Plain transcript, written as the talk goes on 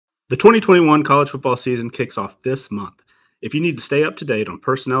The 2021 college football season kicks off this month. If you need to stay up to date on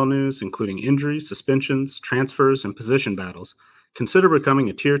personnel news, including injuries, suspensions, transfers, and position battles, consider becoming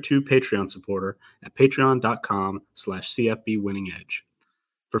a Tier 2 Patreon supporter at patreon.com/CFBWinningEdge.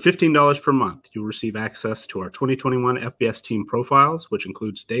 For $15 per month, you'll receive access to our 2021 FBS team profiles, which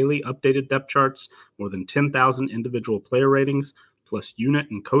includes daily updated depth charts, more than 10,000 individual player ratings, plus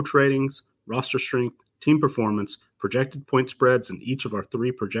unit and coach ratings, roster strength, team performance, projected point spreads in each of our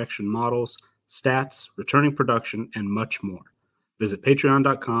 3 projection models, stats, returning production, and much more. Visit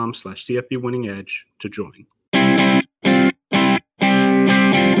patreon.com/CFBWinningEdge to join.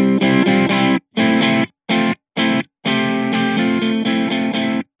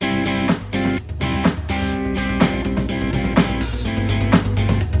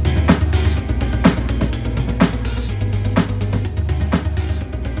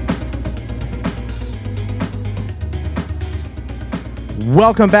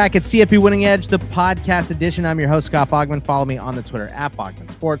 Welcome back at CFB Winning Edge, the podcast edition. I'm your host, Scott Bogman. Follow me on the Twitter at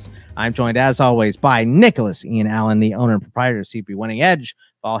Bogman Sports. I'm joined, as always, by Nicholas Ian Allen, the owner and proprietor of CFB Winning Edge.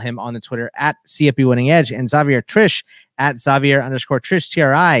 Follow him on the Twitter at CFB Winning Edge, and Xavier Triche at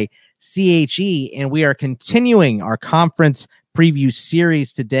Xavier_Triche, TRICHE. And we are continuing our conference preview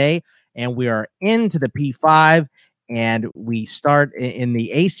series today, and we are into the P5. And we start in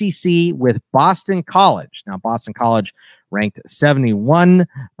the ACC with Boston College. Now, Boston College ranked 71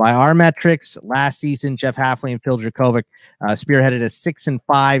 by our metrics last season. Jeff Hafley and Phil Jurkovec spearheaded a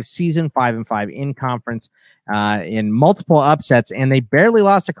 6-5 season, 5-5 in conference in multiple upsets, and they barely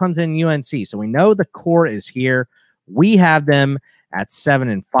lost to Clemson and UNC. So we know the core is here. We have them at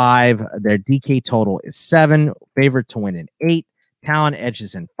 7-5. Their DK total is 7, favored to win in 8. Talent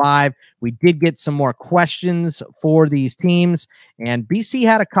edges in 5. We did get some more questions for these teams, and BC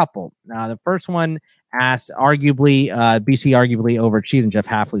had a couple. The first one asked, BC arguably overachieved in Jeff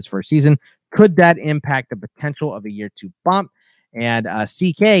Hafley's first season. Could that impact the potential of a year 2 bump? And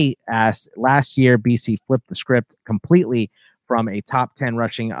CK asked, last year BC flipped the script completely from a top 10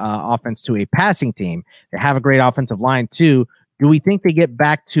 rushing offense to a passing team. They have a great offensive line too. Do we think they get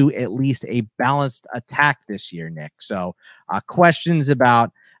back to at least a balanced attack this year, Nick? So questions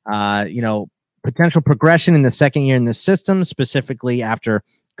about, potential progression in the second year in the system, specifically after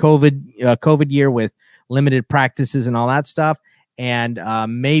COVID year with limited practices and all that stuff, and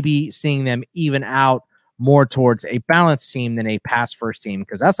maybe seeing them even out more towards a balanced team than a pass first team,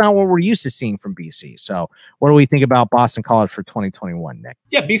 because that's not what we're used to seeing from BC. So what do we think about Boston College for 2021, Nick?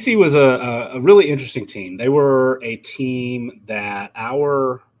 Yeah, BC was a really interesting team. They were a team that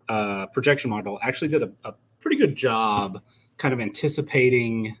our projection model actually did a pretty good job kind of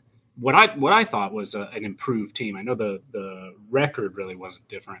anticipating what I thought was an improved team. I know the record really wasn't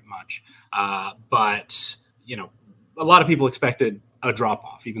different much, but a lot of people expected a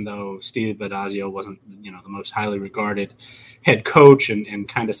drop-off, even though Steve Addazio wasn't, the most highly regarded head coach and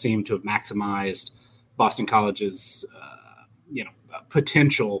kind of seemed to have maximized Boston College's,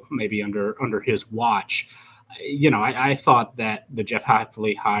 potential maybe under his watch. I thought that the Jeff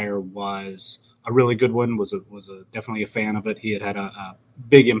Hafley hire was a really good one, was definitely a fan of it. He had a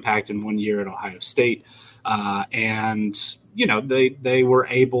big impact in one year at Ohio State. And they were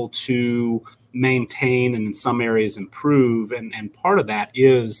able to maintain and in some areas improve. And part of that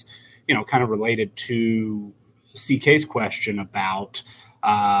is, kind of related to CK's question about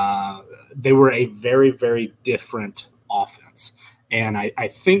they were a very, very different offense. And I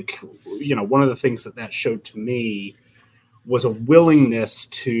think, one of the things that showed to me was a willingness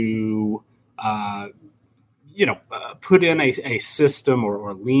to, put in a system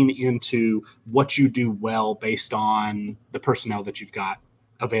or lean into what you do well based on the personnel that you've got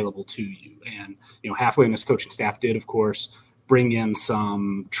available to you. And, Hafley and his coaching staff did, of course, bring in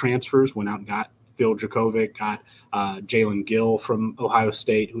some transfers, went out and got Phil Jurkovec, got Jalen Gill from Ohio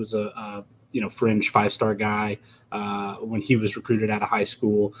State, who was a fringe 5-star guy when he was recruited out of high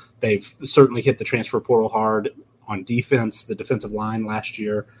school. They've certainly hit the transfer portal hard on defense. The defensive line last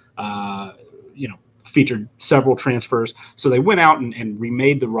year, featured several transfers. So they went out and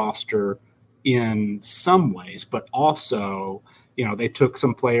remade the roster in some ways, but also, they took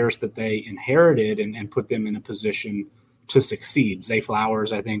some players that they inherited and put them in a position to succeed. Zay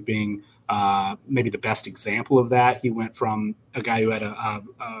Flowers, I think, being maybe the best example of that. He went from a guy who had a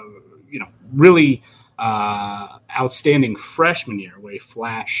really outstanding freshman year where he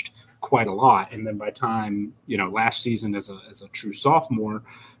flashed quite a lot. And then by time, last season as a true sophomore,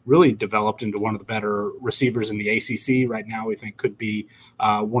 really developed into one of the better receivers in the ACC right now. We think could be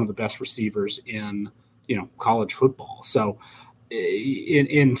one of the best receivers in, college football. So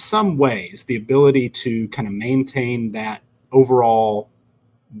in some ways, the ability to kind of maintain that overall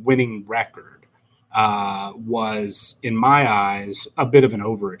winning record was, in my eyes, a bit of an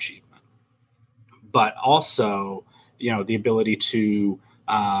overachievement. But also, the ability to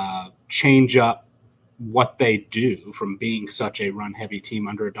change up what they do from being such a run-heavy team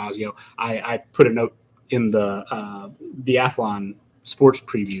under Addazio. I put a note in the Athlon sports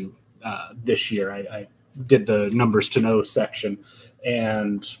preview this year. I did the numbers to know section,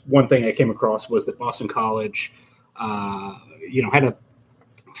 and one thing I came across was that Boston College, had a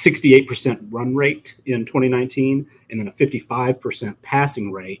 68% run rate in 2019, and then a 55%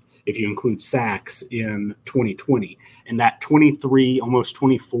 passing rate if you include sacks in 2020. And that 23, almost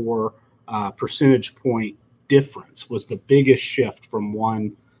 24 percentage point difference was the biggest shift from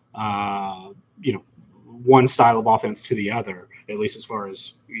one style of offense to the other, at least as far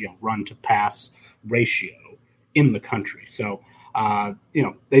as run to pass ratio in the country. So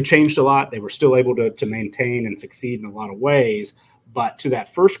they changed a lot. They were still able to maintain and succeed in a lot of ways. But to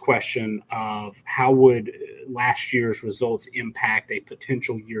that first question of how would last year's results impact a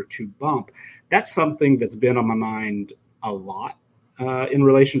potential year 2 bump, that's something that's been on my mind a lot in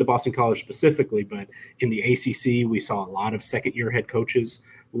relation to Boston College specifically. But in the ACC, we saw a lot of second-year head coaches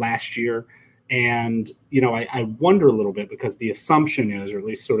last year. And, I wonder a little bit, because the assumption is, or at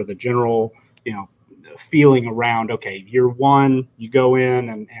least sort of the general, feeling around, okay, year 1, you go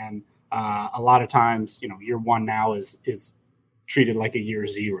in and a lot of times, year 1 now is treated like a year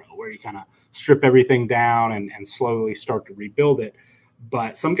 0, where you kind of strip everything down and slowly start to rebuild it.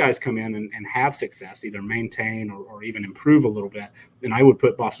 But some guys come in and have success, either maintain or even improve a little bit. And I would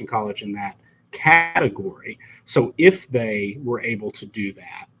put Boston College in that category. So if they were able to do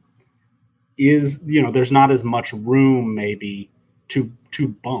that, there's not as much room maybe to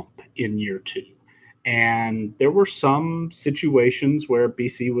bump in year 2. And there were some situations where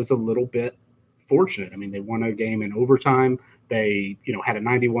BC was a little bit fortunate. I mean, they won a game in overtime. They, had a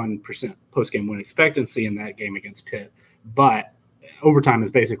 91% post-game win expectancy in that game against Pitt. But overtime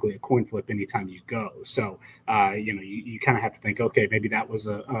is basically a coin flip anytime you go. So, you kind of have to think, okay, maybe that was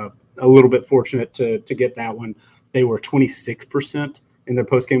a little bit fortunate to get that one. They were 26% in their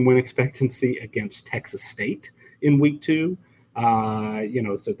post-game win expectancy against Texas State in week 2.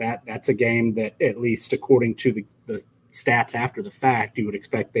 So that's a game that, at least according to the stats after the fact, you would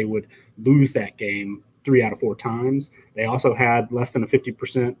expect they would lose that game 3 out of 4 times. They also had less than a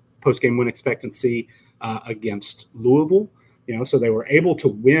 50% post-game win expectancy against Louisville. So they were able to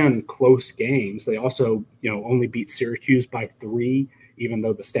win close games. They also, only beat Syracuse by 3, even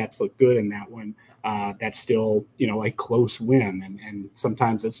though the stats look good in that one. That's still, a close win. And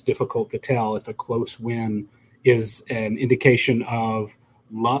sometimes it's difficult to tell if a close win is an indication of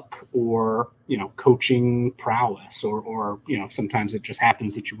luck or, coaching prowess or, sometimes it just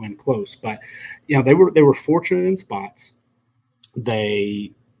happens that you win close. But, they were fortunate in spots.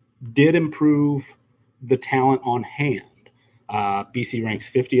 They did improve the talent on hand. BC ranks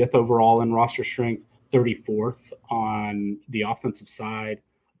 50th overall in roster strength, 34th on the offensive side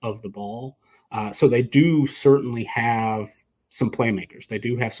of the ball. So they do certainly have some playmakers. They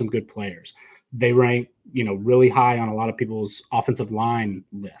do have some good players. They rank, really high on a lot of people's offensive line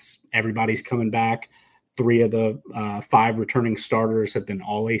lists. Everybody's coming back. 3 of the 5 returning starters have been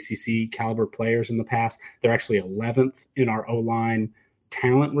all ACC caliber players in the past. They're actually 11th in our O-line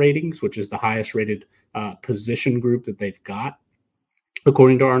talent ratings, which is the highest rated position group that they've got,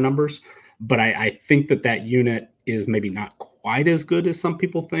 according to our numbers. But I think that unit is maybe not quite as good as some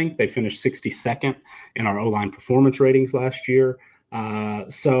people think. They finished 62nd in our O-line performance ratings last year.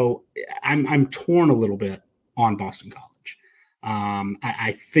 So I'm torn a little bit on Boston College.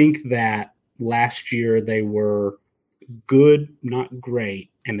 I think that last year they were good, not great,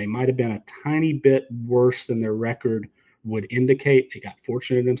 and they might have been a tiny bit worse than their record would indicate. They got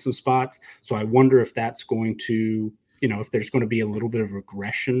fortunate in some spots. So I wonder if that's going to, if there's going to be a little bit of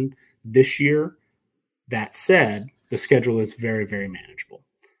regression this year. That said, the schedule is very, very manageable.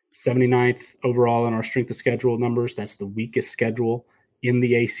 79th overall in our strength of schedule numbers. That's the weakest schedule in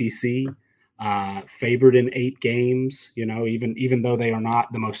the ACC. Favored in 8 games, even though they are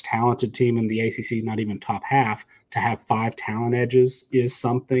not the most talented team in the ACC, not even top half, to have 5 talent edges is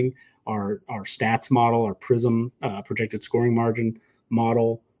something. Our stats model, our Prism projected scoring margin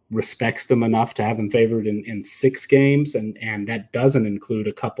model, respects them enough to have them favored in 6 games. And that doesn't include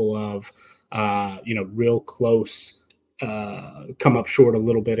a couple of, real close, come up short a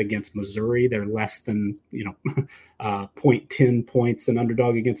little bit against Missouri. They're less than, 0.10 points an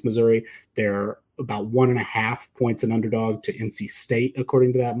underdog against Missouri. They're about 1.5 points an underdog to NC State,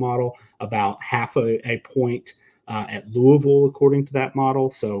 according to that model, about half a point at Louisville, according to that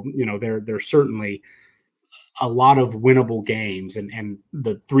model. So, they're certainly a lot of winnable games, and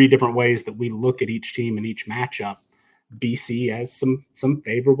the three different ways that we look at each team and each matchup, BC has some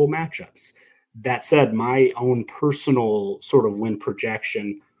favorable matchups. That said, my own personal sort of win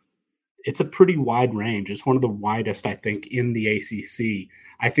projection, it's a pretty wide range. It's one of the widest, I think, in the ACC.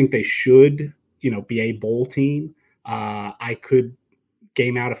 I think they should, be a bowl team. I could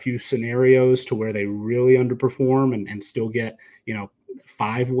game out a few scenarios to where they really underperform and still get,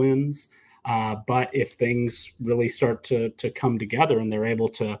 5 wins. But if things really start to come together and they're able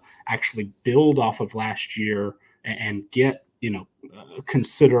to actually build off of last year and get,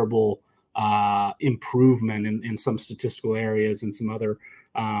 considerable improvement in some statistical areas and some other,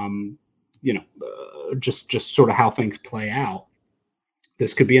 just sort of how things play out,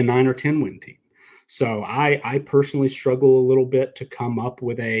 this could be a 9 or 10 win team. So I personally struggle a little bit to come up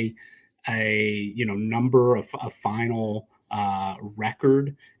with a number of a final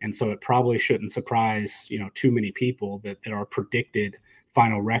record. And so it probably shouldn't surprise, too many people that our predicted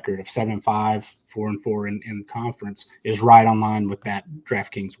final record of 7-5, 4-4 in conference is right on line with that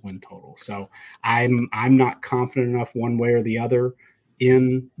DraftKings win total. So I'm not confident enough one way or the other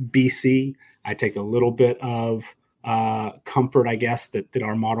in BC. I take a little bit of comfort, I guess, that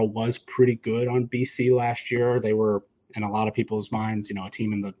our model was pretty good on BC last year. They were, in a lot of people's minds, a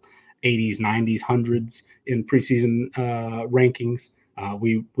team in the 80s, 90s, 100s in preseason rankings.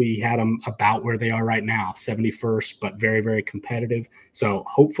 We had them about where they are right now, 71st, but very, very competitive. So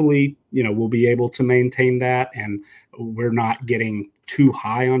hopefully, we'll be able to maintain that, and we're not getting too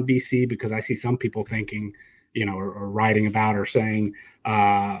high on BC, because I see some people thinking, or writing about or saying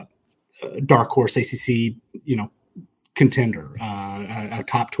dark horse ACC, contender, a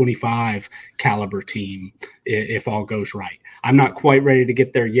top 25 caliber team if all goes right. I'm not quite ready to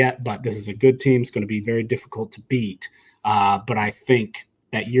get there yet, but this is a good team. It's going to be very difficult to beat. But I think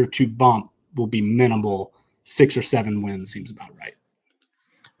that year 2 bump will be minimal. 6 or 7 wins seems about right.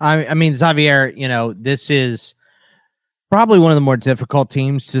 I mean, Xavier, this is probably one of the more difficult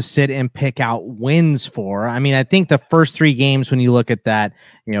teams to sit and pick out wins for. I mean, I think the first 3 games, when you look at that,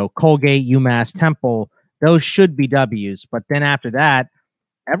 Colgate, UMass, Temple, those should be W's. But then after that,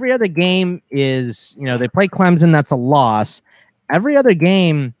 every other game is, they play Clemson. That's a loss. Every other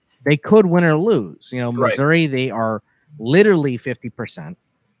game, they could win or lose. Missouri, right. They are literally 50%.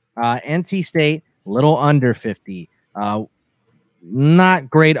 NC State, a little under 50. Not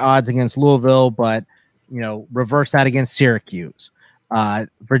great odds against Louisville, but, reverse that against Syracuse.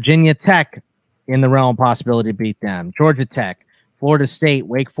 Virginia Tech in the realm of possibility to beat them. Georgia Tech, Florida State,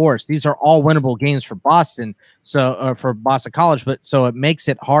 Wake Forest. These are all winnable games for Boston. So for Boston College, but so it makes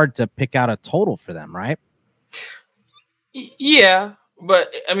it hard to pick out a total for them, right? Yeah,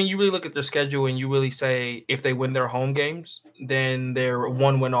 but I mean, you really look at their schedule and you really say if they win their home games, then they're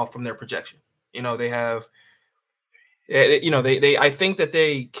 1 win off from their projection. They have, I think that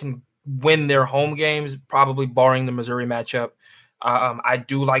they can win their home games, probably barring the Missouri matchup. I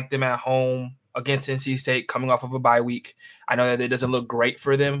do like them at home against NC State coming off of a bye week. I know that it doesn't look great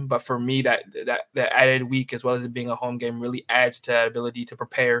for them, but for me, that added week, as well as it being a home game, really adds to that ability to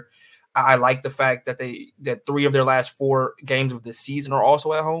prepare. I like the fact that 3 of their last 4 games of the season are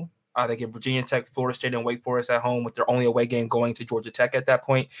also at home. They get Virginia Tech, Florida State, and Wake Forest at home, with their only away game going to Georgia Tech at that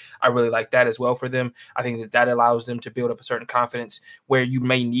point. I really like that as well for them. I think that allows them to build up a certain confidence where you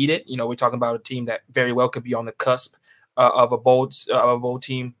may need it. We're talking about a team that very well could be on the cusp of a bowl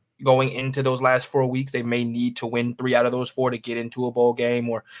team. Going into those last 4 weeks, they may need to win 3 out of those 4 to get into a bowl game,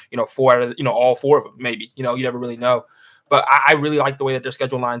 or 4 out of all 4 of them. Maybe you never really know. But I really like the way that their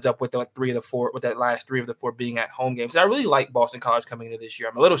schedule lines up with the 3 of the 4, with that last 3 of the 4 being at home games. And I really like Boston College coming into this year.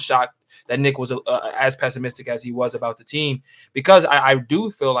 I'm a little shocked that Nick was as pessimistic as he was about the team, because I do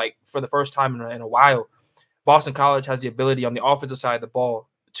feel like for the first time in a while, Boston College has the ability on the offensive side of the ball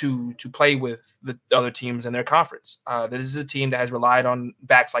to play with the other teams in their conference. This is a team that has relied on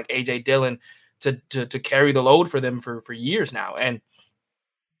backs like A.J. Dillon to carry the load for them for years now. And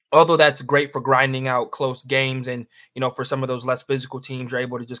although that's great for grinding out close games and, for some of those less physical teams, you're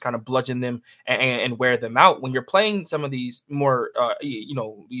able to just kind of bludgeon them and wear them out. When you're playing some of these more,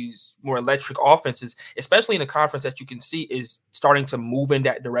 these more electric offenses, especially in a conference that you can see is starting to move in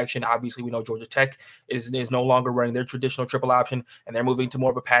that direction. Obviously, we know Georgia Tech is no longer running their traditional triple option, and they're moving to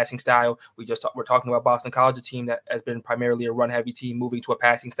more of a passing style. We're talking about Boston College, a team that has been primarily a run-heavy team, moving to a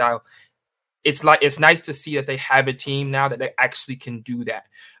passing style. it's nice to see that they have a team now that they actually can do that.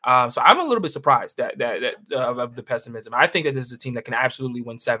 So I'm a little bit surprised that of the pessimism. I think that this is a team that can absolutely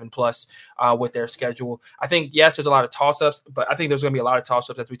win 7+ with their schedule. I think, yes, there's a lot of toss-ups, but I think there's going to be a lot of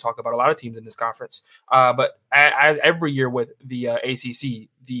toss-ups as we talk about a lot of teams in this conference. But as every year with the ACC,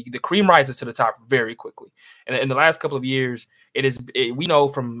 the cream rises to the top very quickly. And in the last couple of years, we know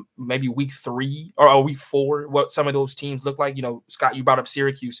from maybe week 3 or week 4 what some of those teams look like. Scott, you brought up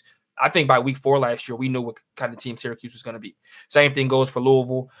Syracuse. I think by week 4 last year, we knew what kind of team Syracuse was going to be. Same thing goes for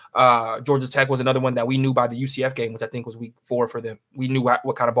Louisville. Georgia Tech was another one that we knew by the UCF game, which I think was week 4 for them. We knew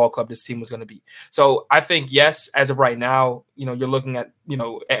what kind of ball club this team was going to be. So I think, yes, as of right now, you're looking at,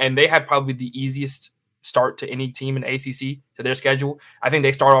 and they have probably the easiest start to any team in the ACC to their schedule. I think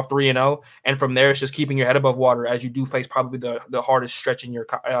they start off 3-0, and from there it's just keeping your head above water as you do face probably the hardest stretch in your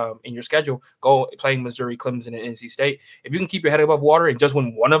schedule. Go playing Missouri, Clemson, and NC State. If you can keep your head above water and just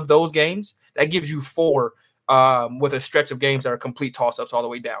win one of those games, that gives you 4 with a stretch of games that are complete toss-ups all the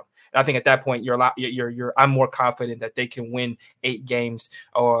way down. And I think at that point I'm more confident that they can win 8 games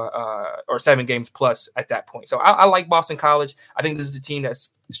or 7 games plus at that point. So I like Boston College. I think this is a team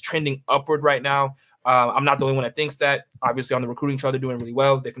that's trending upward right now. I'm not the only one that thinks that. Obviously, on the recruiting chart, they're doing really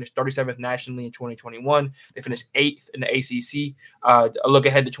well. They finished 37th nationally in 2021. They finished 8th in the ACC. A look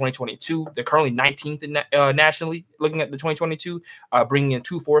ahead to 2022. They're currently 19th nationally, looking at the 2022, bringing in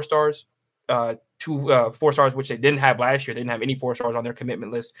 2 4-stars. 2 4-stars, which they didn't have last year. They didn't have any 4-stars on their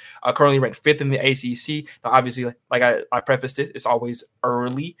commitment list. Currently ranked 5th in the ACC. Now, obviously, like I prefaced it, it's always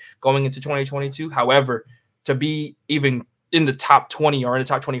early going into 2022. However, to be even in the top 20 or in the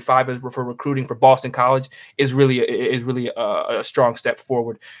top 25 for recruiting for Boston College is really a strong step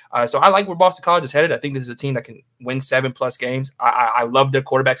forward. So I like where Boston College is headed. I think this is a team that can win 7+ games. I love their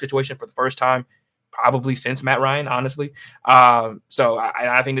quarterback situation for the first time probably since Matt Ryan, honestly. So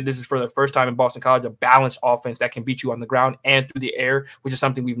I think that this is for the first time in Boston College, a balanced offense that can beat you on the ground and through the air, which is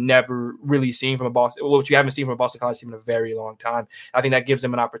something we've never really seen from which you haven't seen from a Boston College team in a very long time. I think that gives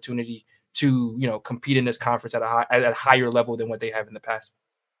them an opportunity to compete in this conference at a higher level than what they have in the past.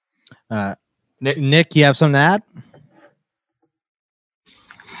 Nick, you have something to add?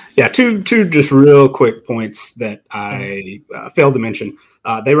 Yeah, two just real quick points that I failed to mention.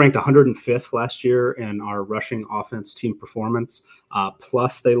 They ranked 105th last year in our rushing offense team performance.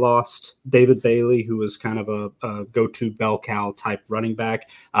 Plus, they lost David Bailey, who was kind of a go-to bell cow type running back.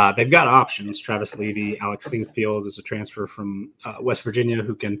 They've got options. Travis Levy, Alex Sinkfield is a transfer from West Virginia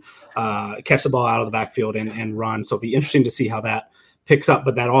who can catch the ball out of the backfield and run. So it'll be interesting to see how that picks up.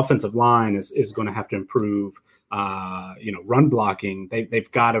 But that offensive line is going to have to improve. Run blocking.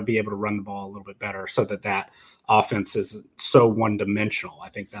 They've got to be able to run the ball a little bit better so that offense is so one-dimensional. I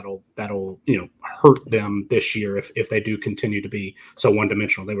think that'll hurt them this year if they do continue to be so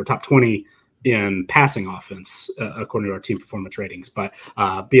one-dimensional. They were top 20 in passing offense according to our team performance ratings, but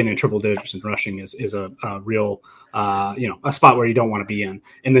being in triple digits and rushing is a real a spot where you don't want to be in.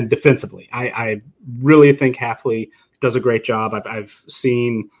 And then defensively, I really think Hafley does a great job. I've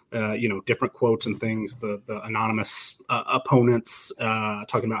seen different quotes and things, the anonymous opponents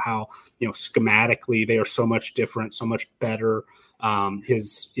talking about how schematically they are so much different, so much better.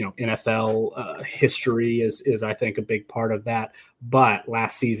 His NFL history is I think a big part of that. But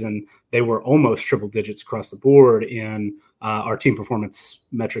last season they were almost triple digits across the board in our team performance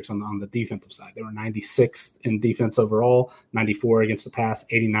metrics on the defensive side. They were 96th in defense overall, 94 against the pass,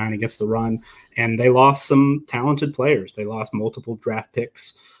 89 against the run, and they lost some talented players. They lost multiple draft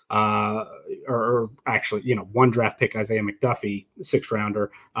picks. Or actually, one draft pick, Isaiah McDuffie, 6th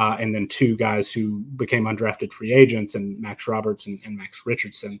rounder, and then 2 guys who became undrafted free agents, and Max Roberts and Max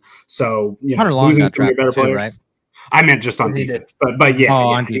Richardson. So, Hunter Long losing got some of your better too, players. right? I meant just on defense, but yeah,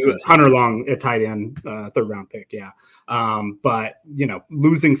 on defense. Hunter Long, a tight end, 3rd round pick. Yeah. But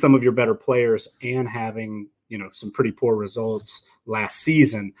losing some of your better players and having, some pretty poor results last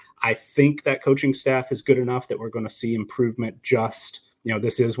season, I think that coaching staff is good enough that we're going to see improvement.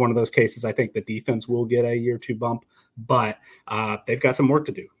 This is one of those cases. I think the defense will get a year or 2 bump, but they've got some work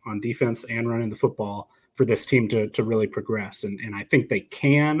to do on defense and running the football for this team to really progress. And I think they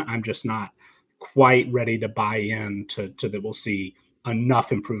can. I'm just not quite ready to buy in to that we'll see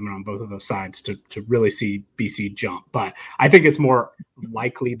enough improvement on both of those sides to really see BC jump. But I think it's more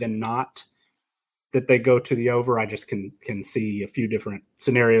likely than not that they go to the over. I just can see a few different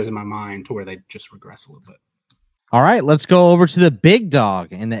scenarios in my mind to where they just regress a little bit. All right, let's go over to the big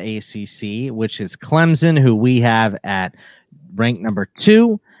dog in the ACC, which is Clemson, who we have at rank number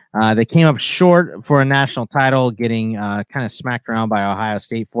 2. They came up short for a national title, getting kind of smacked around by Ohio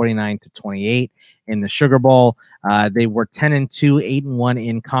State 49-28 in the Sugar Bowl. They were 10-2, 8-1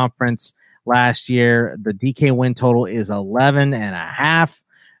 in conference last year. The DK win total is 11.5.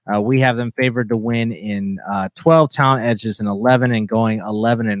 We have them favored to win in 12 talent edges and 11 and going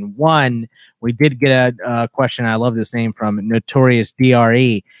 11-1. We did get a question. I love this name from Notorious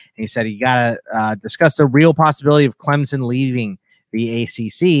DRE. He said you got to discuss the real possibility of Clemson leaving the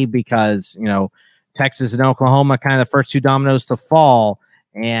ACC because, Texas and Oklahoma kind of the first two dominoes to fall.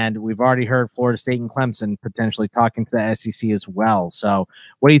 And we've already heard Florida State and Clemson potentially talking to the SEC as well. So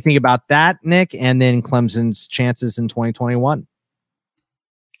what do you think about that, Nick? And then Clemson's chances in 2021?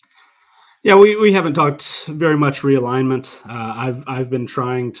 Yeah, we haven't talked very much realignment. I've been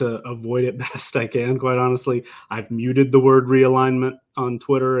trying to avoid it best I can, quite honestly. I've muted the word realignment on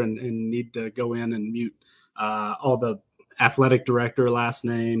Twitter and need to go in and mute all the athletic director last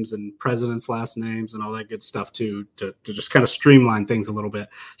names and president's last names and all that good stuff too, to just kind of streamline things a little bit.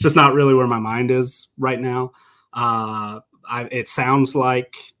 It's just not really where my mind is right now. It sounds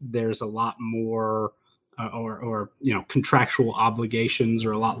like there's a lot more or contractual obligations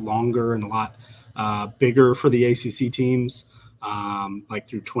are a lot longer and a lot bigger for the ACC teams, like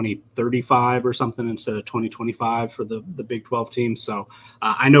through 2035 or something instead of 2025 for the Big 12 teams. So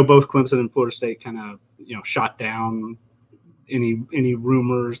I know both Clemson and Florida State kind of shot down any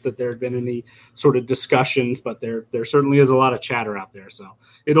rumors that there had been any sort of discussions, but there certainly is a lot of chatter out there. So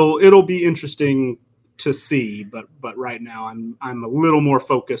it'll be interesting to see, but right now I'm a little more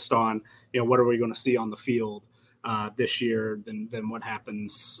focused on what are we going to see on the field this year than what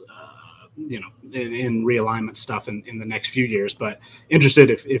happens in realignment stuff in the next few years. But interested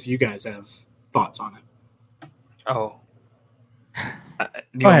if you guys have thoughts on it. Oh, do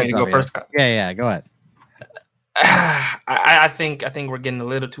you want me to go first? Yeah, go ahead. I think we're getting a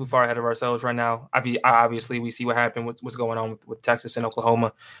little too far ahead of ourselves right now. Obviously, we see what happened with what's going on with Texas and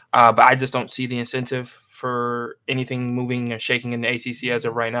Oklahoma, but I just don't see the incentive for anything moving and shaking in the ACC as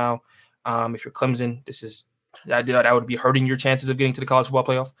of right now. If you're Clemson, that would be hurting your chances of getting to the college football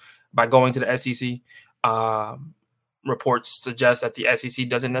playoff by going to the SEC. Reports suggest that the SEC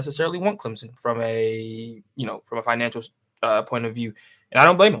doesn't necessarily want Clemson from a financial point of view, and I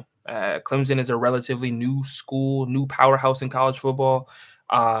don't blame them. Clemson is a relatively new school, new powerhouse in college football,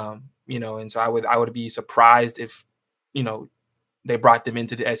 and so I would be surprised if they brought them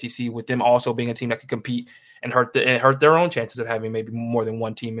into the SEC with them also being a team that could compete and hurt their own chances of having maybe more than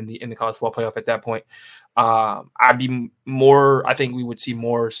one team in the college football playoff at that point. I think we would see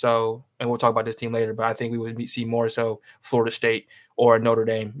more so, and we'll talk about this team later, but I think we would see more so Florida State or Notre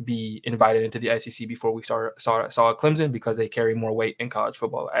Dame be invited into the SEC before we saw Clemson, because they carry more weight in college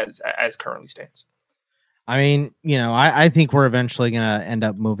football as currently stands. I mean, I think we're eventually going to end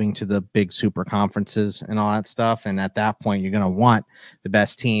up moving to the big super conferences and all that stuff. And at that point, you're going to want the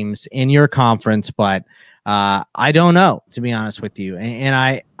best teams in your conference. But I don't know, to be honest with you.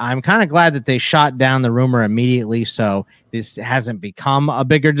 And I'm kind of glad that they shot down the rumor immediately, so this hasn't become a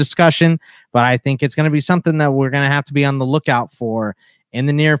bigger discussion. But I think it's going to be something that we're going to have to be on the lookout for in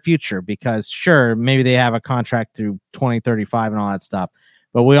the near future, because sure, maybe they have a contract through 2035 and all that stuff.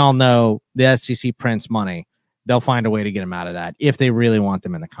 But we all know the SEC prints money. They'll find a way to get them out of that if they really want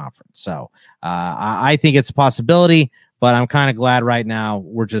them in the conference. So I think it's a possibility, but I'm kind of glad right now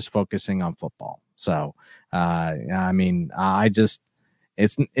we're just focusing on football. So,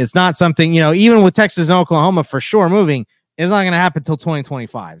 it's not something, even with Texas and Oklahoma for sure moving, it's not going to happen until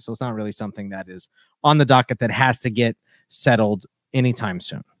 2025. So it's not really something that is on the docket that has to get settled anytime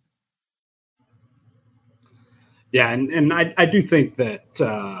soon. Yeah, and I do think that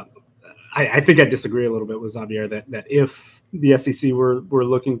I think I disagree a little bit with Xavier that if the SEC were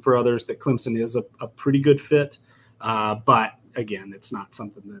looking for others, that Clemson is a pretty good fit. But again, it's not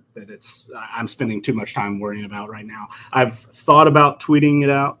something that I'm spending too much time worrying about right now. I've thought about tweeting it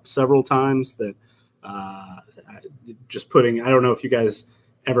out several times that just putting, I don't know if you guys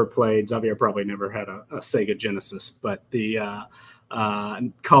ever played, Xavier probably never had a Sega Genesis, but the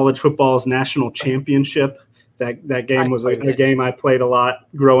college football's national championship, that game was a game I played a lot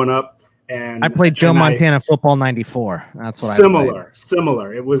growing up. And I played Joe Montana Football 94. That's what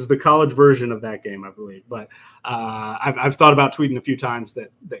similar. It was the college version of that game, I believe. But I've thought about tweeting a few times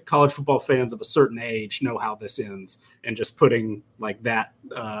that college football fans of a certain age know how this ends, and just putting like that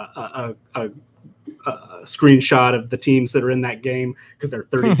a screenshot of the teams that are in that game, because there are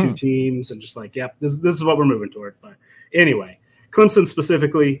 32 teams, and just like, yep, this is what we're moving toward. But anyway, Clemson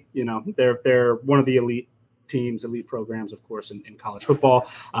specifically, they're one of the elite programs, of course, in college football.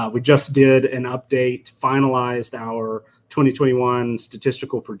 We just did an update, finalized our 2021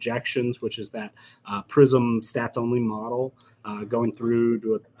 statistical projections, which is that Prism stats only model, going through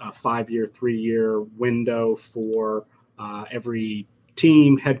to a 5-year, 3-year window for every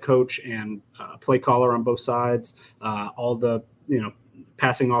team, head coach, and play caller on both sides. All the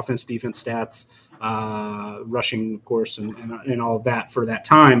passing, offense, defense stats, rushing, of course, and all of that for that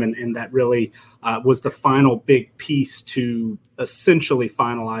time, and that really was the final big piece to essentially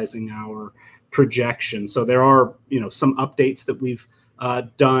finalizing our projection. So there are some updates that we've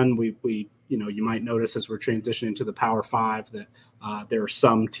done. We you might notice as we're transitioning to the Power Five that there are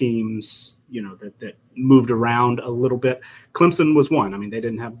some teams that moved around a little bit. Clemson was one. I mean, they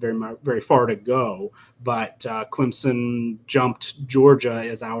didn't have very far to go, but Clemson jumped Georgia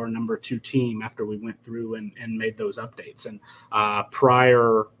as our number 2 team after we went through and made those updates. And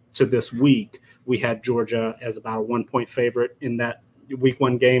prior to this week, we had Georgia as about a 1-point favorite in that week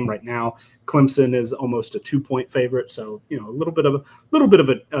 1 game. Right now, Clemson is almost a 2-point favorite. So, a little bit of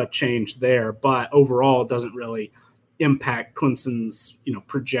a change there, but overall it doesn't really impact Clemson's,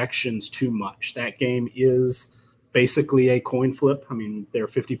 projections too much. That game is basically a coin flip. I mean, they're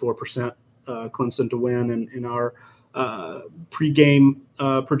 54% Clemson to win in our pregame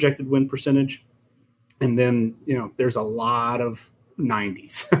projected win percentage. And then, there's a lot of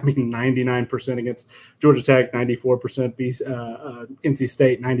 90s. I mean, 99% against Georgia Tech, 94% NC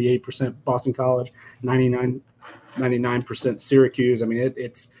State, 98% Boston College, 99% Syracuse. I mean,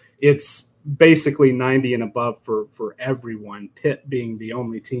 it's basically 90 and above for everyone. Pitt being the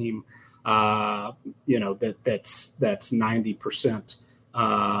only team, that's 90%,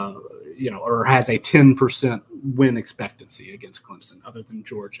 or has a 10% win expectancy against Clemson, other than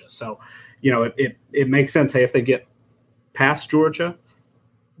Georgia. So, it makes sense. Hey, if they get past Georgia,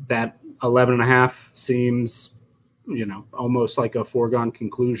 that 11.5 seems, almost like a foregone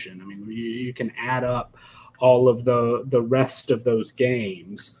conclusion. I mean, you can add up all of the rest of those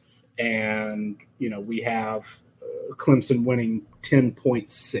games, and we have Clemson winning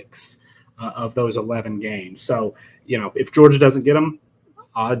 10.6 of those 11 games. So if Georgia doesn't get them,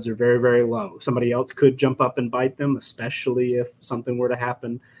 odds are very, very low. Somebody else could jump up and bite them, especially if something were to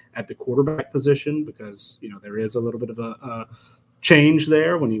happen at the quarterback position, because there is a little bit of a change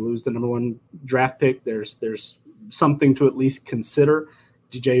there when you lose the number 1 draft pick. There's something to at least consider.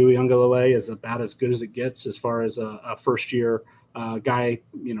 DJ Uiagalelei is about as good as it gets as far as a first year guy,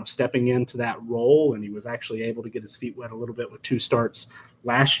 stepping into that role, and he was actually able to get his feet wet a little bit with 2 starts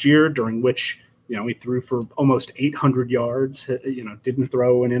last year, during which he threw for almost 800 yards. Didn't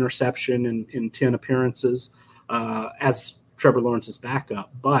throw an interception in 10 appearances as Trevor Lawrence's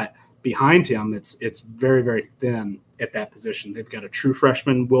backup, but behind him, it's very, very thin at that position. They've got a true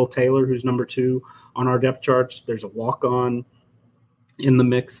freshman, Will Taylor, who's number 2 on our depth charts. There's a walk-on in the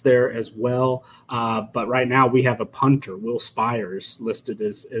mix there as well. But right now we have a punter, Will Spires, listed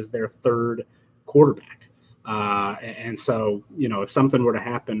as their 3rd quarterback. And so, if something were to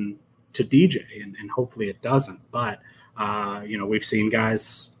happen to DJ, and hopefully it doesn't, but, we've seen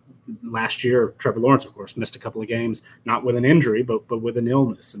guys last year. Trevor Lawrence, of course, missed a couple of games, not with an injury, but with an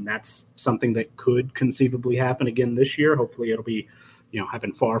illness. And that's something that could conceivably happen again this year. Hopefully it'll be,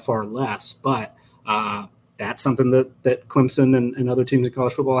 happen far, far less. But that's something that Clemson and other teams in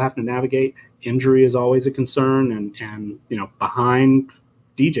college football have to navigate. Injury is always a concern. And behind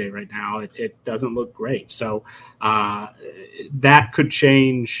DJ right now, it doesn't look great. So that could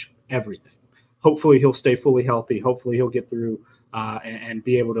change everything. Hopefully he'll stay fully healthy. Hopefully he'll get through and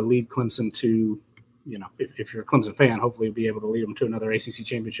be able to lead Clemson to, if you're a Clemson fan, hopefully you'll be able to lead them to another ACC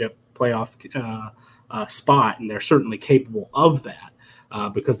championship playoff spot. And they're certainly capable of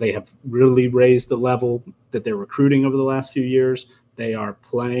that because they have really raised the level that they're recruiting over the last few years. They are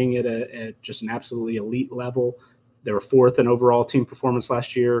playing at just an absolutely elite level. They were 4th in overall team performance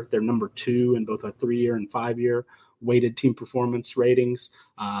last year. They're number 2 in both a 3-year and 5-year weighted team performance ratings.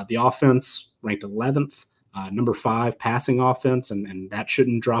 The offense ranked 11th. Number 5 passing offense, and that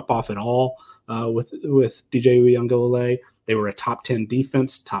shouldn't drop off at all with DJ Uiagalelei. They were a top 10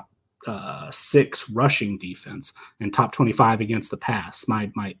 defense, top 6 rushing defense, and top 25 against the pass.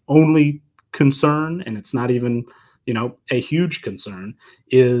 My only concern, and it's not even a huge concern,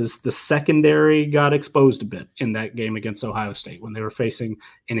 is the secondary got exposed a bit in that game against Ohio State when they were facing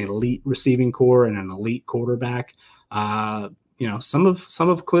an elite receiving core and an elite quarterback. Some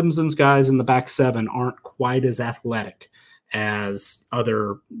of Clemson's guys in the back 7 aren't quite as athletic as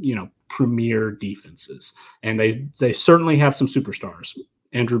other, premier defenses. And they certainly have some superstars.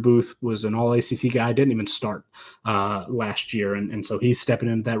 Andrew Booth was an all-ACC guy, didn't even start last year. And so he's stepping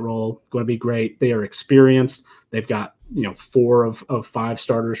into that role, going to be great. They are experienced. They've got, 4 of 5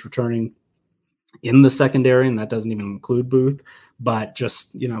 starters returning in the secondary, and that doesn't even include Booth. But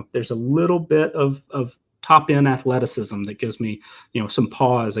just, there's a little bit of top end athleticism that gives me, some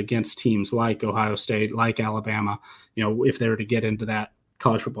pause against teams like Ohio State, like Alabama, if they were to get into that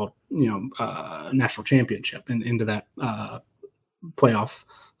college football, national championship and into that playoff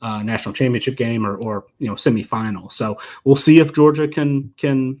national championship game or semifinal. So we'll see if Georgia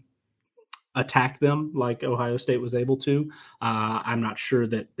can attack them like Ohio State was able to. I'm not sure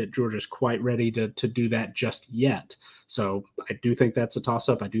that Georgia's quite ready to do that just yet. So I do think that's a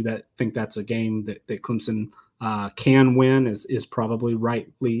toss-up. I do think that's a game that Clemson can win, is probably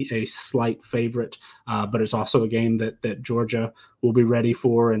rightly a slight favorite, but it's also a game that Georgia will be ready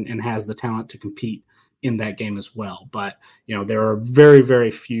for and has the talent to compete in that game as well. But, there are very,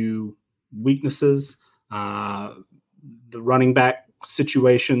 very few weaknesses. The running back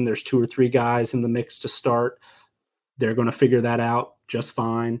situation, there's 2 or 3 guys in the mix to start. They're going to figure that out just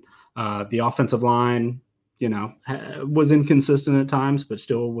fine. The offensive line, was inconsistent at times, but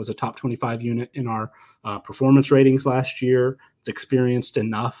still was a top 25 unit in our performance ratings last year. It's experienced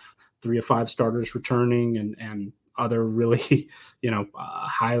enough, 3 of 5 starters returning and other really,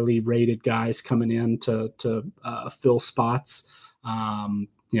 highly rated guys coming in to fill spots.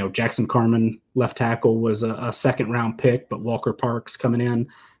 Jackson Carman, left tackle, was a second round pick, but Walker Parks coming in,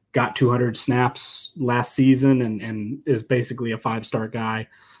 got 200 snaps last season and is basically a 5-star guy,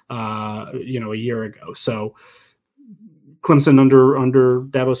 a year ago. So Clemson under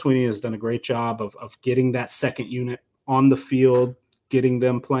Dabo Swinney has done a great job of getting that second unit on the field, getting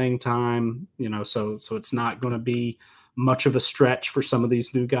them playing time, so it's not going to be much of a stretch for some of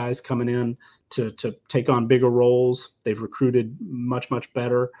these new guys coming in to take on bigger roles. They've recruited much, much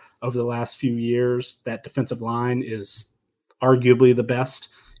better over the last few years. That defensive line is arguably the best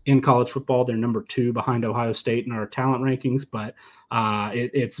in college football. They're number 2 behind Ohio State in our talent rankings, but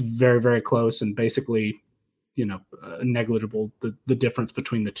it's very, very close and basically, negligible, the difference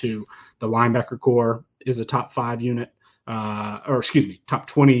between the two. The linebacker core is a top 5 unit, top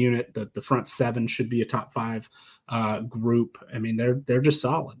 20 unit. The front 7 should be a top 5 group. I mean, they're just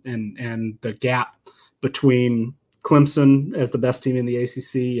solid, and the gap between Clemson as the best team in the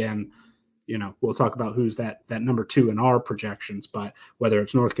ACC and we'll talk about who's that number 2 in our projections, but whether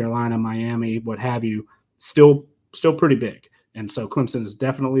it's North Carolina, Miami, what have you, still pretty big. And so Clemson is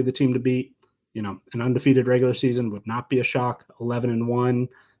definitely the team to beat. An undefeated regular season would not be a shock. 11-1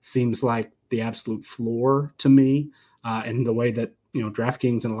 seems like the absolute floor to me. And the way that,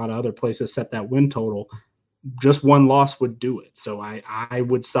 DraftKings and a lot of other places set that win total, just 1 loss would do it. So I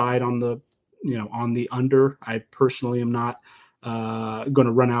would side on the under. I personally am not going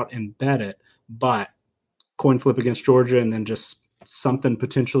to run out and bet it, but coin flip against Georgia and then just something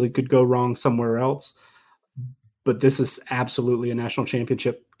potentially could go wrong somewhere else. But this is absolutely a national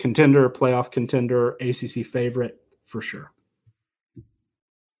championship contender, playoff contender, ACC favorite for sure.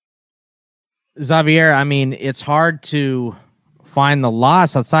 Xavier, I mean, it's hard to find the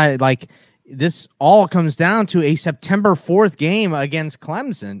loss outside. Like, this all comes down to a September 4th game against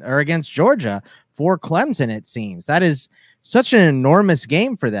Clemson or against Georgia for Clemson, it seems. That is such an enormous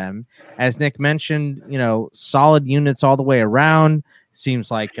game for them. As Nick mentioned, solid units all the way around.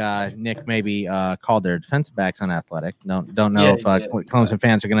 Seems like Nick maybe called their defensive backs unathletic. Don't know if Clemson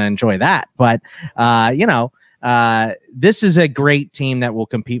fans are going to enjoy that. But, this is a great team that will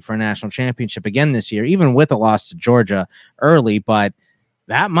compete for a national championship again this year, even with a loss to Georgia early. But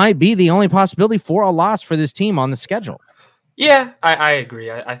that might be the only possibility for a loss for this team on the schedule. Yeah, I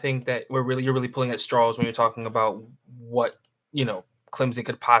agree. I think that you're really pulling at straws when you're talking about what, Clemson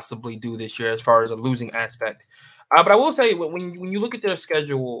could possibly do this year as far as a losing aspect. But I will say, when you look at their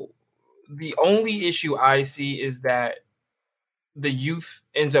schedule, the only issue I see is that the youth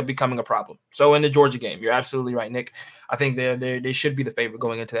ends up becoming a problem. So in the Georgia game, you're absolutely right, Nick. I think they should be the favorite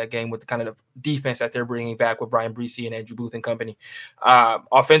going into that game with the kind of defense that they're bringing back with Brian Bresee and Andrew Booth and company.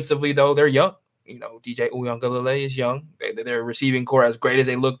 Offensively, though, they're young. DJ Uiagalelei is young. Their receiving core, as great as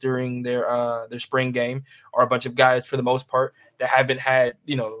they look during their spring game, are a bunch of guys for the most part that haven't had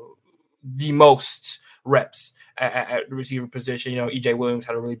the most reps at the receiver position. EJ Williams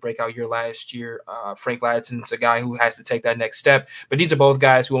had a really breakout year last year. Frank Ladson's a guy who has to take that next step. But these are both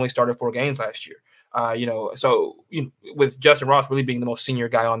guys who only started 4 games last year. With Justin Ross really being the most senior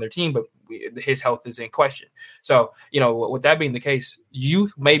guy on their team, but his health is in question. So, with that being the case,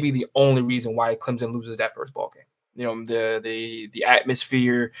 youth may be the only reason why Clemson loses that first ball game. the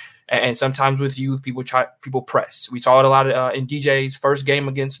atmosphere, and sometimes with youth, people press. We saw it a lot in DJ's first game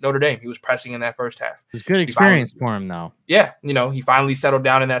against Notre Dame. He was pressing in that first half. It was good experience for him, though. Yeah, he finally settled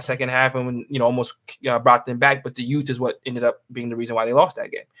down in that second half and almost brought them back. But the youth is what ended up being the reason why they lost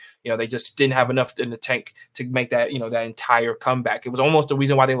that game. They just didn't have enough in the tank to make that that entire comeback. It was almost the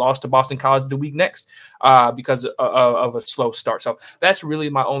reason why they lost to Boston College the week next because of a slow start. So that's really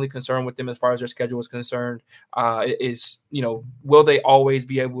my only concern with them as far as their schedule is concerned. Will they always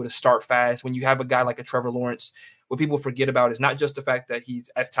be able to start fast when you have a guy like a Trevor Lawrence? What people forget about is not just the fact that he's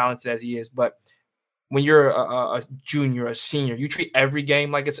as talented as he is, but when you're a junior, a senior, you treat every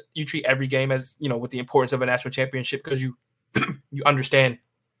game as with the importance of a national championship because you understand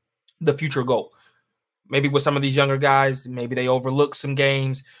the future goal. Maybe with some of these younger guys, maybe they overlook some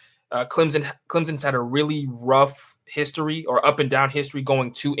games. Clemson's had a really rough history or up and down history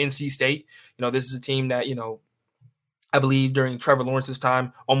going to NC State. This is a team that, I believe during Trevor Lawrence's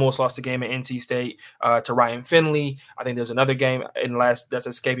time, almost lost a game at NC State to Ryan Finley. I think there's another game that's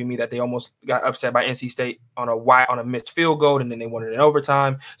escaping me that they almost got upset by NC State on a missed field goal, and then they won it in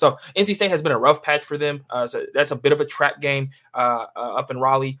overtime. So NC State has been a rough patch for them. So that's a bit of a trap game up in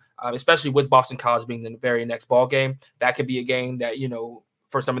Raleigh, especially with Boston College being the very next ball game. That could be a game that,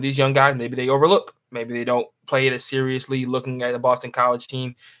 for some of these young guys, maybe they overlook. Maybe they don't play it as seriously looking at a Boston College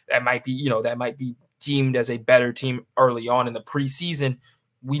team that might be deemed as a better team early on in the preseason.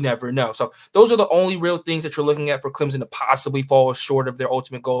 We never know. So those are the only real things that you're looking at for Clemson to possibly fall short of their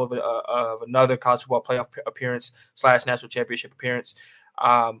ultimate goal of another college football playoff appearance / national championship appearance.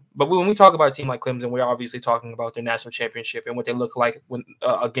 But when we talk about a team like Clemson, we're obviously talking about their national championship and what they look like when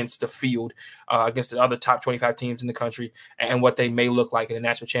against the field, against the other top 25 teams in the country, and what they may look like in a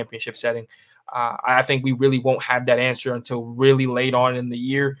national championship setting. I think we really won't have that answer until really late on in the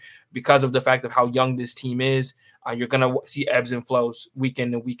year because of the fact of how young this team is. You're going to see ebbs and flows week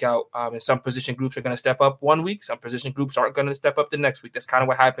in and week out. And some position groups are going to step up one week. Some position groups aren't going to step up the next week. That's kind of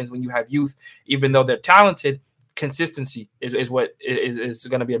what happens when you have youth. Even though they're talented, consistency is what is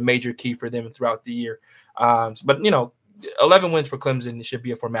going to be a major key for them throughout the year. But 11 wins for Clemson should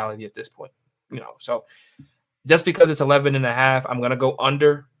be a formality at this point. So just because it's 11.5, I'm going to go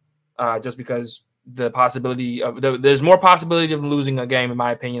under. Just because the possibility of there's more possibility of losing a game, in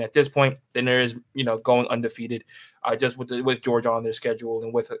my opinion, at this point than there is, going undefeated. Just with Georgia on their schedule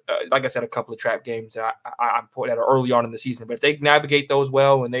and with, like I said, a couple of trap games that I put that are early on in the season. But if they navigate those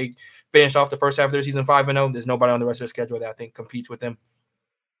well and they finish off the first half of their season 5-0, there's nobody on the rest of their schedule that I think competes with them.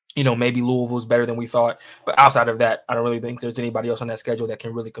 Maybe Louisville's better than we thought, but outside of that, I don't really think there's anybody else on that schedule that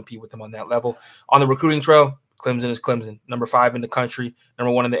can really compete with them on that level. On the recruiting trail, Clemson is Clemson, number 5 in the country,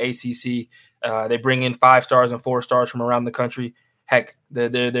 number 1 in the ACC. They bring in 5 stars and 4 stars from around the country. Heck,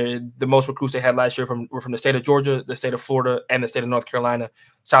 the most recruits they had last year were from the state of Georgia, the state of Florida, and the state of North Carolina.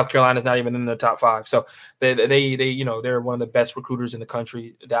 South Carolina's not even in the top 5. So they're one of the best recruiters in the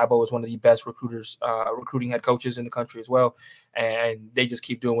country. Dabo is one of the best recruiting head coaches in the country as well. And they just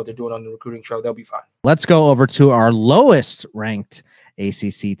keep doing what they're doing on the recruiting trail. They'll be fine. Let's go over to our lowest ranked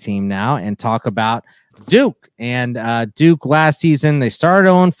ACC team now and talk about Duke. And Duke last season, they started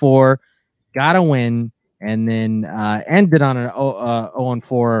 0-4, got a win, and then ended on an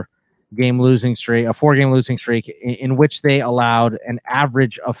 0-4 game losing streak, a 4-game losing streak in which they allowed an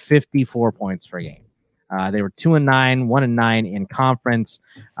average of 54 points per game. They were 2-9, 1-9 in conference.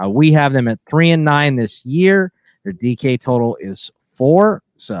 We have them at 3-9 this year. Their DK total is 4.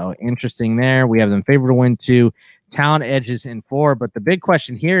 So interesting there. We have them favored to win 2. Talent edges in 4. But the big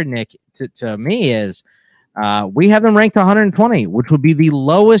question here, Nick, to me is we have them ranked 120, which would be the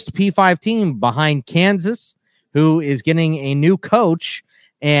lowest P5 team behind Kansas, who is getting a new coach,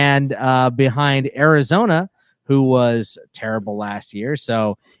 and behind Arizona, who was terrible last year.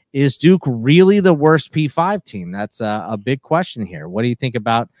 So is Duke really the worst P5 team? That's a big question here. What do you think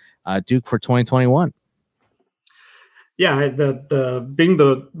about Duke for 2021? Yeah, the being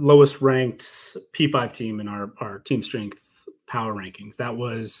the lowest ranked P5 team in our team strength power rankings, that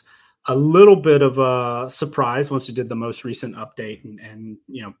was a little bit of a surprise once you did the most recent update. And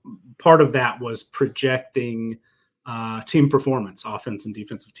part of that was projecting team performance, offense and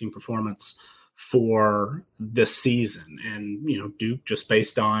defensive team performance for this season. And, Duke, just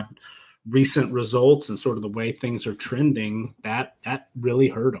based on recent results and sort of the way things are trending, that really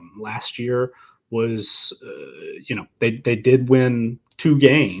hurt them. Last year was, they did win 2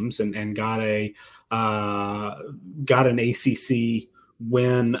 games and got an ACC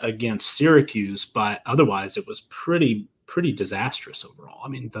win against Syracuse, but otherwise it was pretty disastrous overall. I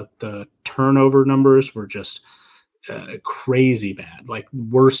mean, the turnover numbers were just crazy bad, like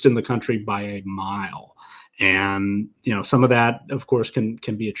worst in the country by a mile. And, some of that, of course, can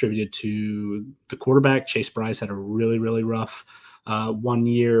be attributed to the quarterback. Chase Bryce had a really, really rough 1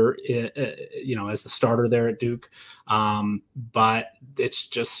 year, as the starter there at Duke. But it's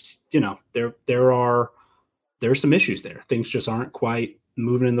just, there's some issues there. Things just aren't quite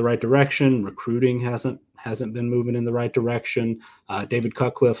moving in the right direction. Recruiting hasn't been moving in the right direction. David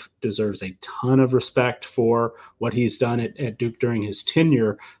Cutcliffe deserves a ton of respect for what he's done at Duke during his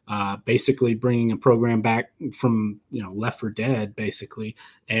tenure, basically bringing a program back from, left for dead, basically,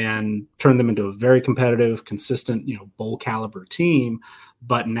 and turned them into a very competitive, consistent, bowl caliber team.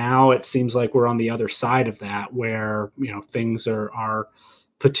 But now it seems like we're on the other side of that, where, things are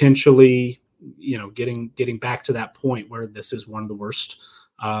potentially, getting back to that point where this is one of the worst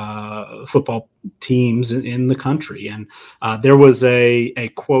football teams in the country. And there was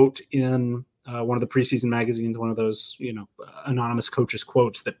a quote in one of the preseason magazines, one of those, anonymous coaches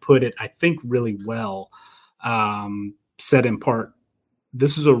quotes that put it, I think, really well. Said in part,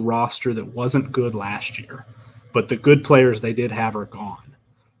 this is a roster that wasn't good last year, but the good players they did have are gone.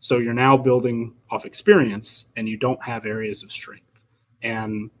 So you're now building off experience and you don't have areas of strength.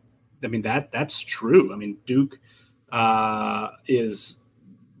 And I mean, that's true. I mean, Duke is,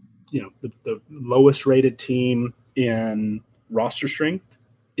 the lowest rated team in roster strength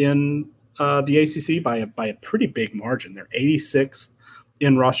in the ACC by a pretty big margin. They're 86th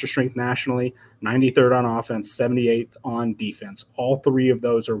in roster strength nationally, 93rd on offense, 78th on defense. All three of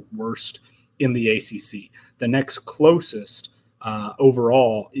those are worst in the ACC. The next closest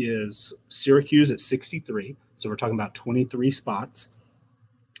overall is Syracuse at 63. So we're talking about 23 spots.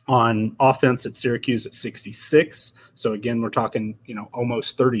 On offense at Syracuse at 66. So again, we're talking,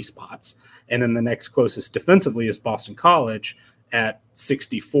 almost 30 spots. And then the next closest defensively is Boston College at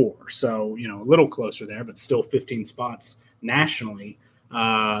 64. So, a little closer there, but still 15 spots nationally.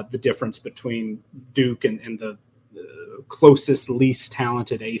 The difference between Duke and the closest, least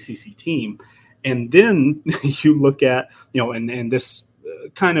talented ACC team. And then you look at, and this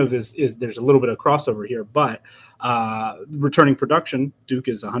kind of is there's a little bit of crossover here, but returning production, Duke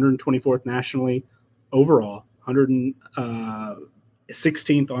is 124th nationally overall,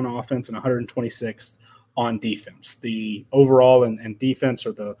 116th on offense, and 126th on defense. The overall and defense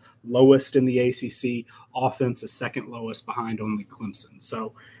are the lowest in the ACC. Offense is second lowest behind only Clemson.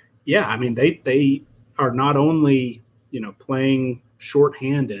 So, yeah, I mean, they are not only, playing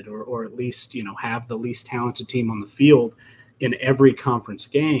shorthanded or at least, have the least talented team on the field in every conference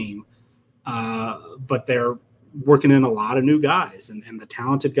game, but they're working in a lot of new guys and the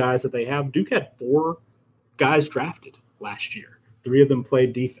talented guys that they have. Duke had 4 guys drafted last year. 3 of them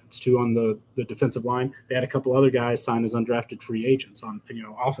played defense, 2 on the defensive line. They had a couple other guys signed as undrafted free agents on,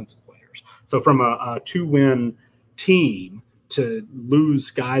 offensive players. So from a 2-win team to lose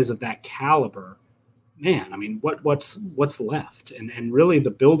guys of that caliber, man, I mean, what's left? And really the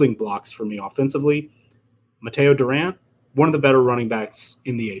building blocks for me offensively, Mateo Durant, one of the better running backs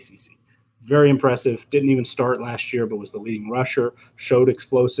in the ACC. Very impressive. Didn't even start last year, but was the leading rusher, showed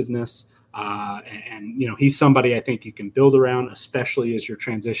explosiveness. And he's somebody I think you can build around, especially as you're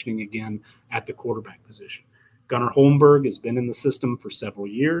transitioning again at the quarterback position. Gunnar Holmberg has been in the system for several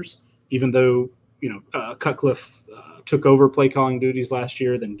years, even though, Cutcliffe took over play calling duties last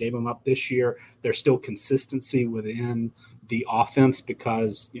year, then gave him up this year. There's still consistency within the offense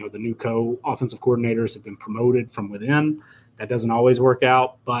because, the new offensive coordinators have been promoted from within. That doesn't always work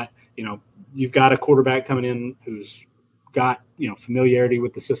out, but, you've got a quarterback coming in who's got, familiarity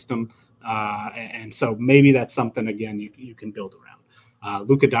with the system. And so maybe that's something, again, you can build around.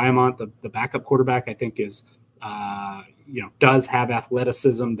 Luka Diamont, the backup quarterback, I think is, does have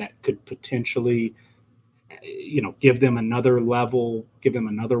athleticism that could potentially, give them another level, give them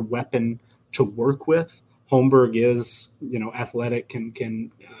another weapon to work with. Holmberg is, athletic,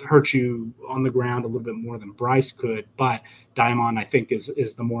 can hurt you on the ground a little bit more than Bryce could, but Diamond, I think,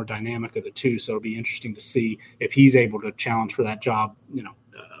 is the more dynamic of the two. So it'll be interesting to see if he's able to challenge for that job,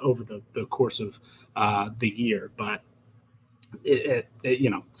 over the course of the year. But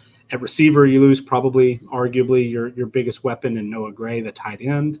at receiver, you lose probably, arguably, your biggest weapon in Noah Gray, the tight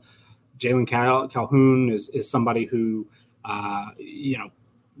end. Jalen Calhoun is somebody who,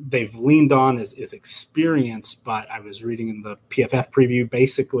 they've leaned on is experience, but I was reading in the PFF preview,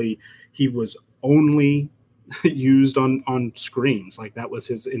 basically he was only used on screens. Like that was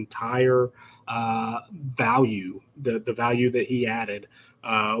his entire value. The value that he added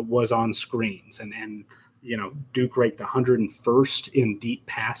was on screens. And Duke ranked 101st in deep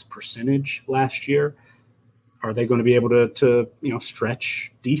pass percentage last year. Are they going to be able to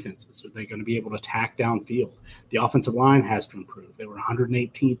stretch defenses? Are they going to be able to tack downfield? The offensive line has to improve. They were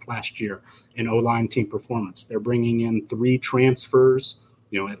 118th last year in O-line team performance. They're bringing in 3 transfers,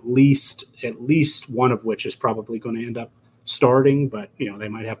 at least one of which is probably going to end up starting, but they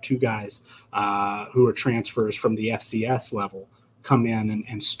might have 2 guys who are transfers from the FCS level come in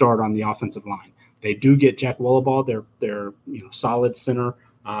and start on the offensive line. They do get Jack Wollaball, their solid center,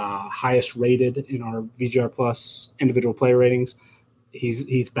 highest rated in our VGR Plus individual player ratings.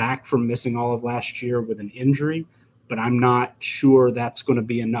 He's back from missing all of last year with an injury, but I'm not sure that's going to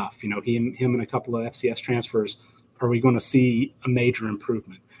be enough. Him and a couple of FCS transfers, are we going to see a major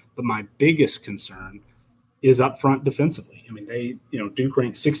improvement? But my biggest concern is up front defensively. I mean, Duke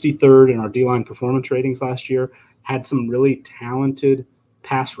ranked 63rd in our D-line performance ratings last year, had some really talented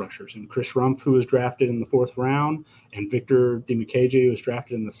pass rushers, and Chris Rumpf, who was drafted in the 4th round, and Victor Dimukeje, who was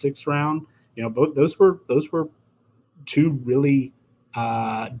drafted in the 6th round. Both those were 2 really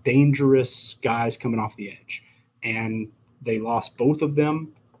dangerous guys coming off the edge, and they lost both of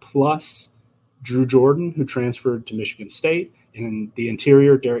them, plus Drew Jordan, who transferred to Michigan State, and the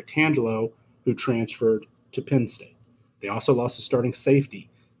interior, Derek Tangelo, who transferred to Penn State. They also lost a starting safety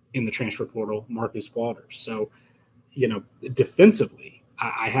in the transfer portal, Marcus Waters. So, defensively,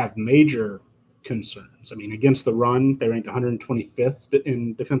 I have major concerns. I mean, against the run, they ranked 125th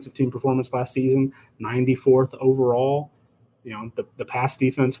in defensive team performance last season, 94th overall. The pass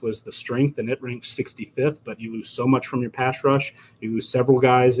defense was the strength, and it ranked 65th, but you lose so much from your pass rush. You lose several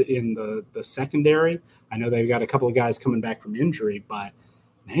guys in the secondary. I know they've got a couple of guys coming back from injury, but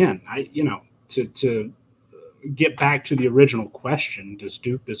man, to get back to the original question, does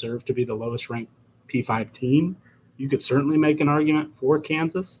Duke deserve to be the lowest ranked P5 team? You could certainly make an argument for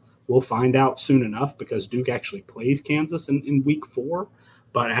Kansas. We'll find out soon enough because Duke actually plays Kansas in week 4.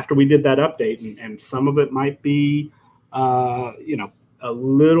 But after we did that update, and some of it might be, a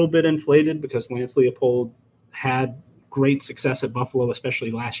little bit inflated because Lance Leopold had great success at Buffalo, especially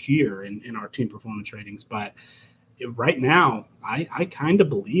last year in our team performance ratings. But right now, I kind of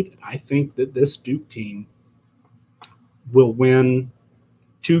believe it. I think that this Duke team will win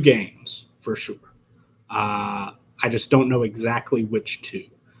 2 games for sure. I just don't know exactly which 2.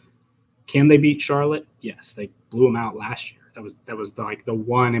 Can they beat Charlotte? Yes, they blew them out last year. That was like the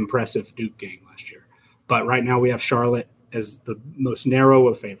one impressive Duke game last year. But right now we have Charlotte as the most narrow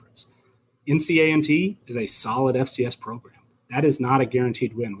of favorites. NCA&T is a solid FCS program. That is not a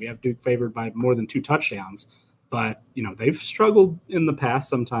guaranteed win. We have Duke favored by more than 2 touchdowns, but they've struggled in the past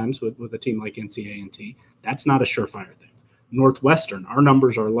sometimes with a team like NCA&T. That's not a surefire thing. Northwestern, our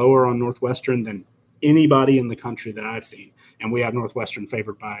numbers are lower on Northwestern than anybody in the country that I've seen, and we have Northwestern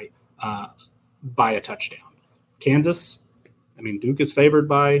favored by a touchdown. Kansas, I mean, Duke is favored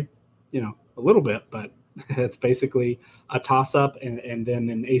by a little bit, but it's basically a toss-up, and then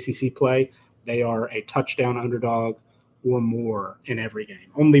in ACC play, they are a touchdown underdog or more in every game.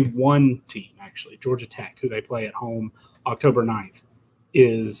 Only one team, actually, Georgia Tech, who they play at home October 9th,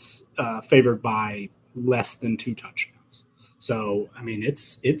 is favored by less than 2 touchdowns. So, I mean,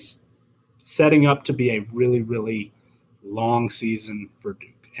 it's setting up to be a really, really long season for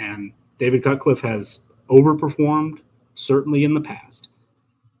Duke. And David Cutcliffe has overperformed, certainly in the past.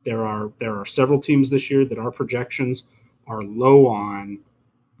 There are several teams this year that our projections are low on,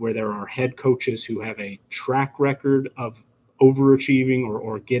 where there are head coaches who have a track record of overachieving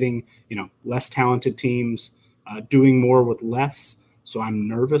or getting less talented teams doing more with less. So I'm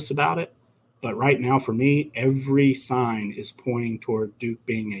nervous about it. But right now, for me, every sign is pointing toward Duke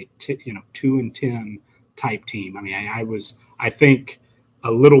being a 2-10 type team. I mean, I think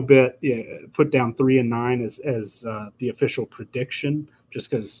a little bit put down 3-9 as the official prediction, just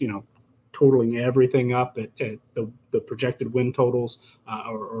because totaling everything up at the projected win totals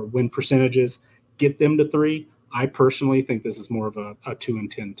or win percentages get them to 3. I personally think this is more of a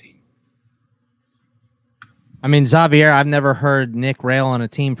 2-10 team. I mean, Xavier, I've never heard Nick rail on a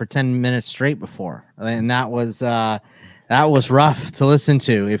team for 10 minutes straight before, and that was rough to listen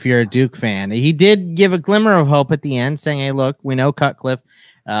to if you're a Duke fan. He did give a glimmer of hope at the end, saying, hey, look, we know Cutcliffe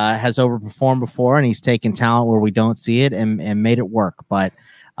has overperformed before, and he's taken talent where we don't see it and made it work. But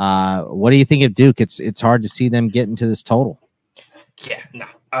what do you think of Duke? It's hard to see them get into this total. Yeah, no.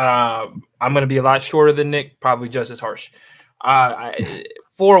 I'm going to be a lot shorter than Nick, probably just as harsh.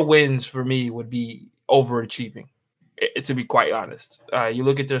 4 wins for me would be overachieving, to be quite honest. You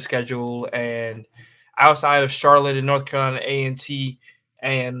look at their schedule, and outside of Charlotte and North Carolina A&T,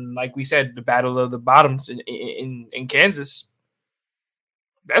 and like we said, the battle of the bottoms in Kansas,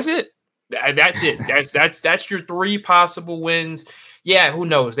 that's it. That's it. That's your 3 possible wins. Yeah, who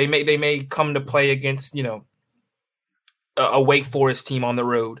knows? They may come to play against a Wake Forest team on the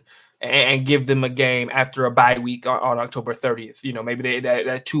road and give them a game after a bye week on October 30th. Maybe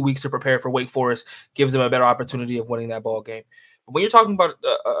that 2 weeks to prepare for Wake Forest gives them a better opportunity of winning that ball game. But when you're talking about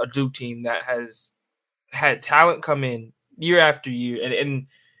a Duke team that has had talent come in year after year, and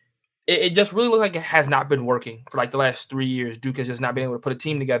it just really looks like it has not been working for like the last 3 years. Duke has just not been able to put a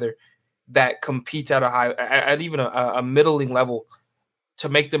team together that competes at even a middling level to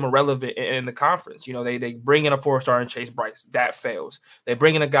make them irrelevant in the conference. They bring in a 4-star in Chase Bryce. That fails. They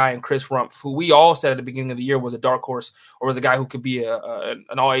bring in a guy in Chris Rumpf, who we all said at the beginning of the year was a dark horse or was a guy who could be an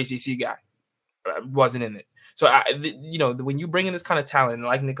all-ACC guy. Wasn't in it. So, when you bring in this kind of talent,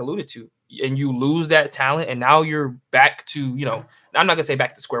 like Nick alluded to, and you lose that talent, and now you're back to, I'm not going to say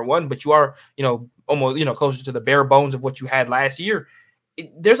back to square one, but you are, almost, closer to the bare bones of what you had last year.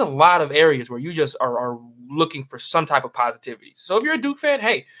 There's a lot of areas where you just are looking for some type of positivity. So if you're a Duke fan,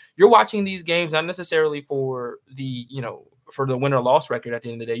 hey, you're watching these games not necessarily for the win or loss record at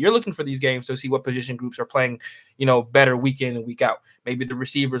the end of the day. You're looking for these games to see what position groups are playing, better week in and week out. Maybe the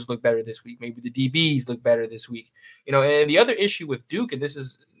receivers look better this week. Maybe the DBs look better this week. And the other issue with Duke, and this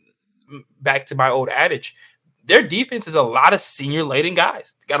is back to my old adage, their defense is a lot of senior-laden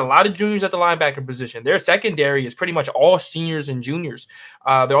guys. They got a lot of juniors at the linebacker position. Their secondary is pretty much all seniors and juniors.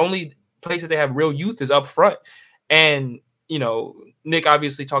 The only place that they have real youth is up front. And, Nick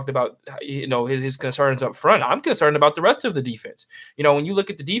obviously talked about, his concerns up front. I'm concerned about the rest of the defense. When you look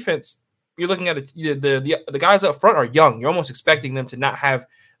at the defense, you're looking at the guys up front are young. You're almost expecting them to not have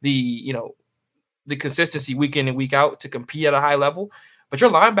the consistency week in and week out to compete at a high level. But your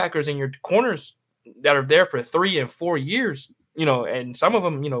linebackers and your corners that are there for 3 and 4 years, and some of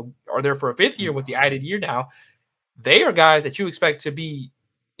them, are there for a 5th year with the added year now. They are guys that you expect to be,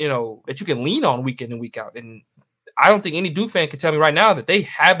 that you can lean on week in and week out. And I don't think any Duke fan can tell me right now that they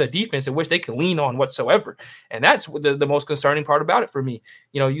have the defense in which they can lean on whatsoever. And that's the most concerning part about it for me.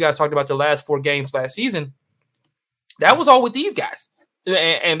 You guys talked about the last 4 games last season. That was all with these guys,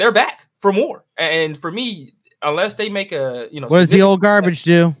 and they're back for more. And for me, unless they make a, what does the old garbage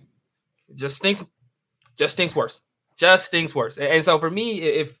do? Just stinks worse. Just stinks worse. And so for me,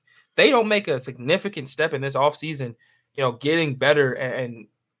 if they don't make a significant step in this offseason, getting better and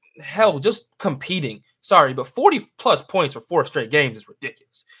hell, just competing. Sorry, but 40-plus points for 4 straight games is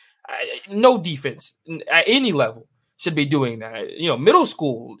ridiculous. No defense at any level should be doing that. Middle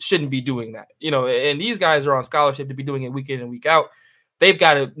school shouldn't be doing that. And these guys are on scholarship to be doing it week in and week out. They've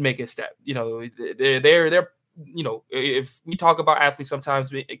got to make a step. They're if we talk about athletes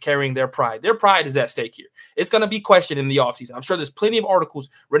sometimes carrying their pride is at stake here. It's going to be questioned in the offseason. I'm sure there's plenty of articles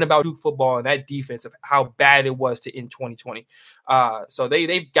written about Duke football and that defense of how bad it was to end 2020. So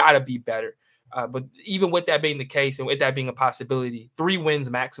they've got to be better. But even with that being the case and with that being a possibility, 3 wins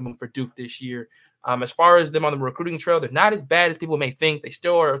maximum for Duke this year. As far as them on the recruiting trail, they're not as bad as people may think. They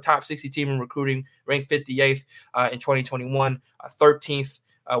still are a top 60 team in recruiting, ranked 58th in 2021, 13th,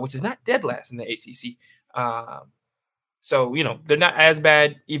 which is not dead last in the ACC. So, they're not as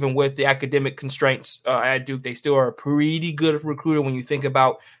bad, even with the academic constraints at Duke. They still are a pretty good recruiter when you think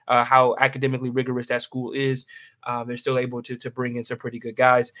about how academically rigorous that school is. They're still able to bring in some pretty good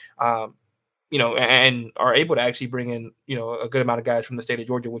guys, and are able to actually bring in, a good amount of guys from the state of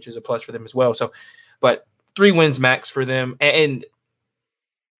Georgia, which is a plus for them as well. So, but 3 wins max for them. And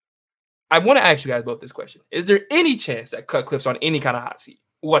I want to ask you guys both this question. Is there any chance that Cutcliffe's on any kind of hot seat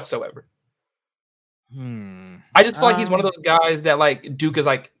whatsoever? I just feel like he's one of those guys that like Duke is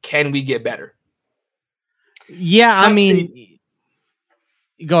like, can we get better? Yeah,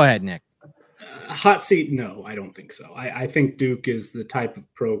 go ahead, Nick. Hot seat? No, I don't think so. I think Duke is the type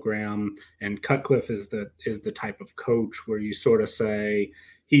of program, and Cutcliffe is the type of coach where you sort of say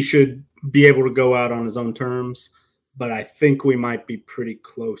he should be able to go out on his own terms. But I think we might be pretty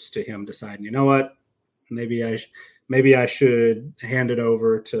close to him deciding, you know what, maybe I should hand it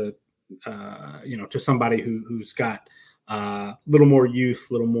over to. To somebody who's got a little more youth,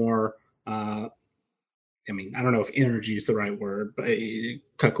 a little more, I don't know if energy is the right word, but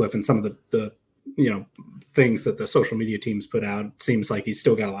Cutcliffe and some of the things that the social media teams put out, seems like he's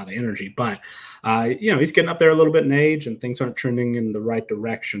still got a lot of energy, but, he's getting up there a little bit in age and things aren't trending in the right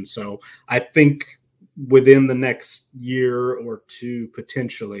direction. So I think within the next year or two,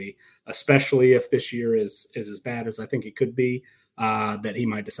 potentially, especially if this year is as bad as I think it could be, that he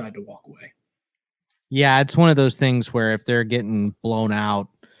might decide to walk away. Yeah, it's one of those things where if they're getting blown out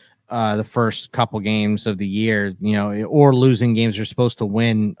the first couple games of the year, or losing games you're supposed to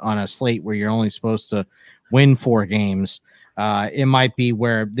win on a slate where you're only supposed to win 4 games, it might be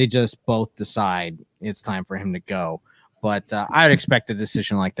where they just both decide it's time for him to go. But I would expect a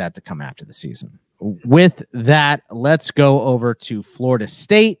decision like that to come after the season. with that, let's go over to Florida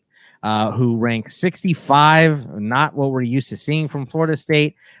State, who ranked 65, not what we're used to seeing from Florida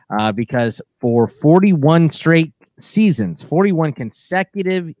State, because for 41 straight seasons, 41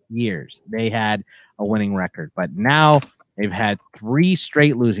 consecutive years, they had a winning record. But now they've had 3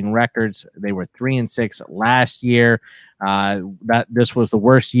 straight losing records. They were 3-6 last year. That this was the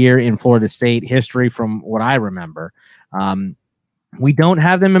worst year in Florida State history from what I remember. We don't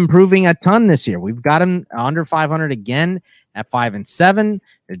have them improving a ton this year. We've got them under 500 again at 5-7.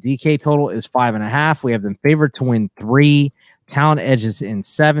 Their DK total is 5.5. We have them favored to win 3. Talent edges in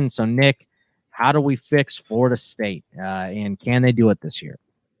 7. So, Nick, how do we fix Florida State? And can they do it this year?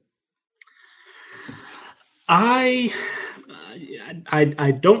 I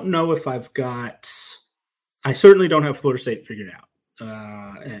don't know if I've got. I certainly don't have Florida State figured out.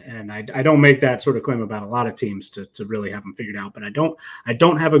 And I don't make that sort of claim about a lot of teams to really have them figured out, but I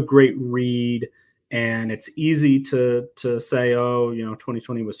don't have a great read, and it's easy to say,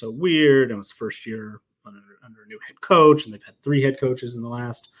 2020 was so weird. It was the first year under a new head coach, and they've had 3 head coaches in the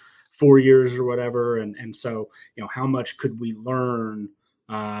last 4 years or whatever. And so, how much could we learn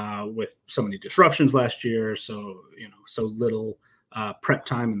with so many disruptions last year? So little prep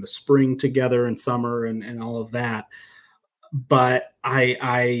time in the spring together and summer and all of that. But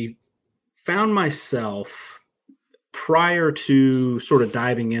I found myself, prior to sort of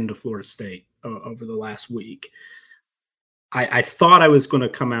diving into Florida State over the last week, I thought I was going to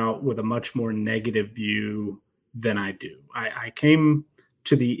come out with a much more negative view than I do. I came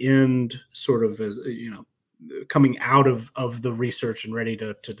to the end sort of as, coming out of the research and ready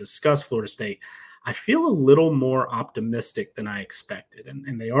to discuss Florida State. I feel a little more optimistic than I expected.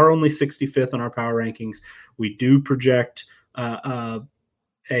 And they are only 65th on our power rankings. We do project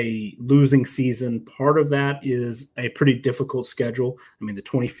a losing season. Part of that is a pretty difficult schedule. I mean, the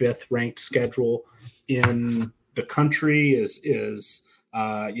 25th ranked schedule in the country is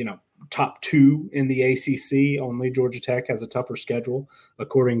top 2 in the ACC. Only Georgia Tech has a tougher schedule,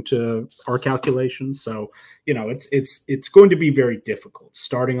 according to our calculations. So, it's going to be very difficult.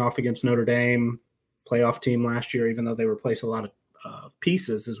 Starting off against Notre Dame, playoff team last year, even though they replaced a lot of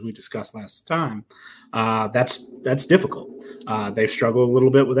pieces, as we discussed last time, that's difficult. They've struggled a little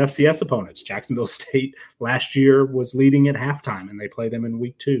bit with FCS opponents. Jacksonville State last year was leading at halftime, and they play them in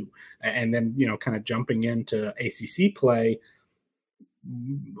week 2. And then, kind of jumping into ACC play,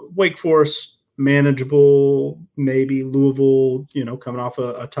 Wake Forest, manageable, maybe Louisville, coming off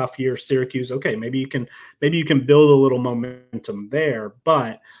a tough year, Syracuse. Okay, maybe you can build a little momentum there,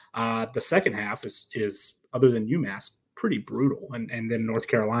 but the second half is other than UMass, pretty brutal, and then North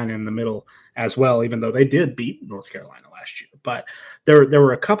Carolina in the middle as well, even though they did beat North Carolina last year. But there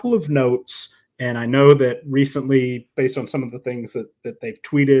were a couple of notes, and I know that recently, based on some of the things that they've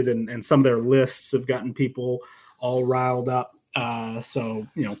tweeted and some of their lists have gotten people all riled up. So,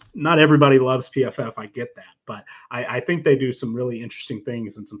 not everybody loves PFF. I get that, but I think they do some really interesting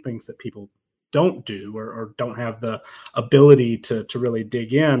things and some things that people don't do or don't have the ability to really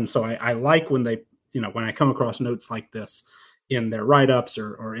dig in. So I like when they, when I come across notes like this in their write-ups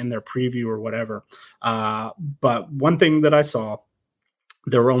or in their preview or whatever. But one thing that I saw,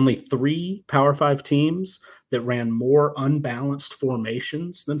 there were only 3 Power 5 teams that ran more unbalanced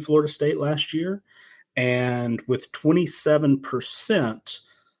formations than Florida State last year. And with 27%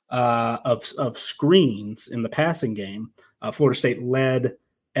 of screens in the passing game, Florida State led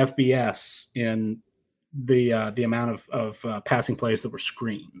FBS in the amount of passing plays that were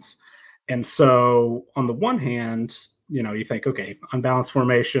screens. And so on the one hand, you think, okay, unbalanced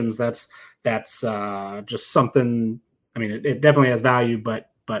formations, that's just something. I mean, it definitely has value,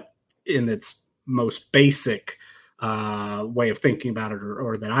 but in its most basic way of thinking about it,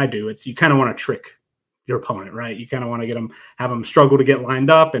 or that I do, it's you kind of want to trick your opponent, right? You kind of want to have them struggle to get lined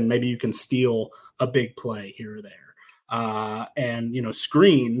up, and maybe you can steal a big play here or there. And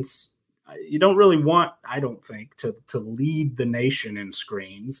screens, you don't really want, I don't think, to lead the nation in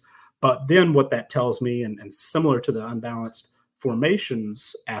screens. But then what that tells me, and similar to the unbalanced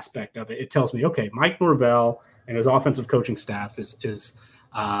formations aspect of it, it tells me, okay, Mike Norvell and his offensive coaching staff is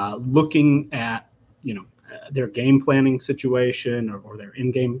looking at, their game planning situation or their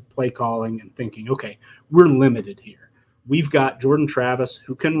in-game play calling and thinking, okay, we're limited here. We've got Jordan Travis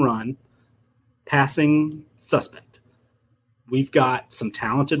who can run, passing suspect. We've got some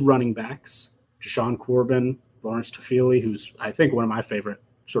talented running backs, Jashawn Corbin, Lawrence Tafili, who's, I think, one of my favorite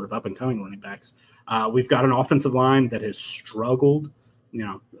sort of up-and-coming running backs. We've got an offensive line that has struggled.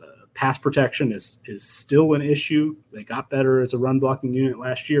 Pass protection is still an issue. They got better as a run-blocking unit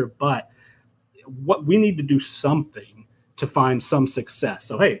last year, but what we need to do something to find some success.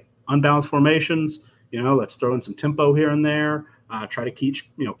 So, hey, unbalanced formations. Let's throw in some tempo here and there. Try to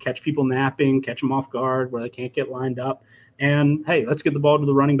catch people napping, catch them off guard where they can't get lined up. And hey, let's get the ball to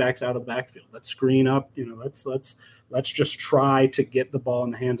the running backs out of the backfield. Let's screen up. Let's just try to get the ball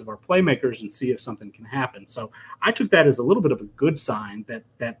in the hands of our playmakers and see if something can happen. So I took that as a little bit of a good sign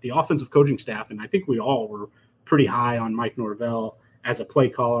that the offensive coaching staff, and I think we all were pretty high on Mike Norvell as a play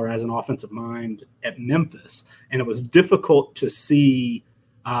caller, as an offensive mind at Memphis. And it was difficult to see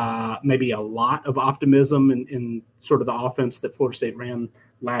maybe a lot of optimism in sort of the offense that Florida State ran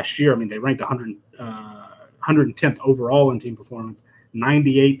last year. I mean, they ranked 110th overall in team performance,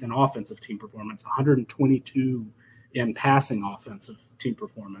 98th in offensive team performance, 122 in passing offensive team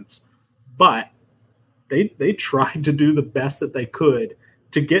performance. But they tried to do the best that they could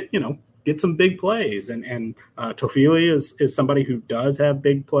to get some big plays. And Toafili is somebody who does have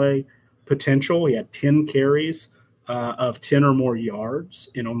big play potential. He had 10 carries of 10 or more yards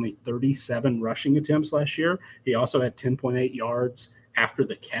in only 37 rushing attempts last year. He also had 10.8 yards after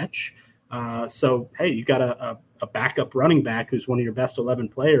the catch. So, hey, you got a backup running back who's one of your best 11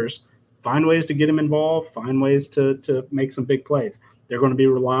 players. Find ways to get him involved. Find ways to make some big plays. They're going to be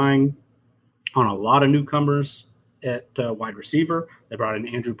relying on a lot of newcomers at wide receiver. They brought in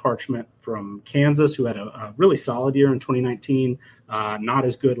Andrew Parchment from Kansas, who had a really solid year in 2019. Not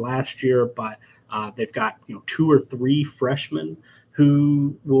as good last year, but they've got 2 or 3 freshmen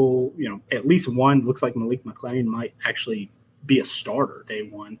who will, at least one looks like Malik McClain might actually be a starter day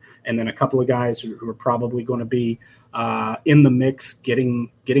one, and then a couple of guys who are probably going to be in the mix, getting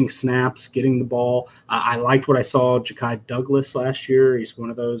snaps, getting the ball. I liked what I saw Ja'Kai Douglas last year. He's one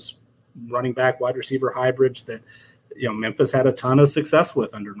of those running back wide receiver hybrids that Memphis had a ton of success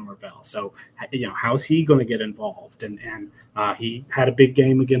with under Norvell. So how's he going to get involved? And he had a big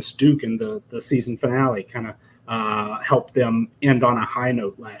game against Duke in the season finale, kind of helped them end on a high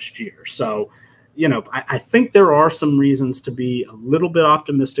note last year. So I think there are some reasons to be a little bit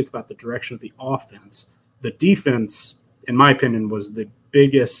optimistic about the direction of the offense. The defense, in my opinion, was the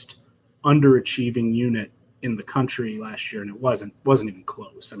biggest underachieving unit in the country last year, and it wasn't even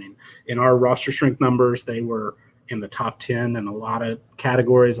close. I mean, in our roster strength numbers, they were in the top 10 in a lot of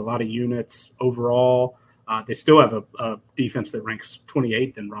categories, a lot of units overall. They still have a defense that ranks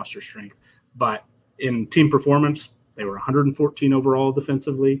 28th in roster strength, but in team performance, they were 114 overall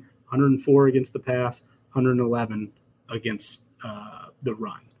defensively, 104 against the pass, 111 against the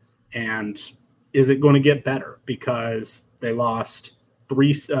run. And is it going to get better? Because they lost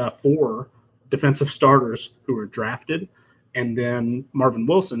 4 defensive starters who were drafted, and then Marvin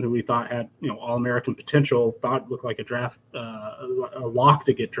Wilson, who we thought had All-American potential, thought looked like a lock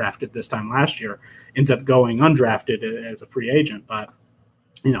to get drafted this time last year, ends up going undrafted as a free agent, but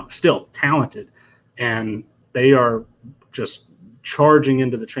still talented, and they are just charging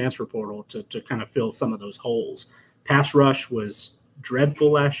into the transfer portal to kind of fill some of those holes. Pass rush was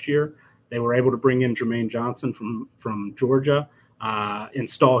dreadful last year. They were able to bring in Jermaine Johnson from Georgia,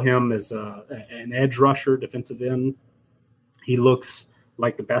 install him as an edge rusher, defensive end. He looks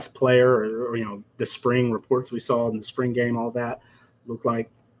like the best player, or the spring reports we saw in the spring game, all that looked like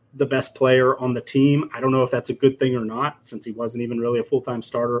the best player on the team. I don't know if that's a good thing or not, since he wasn't even really a full-time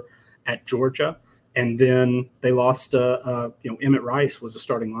starter at Georgia. And then they lost, Emmett Rice was a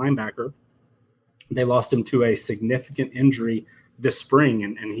starting linebacker. They lost him to a significant injury this spring,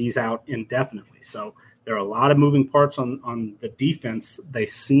 and he's out indefinitely. So there are a lot of moving parts on the defense. They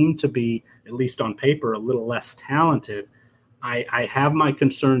seem to be, at least on paper, a little less talented. I have my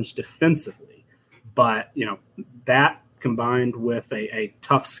concerns defensively, but that combined with a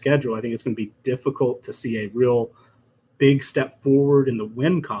tough schedule, I think it's going to be difficult to see a real big step forward in the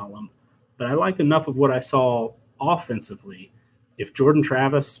win column. But I like enough of what I saw offensively. If Jordan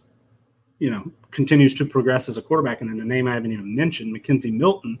Travis, continues to progress as a quarterback, and then the name I haven't even mentioned, McKenzie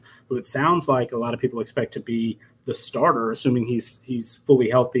Milton, who it sounds like a lot of people expect to be the starter, assuming he's fully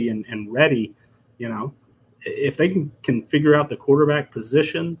healthy and ready, if they can figure out the quarterback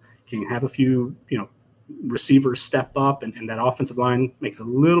position, can have a few, receivers step up, and that offensive line makes a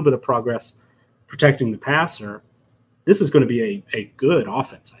little bit of progress protecting the passer, this is going to be a good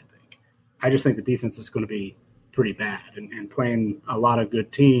offense, I think. I just think the defense is going to be pretty bad, and playing a lot of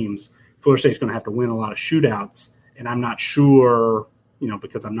good teams. Florida State's going to have to win a lot of shootouts, and I'm not sure,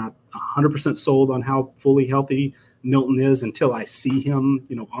 because I'm not 100% sold on how fully healthy Milton is until I see him,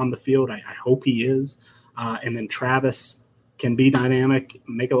 on the field. I hope he is. And then Travis can be dynamic,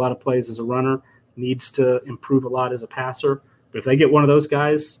 make a lot of plays as a runner, needs to improve a lot as a passer. But if they get one of those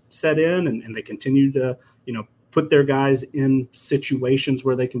guys set in and they continue to, put their guys in situations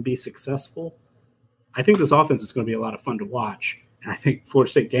where they can be successful, I think this offense is going to be a lot of fun to watch. And I think Florida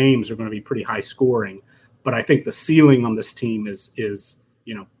State games are going to be pretty high scoring. But I think the ceiling on this team is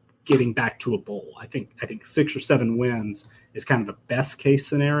getting back to a bowl. I think 6 or 7 wins is kind of the best case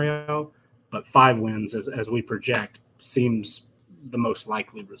scenario, but 5 wins as we project seems the most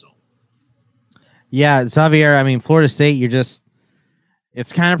likely result. Yeah, Xavier, I mean, Florida State,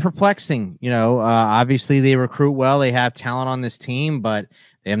 it's kind of perplexing. Obviously they recruit well. They have talent on this team, but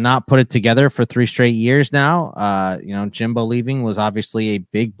they have not put it together for 3 straight years now. Jimbo leaving was obviously a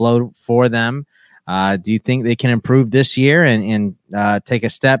big blow for them. Do you think they can improve this year and take a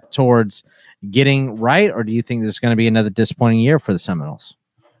step towards getting right, or do you think this is going to be another disappointing year for the Seminoles?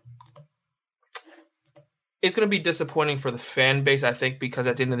 It's going to be disappointing for the fan base, I think, because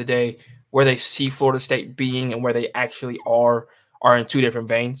at the end of the day, where they see Florida State being and where they actually are in 2 different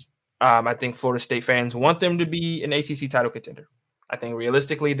veins. I think Florida State fans want them to be an ACC title contender. I think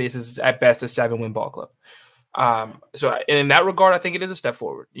realistically, this is at best a 7-win ball club. So in that regard, I think it is a step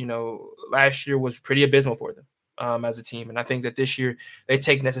forward. Last year was pretty abysmal for them as a team. And I think that this year they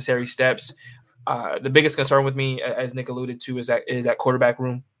take necessary steps. The biggest concern with me, as Nick alluded to, is that quarterback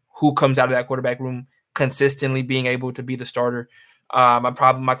room. Who comes out of that quarterback room consistently being able to be the starter?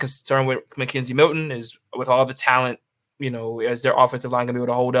 My concern with Mackenzie Milton is with all the talent, is their offensive line going to be able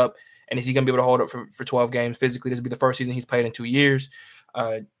to hold up? And is he going to be able to hold up for 12 games physically? This will be the first season he's played in 2 years.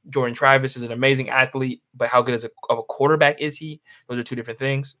 Jordan Travis is an amazing athlete, but how good of a quarterback is he? Those are 2 different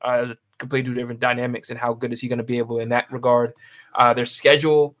things. Those are completely 2 different dynamics, and how good is he going to be able in that regard? Their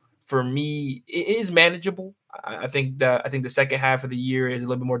schedule, for me, is manageable. I think the second half of the year is a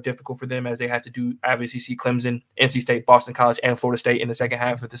little bit more difficult for them, as they have to obviously see Clemson, NC State, Boston College, and Florida State in the second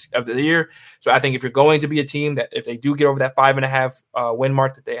half of the year. So I think if you're going to be a team that, if they do get over that 5.5 win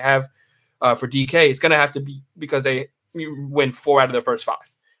mark that they have for DK, it's going to have to be because they win 4 out of their first 5,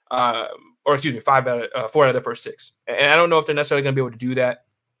 4 out of their first 6. And I don't know if they're necessarily going to be able to do that.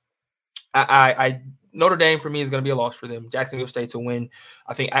 Notre Dame for me is going to be a loss for them. Jacksonville State's a win.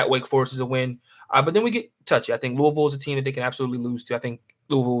 I think at Wake Forest is a win. But then we get touchy. I think Louisville is a team that they can absolutely lose to. I think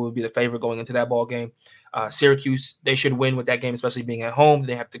Louisville would be the favorite going into that ball game. Syracuse, they should win with that game, especially being at home.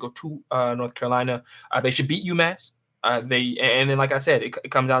 They have to go to North Carolina. They should beat UMass. And then, like I said,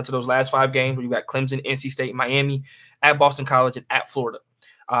 it comes down to those last 5 games where you got Clemson, NC State, Miami, at Boston College, and at Florida.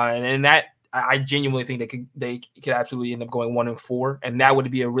 And that, I genuinely think they could absolutely end up going 1-4, and that would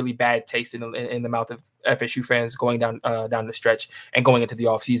be a really bad taste in the mouth of FSU fans going down the stretch and going into the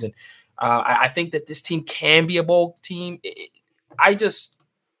offseason. I think that this team can be a bowl team. I just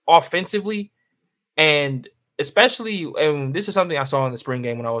offensively, and especially, and this is something I saw in the spring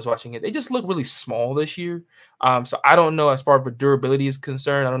game when I was watching it, they just look really small this year. So I don't know, as far as durability is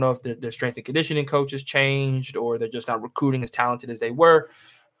concerned, I don't know if their strength and conditioning coach has changed, or they're just not recruiting as talented as they were.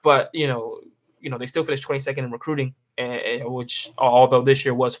 But, they still finished 22nd in recruiting, which, although this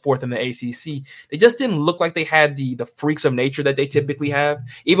year was 4th in the ACC, they just didn't look like they had the freaks of nature that they typically have.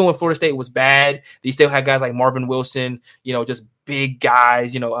 Even when Florida State was bad, they still had guys like Marvin Wilson, just big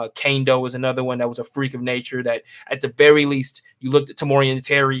guys. Kane Doe was another one that was a freak of nature that, at the very least, you looked at Tamorian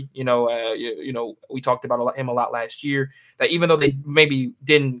Terry. We talked about him a lot last year. That even though they maybe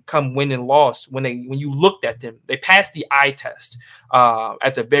didn't come win and loss, when you looked at them, they passed the eye test.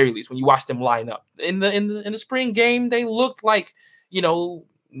 At the very least, when you watched them line up in the spring game, they looked like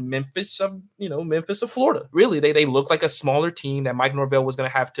Memphis of Florida. Really, they look like a smaller team that Mike Norvell was going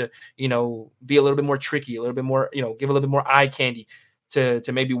to have to, be a little bit more tricky, a little bit more, give a little bit more eye candy to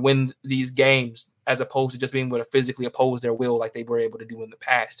maybe win these games, as opposed to just being able to physically oppose their will like they were able to do in the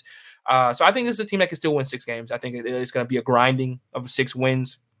past. So I think this is a team that can still win 6 games. I think it's going to be a grinding of 6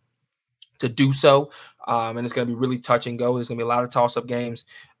 wins to do so. And it's going to be really touch and go. There's going to be a lot of toss-up games.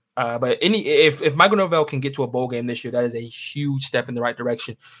 But if Michael Norvell can get to a bowl game this year, that is a huge step in the right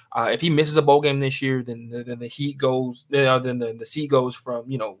direction. If he misses a bowl game this year, then the heat goes, then the seat goes from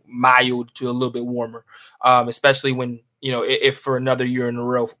mild to a little bit warmer. Especially when if for another year in a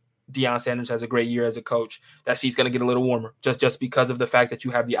row Deion Sanders has a great year as a coach, that seat's going to get a little warmer just because of the fact that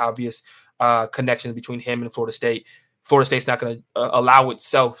you have the obvious connection between him and Florida State. Florida State's not going to allow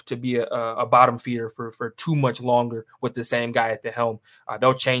itself to be a bottom feeder for too much longer with the same guy at the helm.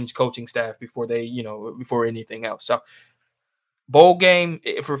 They'll change coaching staff before anything else. So bowl game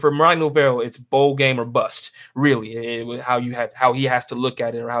for Mike Norvell, it's bowl game or bust, really, how he has to look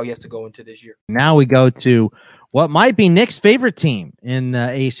at it or how he has to go into this year. Now we go to what might be Nick's favorite team in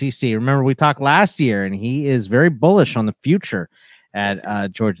the ACC. Remember, we talked last year, and he is very bullish on the future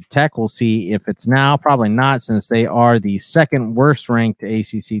at Georgia Tech. We'll see if it's now. Probably not, since they are the second worst ranked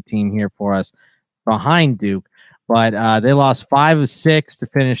ACC team here for us, behind Duke. But they lost 5 of 6 to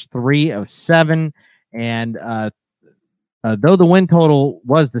finish 3 of 7. And Though the win total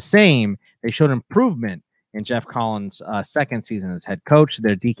was the same, they showed improvement in Jeff Collins' second season as head coach.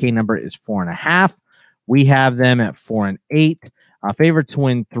 Their DK number is 4.5. We have them at 4-8. Favored to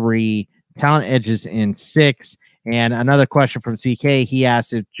win 3. Talent edges in 6. And another question from CK. He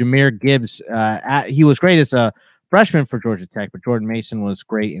asked if Jahmyr Gibbs, he was great as a freshman for Georgia Tech, but Jordan Mason was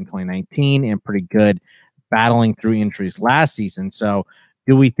great in 2019 and pretty good battling through injuries last season. So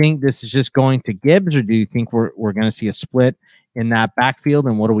do we think this is just going to Gibbs, or do you think we're going to see a split in that backfield?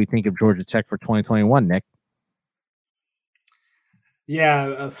 And what do we think of Georgia Tech for 2021, Nick?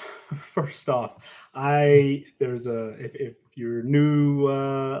 Yeah, first off, if you're new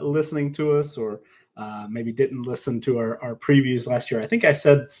listening to us, or maybe didn't listen to our previews last year, I think I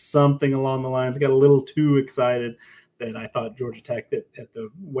said something along the lines, got a little too excited that I thought Georgia Tech, at the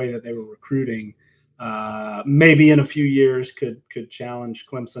way that they were recruiting, maybe in a few years could challenge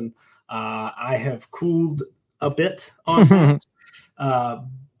Clemson. I have cooled a bit on that,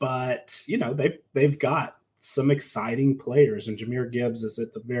 but they've got some exciting players, and Jahmyr Gibbs is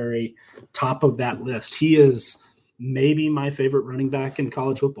at the very top of that list. He is maybe my favorite running back in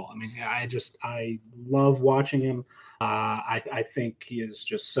college football. I mean, I love watching him. I think he is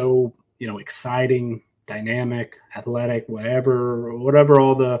just so, exciting, dynamic, athletic, whatever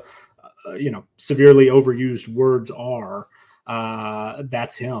all the, severely overused words are.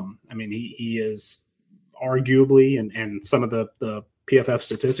 That's him. I mean, he is arguably, and some of the PFF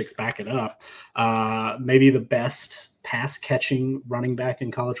statistics back it up, maybe the best pass catching running back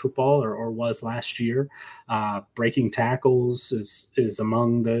in college football, or was last year. Breaking tackles is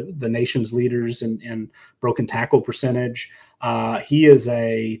among the nation's leaders in broken tackle percentage. He is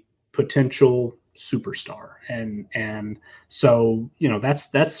a potential superstar, and so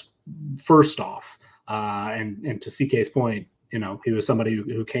that's first off. And to CK's point, he was somebody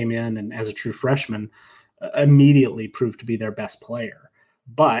who came in and as a true freshman immediately proved to be their best player.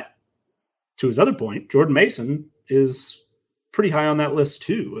 But to his other point, Jordan Mason is pretty high on that list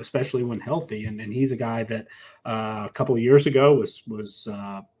too, especially when healthy. And he's a guy that a couple of years ago was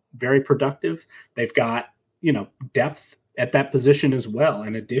very productive. They've got, depth at that position as well.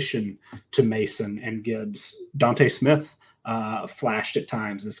 In addition to Mason and Gibbs, Dante Smith flashed at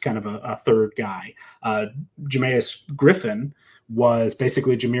times as kind of a third guy. Jameis Griffin was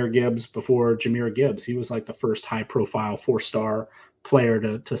basically Jahmyr Gibbs before Jahmyr Gibbs. He was like the first high-profile 4-star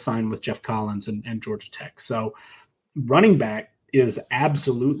player to sign with Jeff Collins and Georgia Tech. So running back is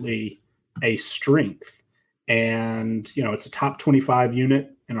absolutely a strength. And, it's a top 25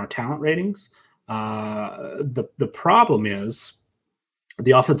 unit in our talent ratings. The problem is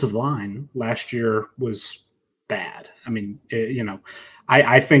the offensive line last year was bad. I mean,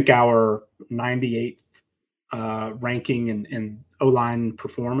 I think our 98th ranking in O-line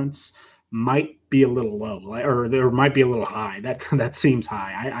performance might be a little low, or there might be a little high. That seems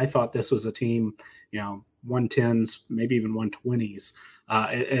high. I thought this was a team, 110s, maybe even 120s,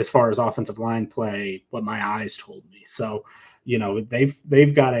 as far as offensive line play, what my eyes told me. So,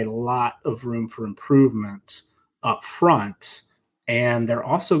 they've got a lot of room for improvement up front. And they're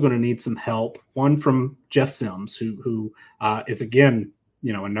also going to need some help. One from Jeff Sims, who is, again,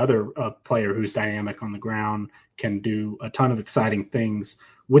 another player who's dynamic on the ground, can do a ton of exciting things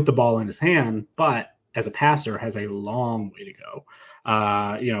with the ball in his hand, but as a passer has a long way to go,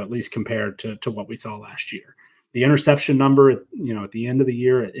 at least compared to what we saw last year. The interception number, at the end of the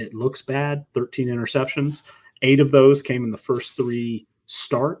year, it looks bad, 13 interceptions. 8 of those came in the first 3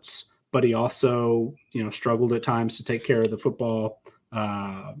 starts. But he also, struggled at times to take care of the football.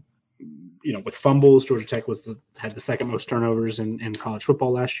 With fumbles, Georgia Tech had the second most turnovers in college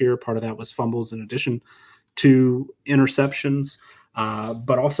football last year. Part of that was fumbles in addition to interceptions.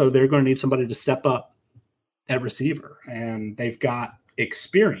 But also they're going to need somebody to step up at receiver. And they've got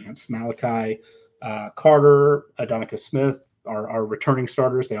experience. Malachi Carter, Adonica Smith are returning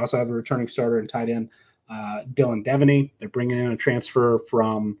starters. They also have a returning starter and tight end, Dylan Devaney. They're bringing in a transfer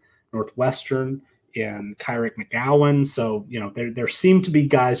from Northwestern and Kyrick McGowan. So, there seem to be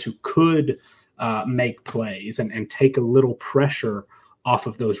guys who could make plays and take a little pressure off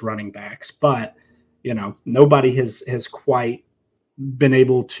of those running backs. But, nobody has quite been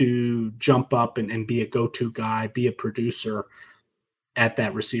able to jump up and be a go-to guy, be a producer at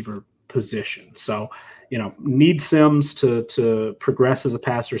that receiver position. So, need Sims to progress as a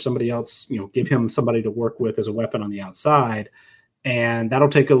passer, somebody else, give him somebody to work with as a weapon on the outside. And that'll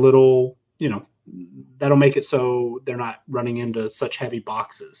take a little, that'll make it so they're not running into such heavy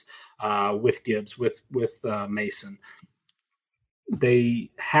boxes with Gibbs, with Mason.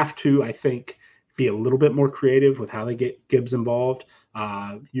 They have to, I think, be a little bit more creative with how they get Gibbs involved,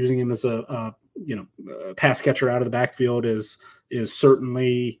 using him as a pass catcher out of the backfield is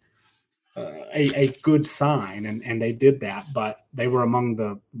certainly a good sign, and they did that, but they were among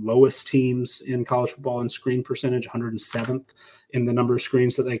the lowest teams in college football in screen percentage, 107th in the number of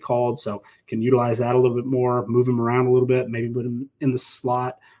screens that they called. So can utilize that a little bit more, move him around a little bit, maybe put him in the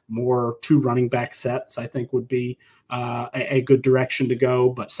slot, more 2 running back sets, I think would be a good direction to go.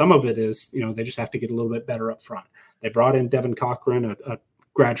 But some of it is, they just have to get a little bit better up front. They brought in Devin Cochran, a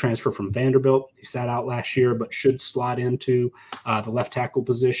grad transfer from Vanderbilt. He sat out last year, but should slot into the left tackle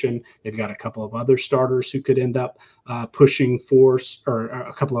position. They've got a couple of other starters who could end up pushing for, or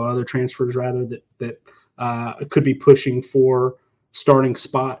a couple of other transfers rather, that could be pushing for starting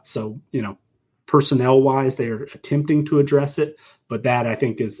spots. So, personnel wise, they are attempting to address it, but that I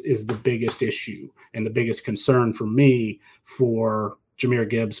think is the biggest issue and the biggest concern for me for Jahmyr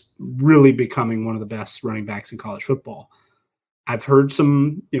Gibbs really becoming one of the best running backs in college football. I've heard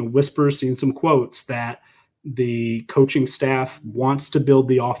some whispers, seen some quotes that the coaching staff wants to build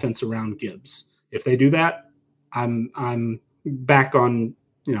the offense around Gibbs. If they do that, I'm back on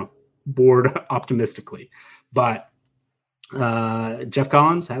board optimistically. But Jeff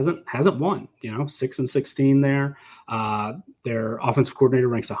Collins hasn't won. 6-16 there. Their offensive coordinator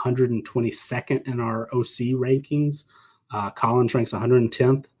ranks 122nd in our OC rankings. Collins ranks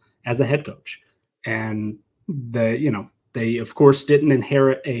 110th as a head coach, and they, of course, didn't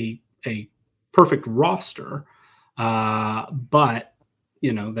inherit a perfect roster, but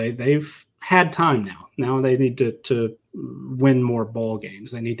they've had time now. Now they need to win more ball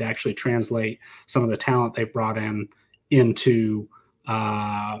games. They need to actually translate some of the talent they've brought in into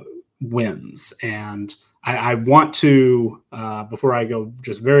wins. And I want to, before I go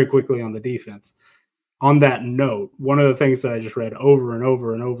just very quickly on the defense, on that note, one of the things that I just read over and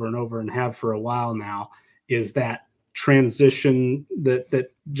over and over and over and have for a while now is that transition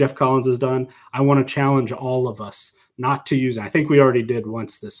that Jeff Collins has done. I want to challenge all of us not to use it. I think we already did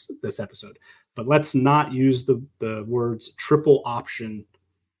once this episode, but let's not use the words triple option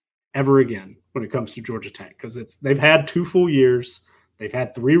ever again when it comes to Georgia Tech, because they've had 2 full years. They've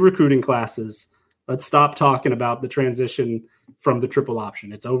had 3 recruiting classes. Let's stop talking about the transition from the triple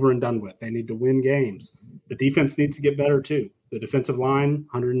option. It's over and done with. They need to win games. The defense needs to get better too. The defensive line,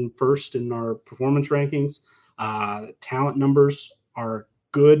 101st in our performance rankings. Talent numbers are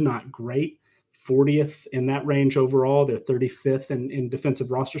good, not great. 40th in that range overall. They're 35th in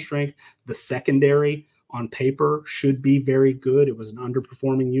defensive roster strength. The secondary on paper should be very good. It was an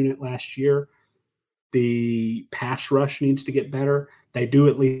underperforming unit last year. The pass rush needs to get better. They do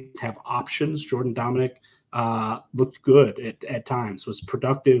at least have options. Jordan Dominic looked good at times, was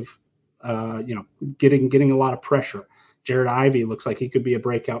productive, getting a lot of pressure. Jared Ivey looks like he could be a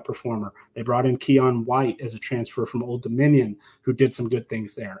breakout performer. They brought in Keon White as a transfer from Old Dominion, who did some good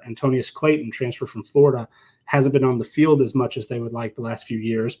things there. Antonius Clayton, transfer from Florida, hasn't been on the field as much as they would like the last few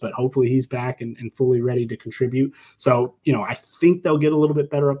years, but hopefully he's back and fully ready to contribute. So, I think they'll get a little bit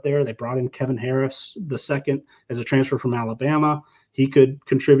better up there. They brought in Kevin Harris II as a transfer from Alabama. He could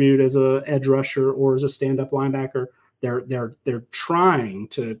contribute as a edge rusher or as a stand-up linebacker. They're trying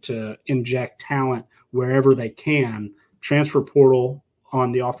to inject talent wherever they can. Transfer portal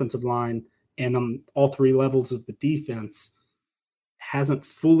on the offensive line and on all 3 levels of the defense hasn't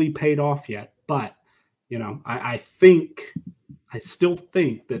fully paid off yet. But, I still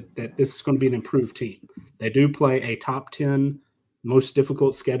think that this is going to be an improved team. They do play a top 10 most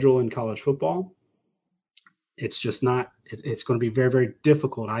difficult schedule in college football. It's just not, it's going to be very, very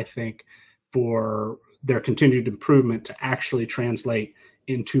difficult, I think, for their continued improvement to actually translate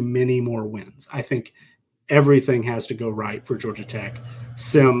into many more wins. I think everything has to go right for Georgia Tech.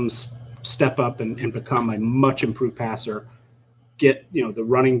 Sims step up and become a much improved passer. Get the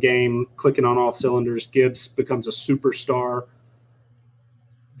running game clicking on all cylinders. Gibbs becomes a superstar.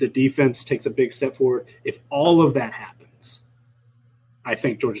 The defense takes a big step forward. If all of that happens, I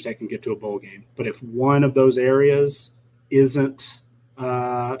think Georgia Tech can get to a bowl game. But if one of those areas isn't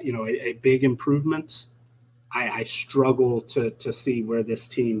a big improvement, I struggle to see where this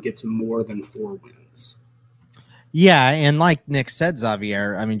team gets more than 4 wins. Yeah, and like Nick said,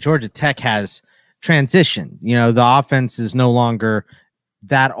 Xavier, I mean, Georgia Tech has transitioned. The offense is no longer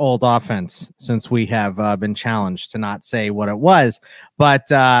that old offense since we have been challenged to not say what it was, but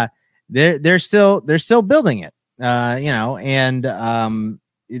they're still building it. And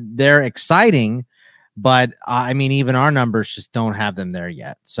they're exciting, but I mean, even our numbers just don't have them there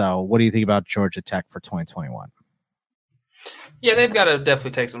yet. So, what do you think about Georgia Tech for 2021? Yeah, they've got to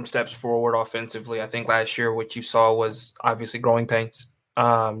definitely take some steps forward offensively. I think last year what you saw was obviously growing pains.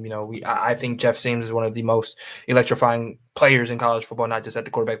 I think Jeff Sims is one of the most electrifying players in college football, not just at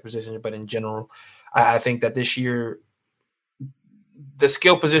the quarterback position, but in general. I think that this year the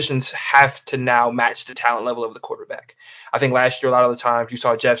skill positions have to now match the talent level of the quarterback. I think last year, a lot of the times you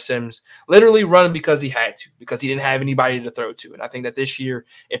saw Jeff Sims literally run because he had to, because he didn't have anybody to throw to. And I think that this year,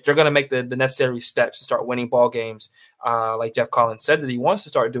 if they're going to make the necessary steps to start winning ball games, like Jeff Collins said that he wants to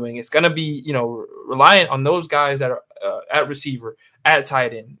start doing, it's going to be, reliant on those guys that are at receiver, at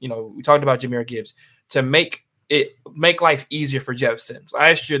tight end. We talked about Jahmyr Gibbs to make life easier for Jeff Sims.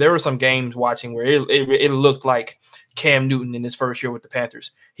 Last year, there were some games watching where it looked like Cam Newton in his first year with the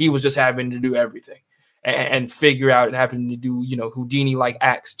Panthers. He was just having to do everything and figure out and having to do, Houdini-like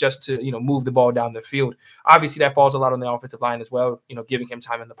acts just to, move the ball down the field. Obviously, that falls a lot on the offensive line as well, giving him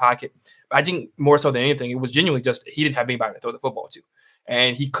time in the pocket. But I think more so than anything, it was genuinely just he didn't have anybody to throw the football to.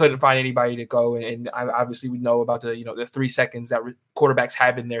 And he couldn't find anybody to go. And obviously, we know about the 3 seconds that quarterbacks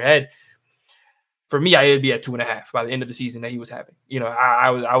have in their head. For me, I'd be at 2.5 by the end of the season that he was having. I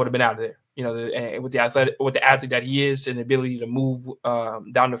would have been out of there. With the athlete that he is and the ability to move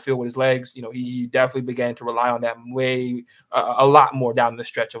down the field with his legs, he definitely began to rely on that way a lot more down the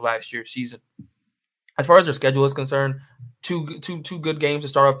stretch of last year's season. As far as their schedule is concerned, two good games to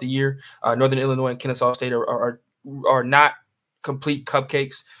start off the year. Northern Illinois and Kennesaw State are not complete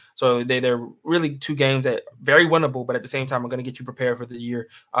cupcakes. So they're really 2 games that are very winnable, but at the same time are going to get you prepared for the year.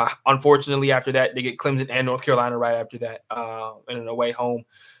 Unfortunately, after that, they get Clemson and North Carolina right after that in an away home.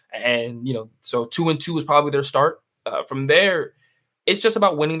 And, so 2-2 is probably their start. From there, it's just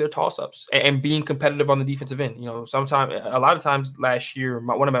about winning their toss-ups and being competitive on the defensive end. A lot of times last year,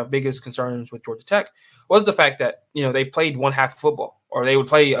 one of my biggest concerns with Georgia Tech was the fact that, they played one half of football, or they would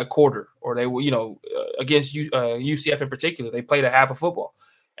play a quarter, or they would, against UCF in particular, they played a half of football.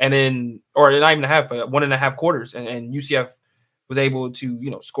 And then, or not even a half, but 1.5 quarters. And UCF was able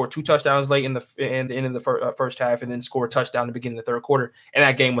to, score 2 touchdowns late in the end of the first half, and then score a touchdown to begin the third quarter. And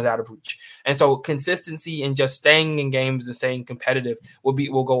that game was out of reach. And so consistency and just staying in games and staying competitive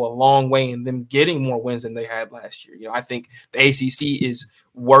will go a long way in them getting more wins than they had last year. I think the ACC is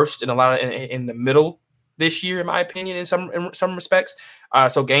worst in in the middle this year, in my opinion, in some respects.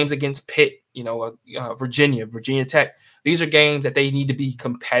 So games against Pitt, Virginia Tech, these are games that they need to be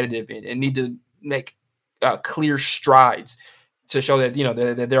competitive in and need to make clear strides to show that,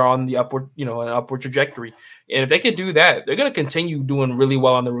 that they're on the upward, an upward trajectory. And if they could do that, they're going to continue doing really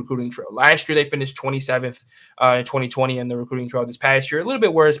well on the recruiting trail. Last year, they finished 27th in 2020 on the recruiting trail. This past year, a little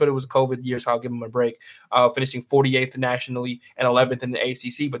bit worse, but it was a COVID year, so I'll give them a break. Finishing 48th nationally and 11th in the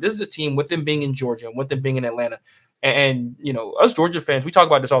ACC. But this is a team, with them being in Georgia and with them being in Atlanta. And, us Georgia fans, we talk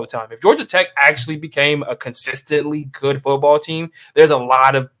about this all the time. If Georgia Tech actually became a consistently good football team, there's a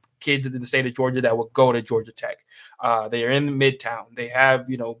lot of kids in the state of Georgia that will go to Georgia Tech. They are in the Midtown. They have,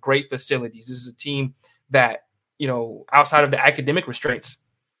 great facilities. This is a team that, outside of the academic restraints,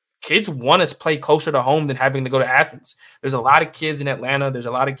 kids want to play closer to home than having to go to Athens. There's a lot of kids in Atlanta. There's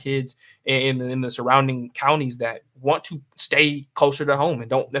a lot of kids in the surrounding counties that want to stay closer to home and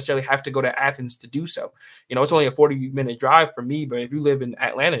don't necessarily have to go to Athens to do so. It's only a 40-minute drive for me, but if you live in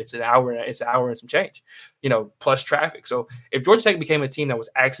Atlanta, it's an hour and some change, plus traffic. So if Georgia Tech became a team that was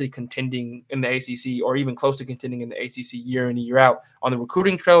actually contending in the ACC or even close to contending in the ACC year in and year out on the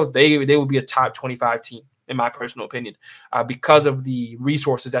recruiting trail, they would be a top 25 team, in my personal opinion, because of the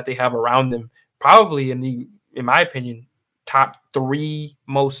resources that they have around them. Probably in my opinion, top 3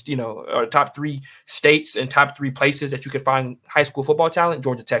 most, or top 3 states and top 3 places that you could find high school football talent.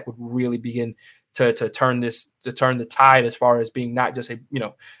 Georgia Tech would really begin to turn the tide as far as being not just an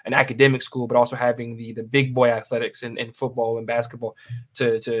academic school, but also having the big boy athletics in football and basketball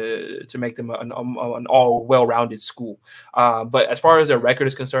to make them an all well-rounded school. But as far as their record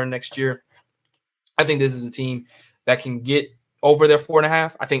is concerned next year, I think this is a team that can get over their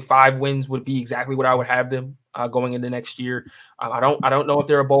 4.5. I think 5 wins would be exactly what I would have them going into next year. I don't know if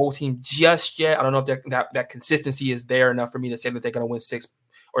they're a bowl team just yet. I don't know if that consistency is there enough for me to say that they're going to win 6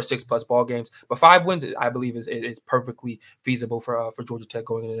 or 6+ ball games. But 5 wins, I believe, is perfectly feasible for Georgia Tech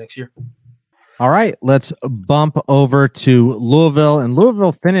going into next year. All right, let's bump over to Louisville. And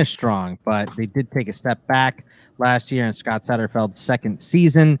Louisville finished strong, but they did take a step back last year in Scott Satterfield's second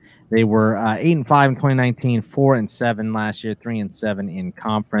season. They were 8-5 in 2019, 4-7 last year, 3-7 in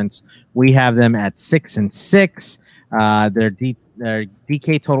conference. We have them at 6-6. Their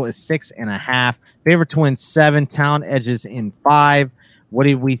DK total is 6.5. Favorite to win 7. Talent edges in 5. What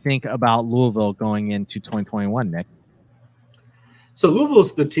do we think about Louisville going into 2021, Nick? So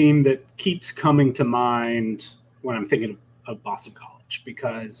Louisville's the team that keeps coming to mind when I'm thinking of Boston College,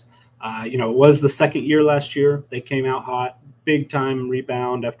 because It was the second year last year. They came out hot, big time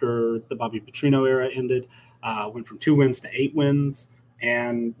rebound after the Bobby Petrino era ended, went from 2 wins to 8 wins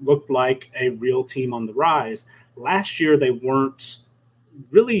and looked like a real team on the rise. Last year, they weren't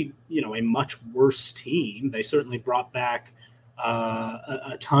really, a much worse team. They certainly brought back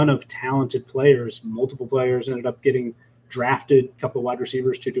a ton of talented players. Multiple players ended up getting drafted, a couple of wide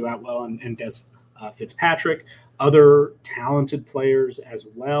receivers, Tutu Atwell and Des Fitzpatrick, other talented players as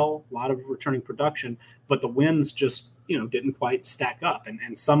well, a lot of returning production, but the wins just, didn't quite stack up.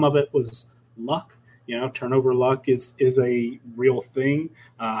 And some of it was luck. Turnover luck is a real thing.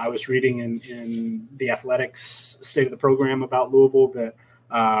 I was reading in the Athletics State of the Program about Louisville that,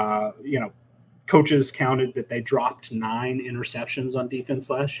 coaches counted that they dropped 9 interceptions on defense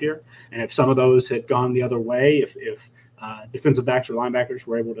last year. And if some of those had gone the other way, if defensive backs or linebackers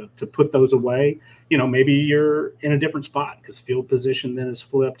were able to put those away, maybe you're in a different spot because field position then is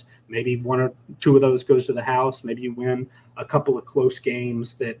flipped. Maybe 1 or 2 of those goes to the house. Maybe you win a couple of close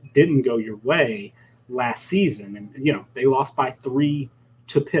games that didn't go your way last season. And, they lost by 3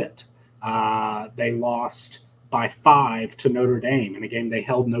 to Pitt. They lost by 5 to Notre Dame in a game they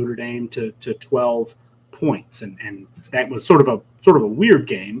held Notre Dame to 12 points. And that was sort of a weird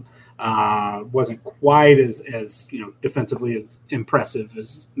game. Wasn't quite as defensively as impressive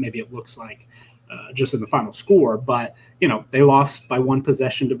as maybe it looks like just in the final score. But, they lost by 1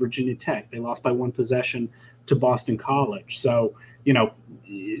 possession to Virginia Tech. They lost by 1 possession to Boston College. So,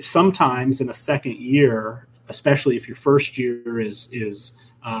 sometimes in a second year, especially if your first year is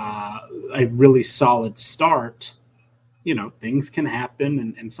a really solid start, things can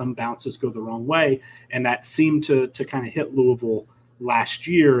happen and some bounces go the wrong way. And that seemed to kind of hit Louisville last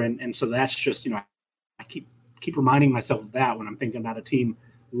year. And so that's just, I keep reminding myself of that when I'm thinking about a team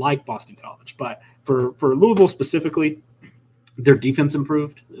like Boston College. But for Louisville specifically, their defense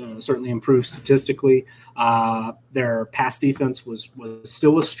improved, certainly improved statistically. Their pass defense was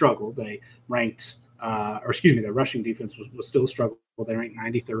still a struggle. They ranked, their rushing defense was still a struggle. They ranked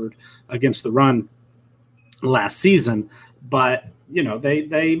 93rd against the run last season. But,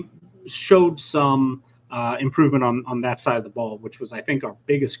 they showed some improvement on that side of the ball, which was, I think, our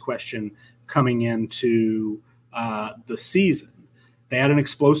biggest question coming into the season. They had an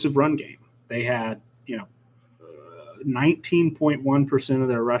explosive run game. They had, 19.1% of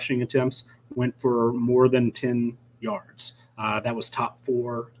their rushing attempts went for more than 10 yards. That was top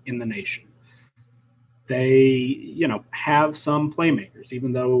 4 in the nation. They, have some playmakers,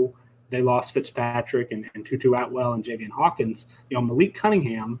 even though they lost Fitzpatrick and Tutu Atwell and Javian Hawkins. Malik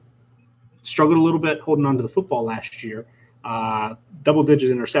Cunningham struggled a little bit holding on to the football last year. Double-digit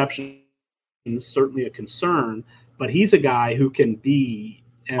interceptions, certainly a concern, but he's a guy who can be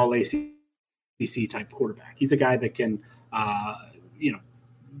an all-ACC type quarterback. He's a guy that can,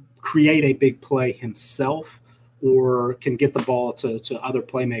 create a big play himself or can get the ball to other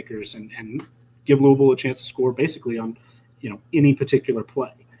playmakers and give Louisville a chance to score basically on, any particular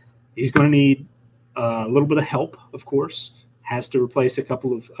play. He's going to need a little bit of help, of course, has to replace a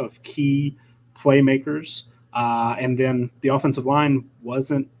couple of key playmakers. And then the offensive line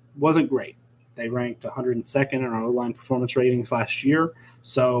wasn't great. They ranked 102nd in our O-line performance ratings last year.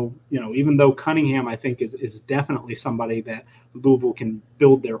 So, even though Cunningham, I think, is definitely somebody that Louisville can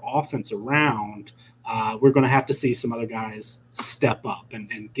build their offense around, we're going to have to see some other guys step up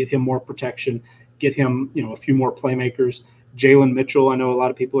and get him more protection, get him, a few more playmakers. Jalen Mitchell, I know a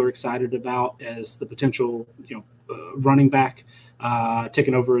lot of people are excited about as the potential, running back,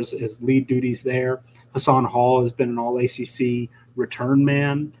 taking over his lead duties there. Hassan Hall has been an all-ACC return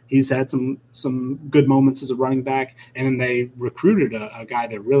man. He's had some good moments as a running back. And then they recruited a guy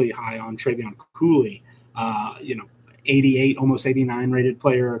they're really high on, Travion Cooley, 88, almost 89 rated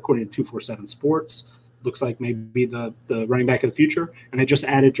player according to 247 Sports. Looks like maybe the running back of the future. And they just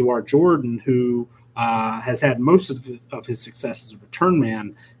added Jawar Jordan, who has had most of his success as a return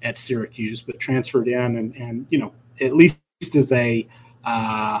man at Syracuse, but transferred in and at least as a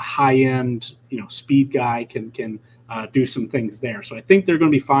high-end, speed guy can do some things there. So I think they're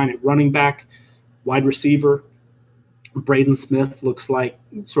going to be fine at running back. Wide receiver, Braden Smith looks like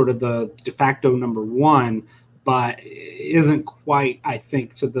sort of the de facto number 1, but isn't quite, I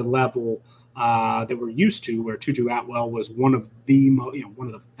think, to the level that we're used to, where Tutu Atwell was one of the one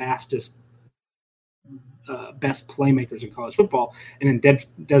of the fastest, best playmakers in college football, and then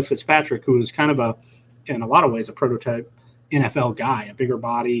Des Fitzpatrick, who was kind of in a lot of ways, a prototype NFL guy, a bigger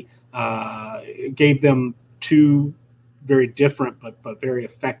body, gave them 2 very different but very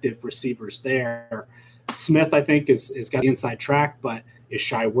effective receivers there. Smith, I think, is got the inside track, but is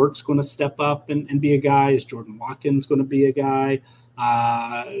Shai Werts going to step up and be a guy? Is Jordan Watkins going to be a guy?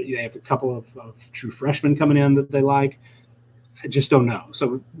 They have a couple of true freshmen coming in that they like. I just don't know.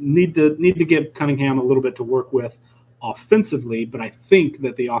 So need to give Cunningham a little bit to work with offensively, but I think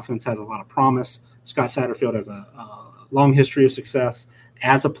that the offense has a lot of promise. Scott Satterfield has a long history of success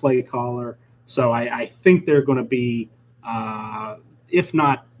as a play caller. So I think they're going to be, if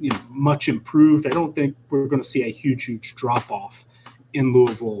not much improved. I don't think we're going to see a huge drop off in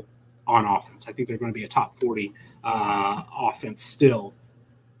Louisville on offense. I think they're going to be a top 40 offense still.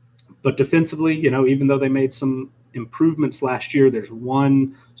 But defensively, even though they made some improvements last year, there's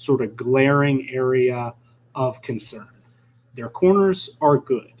one sort of glaring area of concern. Their corners are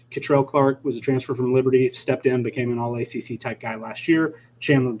good. Kittrell Clark was a transfer from Liberty, stepped in, became an all-ACC type guy last year.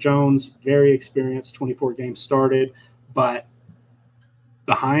 Chandler Jones, very experienced, 24 games started. But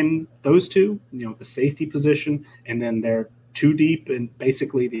behind those two, the safety position, and then they're too deep in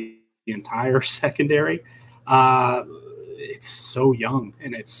basically the entire secondary. It's so young,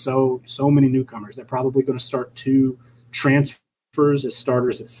 and it's so many newcomers. They're probably going to start 2 transfers as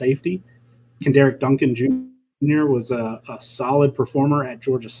starters at safety. Kendarick Duncan Jr. was a solid performer at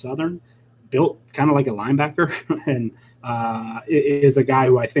Georgia Southern, built kind of like a linebacker, and is a guy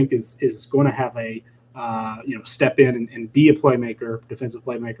who I think is going to have a step in and be a playmaker, defensive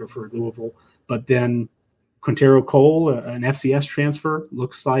playmaker for Louisville. But then Quintero Cole, an FCS transfer,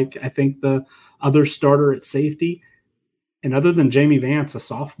 looks like I think the other starter at safety. And other than Jamie Vance, a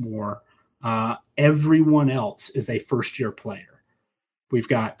sophomore, everyone else is a first-year player. We've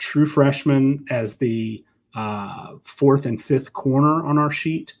got true freshmen as the 4th and 5th corner on our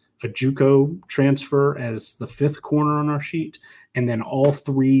sheet, a JUCO transfer as the 5th corner on our sheet, and then all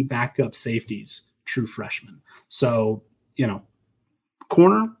 3 backup safeties, true freshmen. So,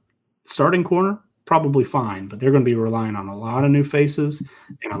 starting corner, probably fine, but they're going to be relying on a lot of new faces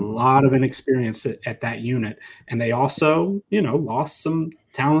and a lot of inexperience at that unit. And they also, lost some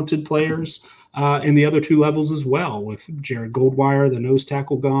talented players in the other 2 levels as well, with Jared Goldwire, the nose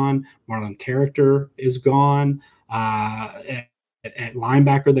tackle, gone. Marlon Character is gone. At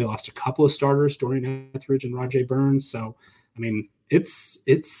linebacker, they lost a couple of starters, Dorian Etheridge and Rajay Burns. So,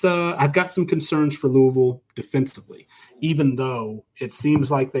 it's I've got some concerns for Louisville defensively, even though it seems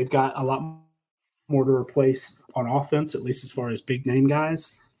like they've got a lot more to replace on offense, at least as far as big name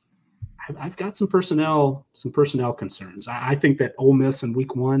guys. I've got some personnel concerns. I think that Ole Miss in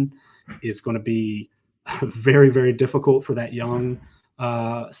week 1 is going to be very, very difficult for that young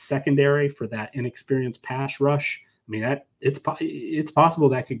secondary, for that inexperienced pass rush. It's possible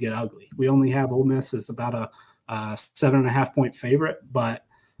that could get ugly. We only have Ole Miss as about a 7.5 point favorite, but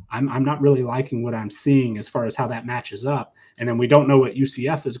I'm not really liking what I'm seeing as far as how that matches up. And then we don't know what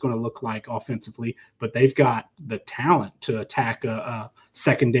UCF is going to look like offensively, but they've got the talent to attack a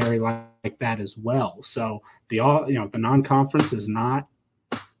secondary like that as well. So the non-conference is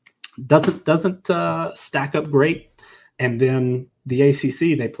doesn't stack up great. And then the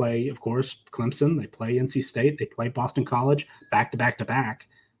ACC, they play, of course, Clemson, they play NC State, they play Boston College back to back.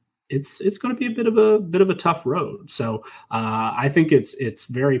 It's going to be a bit of a tough road. So I think it's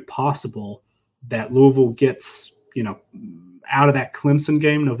very possible that Louisville gets out of that Clemson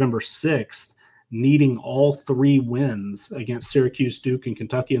game November 6th, needing all 3 wins against Syracuse, Duke, and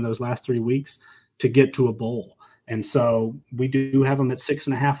Kentucky in those last 3 weeks to get to a bowl. And so we do have them at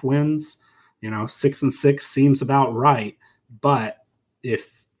 6.5 wins. 6-6 seems about right. But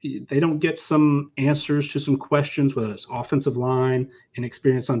if they don't get some answers to some questions, whether it's offensive line,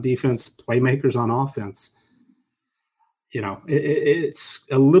 inexperience on defense, playmakers on offense, it's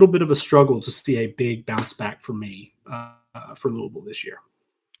a little bit of a struggle to see a big bounce back for me for Louisville this year.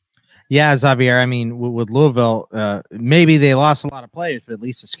 Yeah, Xavier, with Louisville, maybe they lost a lot of players, but at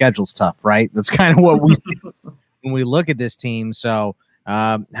least the schedule's tough, right? That's kind of what we see when we look at this team. So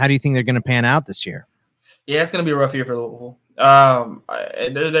how do you think they're going to pan out this year? Yeah, it's going to be a rough year for Louisville.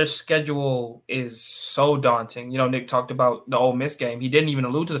 Their schedule is so daunting. Nick talked about the Ole Miss game. He didn't even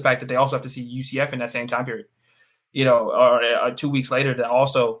allude to the fact that they also have to see UCF in that same time period. Or 2 weeks later, that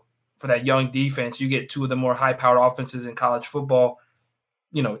also for that young defense, you get 2 of the more high-powered offenses in college football.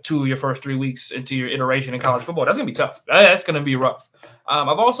 2 of your first 3 weeks into your iteration in college football. That's going to be tough. That's going to be rough.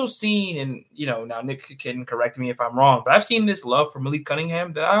 I've also seen, and now Nick can correct me if I'm wrong, but I've seen this love for Malik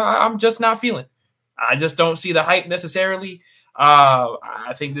Cunningham that I'm just not feeling. I just don't see the hype necessarily.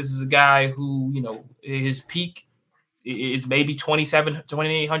 I think this is a guy who, his peak is maybe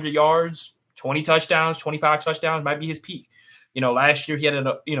 2,800 yards, 20 touchdowns, 25 touchdowns might be his peak. Last year he had an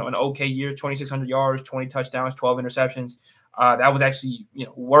okay year, 2,600 yards, 20 touchdowns, 12 interceptions. That was actually,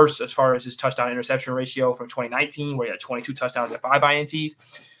 worse as far as his touchdown interception ratio from 2019, where he had 22 touchdowns and 5 INTs.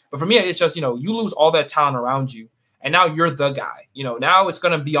 But for me, it's just, you lose all that talent around you. And now you're the guy. Now it's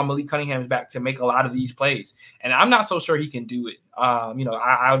going to be on Malik Cunningham's back to make a lot of these plays. And I'm not so sure he can do it. I'm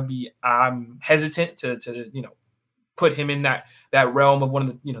hesitant to put him in that realm of one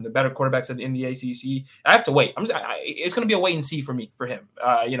of the better quarterbacks in the ACC. I have to wait. It's going to be a wait and see for him.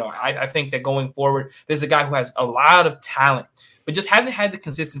 I think that going forward, there's a guy who has a lot of talent, but just hasn't had the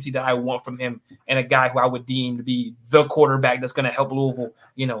consistency that I want from him, and a guy who I would deem to be the quarterback that's going to help Louisville,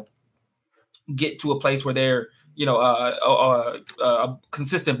 get to a place where they're, a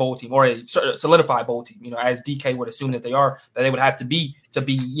consistent bowl team or a solidified bowl team, as DK would assume that they would have to be,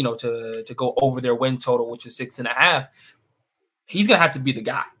 to go over their win total, which is 6.5. He's going to have to be the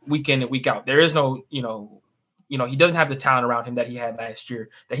guy week in and week out. There is no, he doesn't have the talent around him that he had last year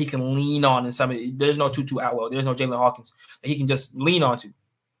that he can lean on in some. There's no Tutu Atwell. There's no Jalen Hawkins that he can just lean on to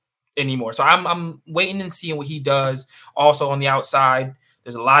anymore. So I'm waiting and seeing what he does. Also on the outside,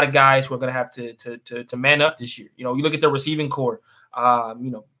 there's a lot of guys who are going to have to man up this year. You look at the receiving core, a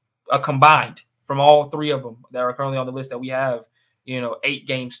combined from all three of them that are currently on the list that we have, 8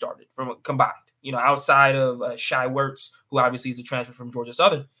 games started from combined, outside of Shai Wertz, who obviously is a transfer from Georgia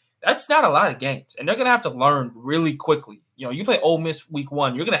Southern. That's not a lot of games, and they're going to have to learn really quickly. You play Ole Miss week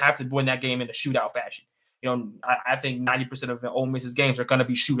 1, you're going to have to win that game in a shootout fashion. I think 90% of Ole Miss's games are going to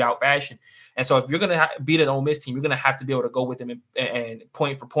be shootout fashion. And so if you're going to beat an Ole Miss team, you're going to have to be able to go with them and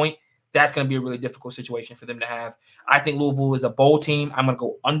point for point. That's going to be a really difficult situation for them to have. I think Louisville is a bowl team. I'm going to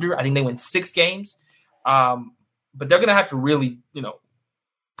go under. I think they win 6 games. But they're going to have to really,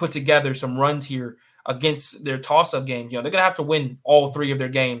 put together some runs here against their toss-up games. They're going to have to win all 3 of their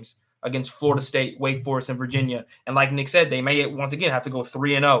games against Florida State, Wake Forest, and Virginia. And like Nick said, they may once again have to go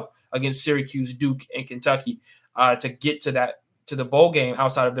 3-0 against Syracuse, Duke, and Kentucky to get to the bowl game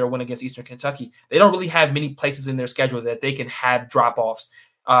outside of their win against Eastern Kentucky. They don't really have many places in their schedule that they can have drop-offs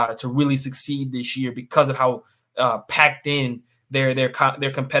to really succeed this year because of how packed in their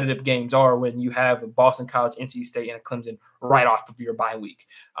competitive games are when you have Boston College, NC State, and Clemson right off of your bye week.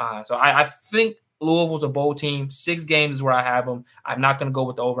 So I think Louisville's a bowl team. 6 games is where I have them. I'm not going to go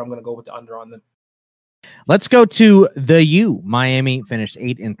with the over. I'm going to go with the under on them. Let's go to the U. Miami finished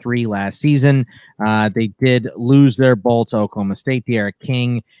 8-3 last season. They did lose their bowl to Oklahoma State. De'Ara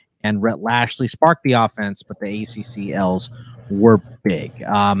King and Rhett Lashley sparked the offense, but the ACC were big.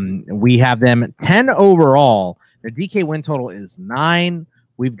 We have them 10 overall. Their DK win total is 9.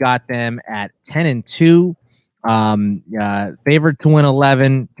 We've got them at 10-2. Favored to win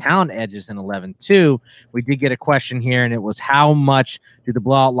 11, talent edges in 11-2. We did get a question here, and it was how much do the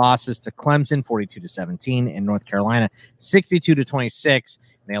blowout losses to Clemson 42-17 and North Carolina 62-26?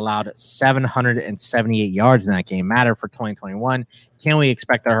 They allowed 778 yards in that game matter for 2021. Can we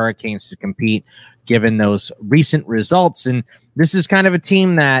expect the Hurricanes to compete given those recent results? And this is kind of a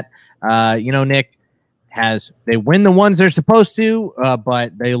team that, Nick, they win the ones they're supposed to,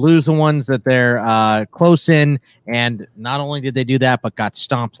 but they lose the ones that they're close in. And not only did they do that, but got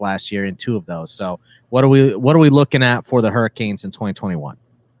stomped last year in 2 of those. So what are we looking at for the Hurricanes in 2021?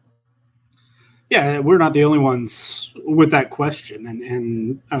 Yeah, we're not the only ones with that question.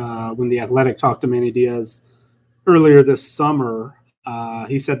 And when The Athletic talked to Manny Diaz earlier this summer,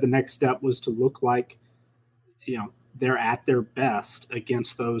 he said the next step was to look like, they're at their best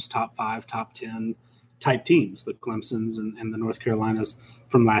against those top 5, top 10 type teams, the Clemsons and the North Carolinas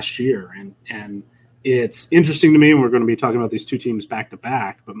from last year. And it's interesting to me, and we're going to be talking about these 2 teams back to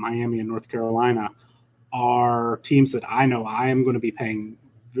back, but Miami and North Carolina are teams that I know I am going to be paying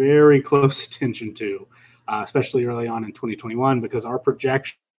very close attention to, especially early on in 2021, because our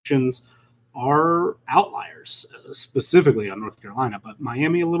projections are outliers, specifically on North Carolina, but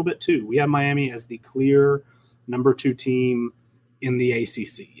Miami a little bit too. We have Miami as the clear number 2 team in the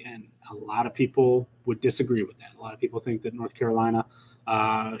ACC, and a lot of people would disagree with that. A lot of people think that North Carolina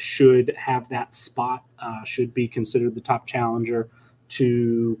should have that spot, should be considered the top challenger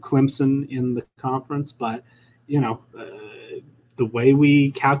to Clemson in the conference. But, the way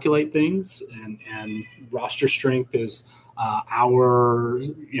we calculate things and roster strength is our,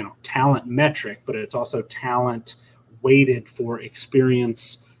 talent metric, but it's also talent weighted for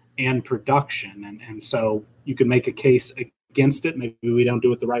experience and production. And so you can make a case against it. Maybe we don't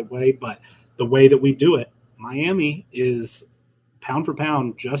do it the right way, but the way that we do it, Miami is pound for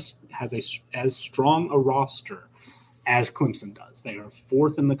pound just has as strong a roster as Clemson does. They are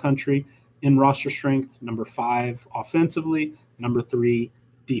 4th in the country in roster strength, number 5 offensively, number 3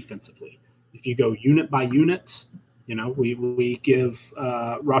 defensively. If you go unit by unit, we give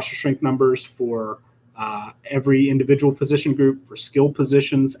roster strength numbers for every individual position group, for skill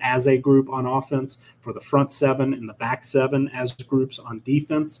positions as a group on offense, for the front 7 and the back 7 as groups on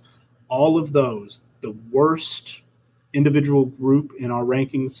defense. All of those, the worst individual group in our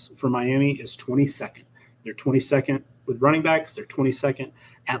rankings for Miami is 22nd. They're 22nd with running backs. They're 22nd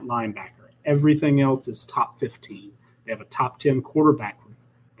at linebacker. Everything else is top 15. They have a top 10 quarterback group.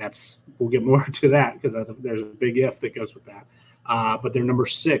 We'll get more to that because there's a big if that goes with that. But they're number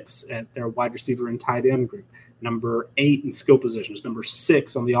 6 at their wide receiver and tight end group. Number 8 in skill positions. Number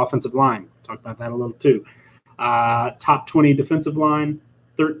 6 on the offensive line. Talk about that a little too. Top 20 defensive line.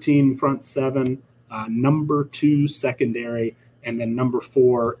 13 front 7. Number 2 secondary. And then number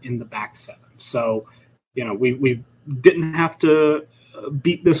 4 in the back 7. So, we didn't have to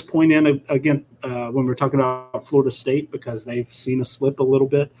beat this point in again when we're talking about Florida State because they've seen a slip a little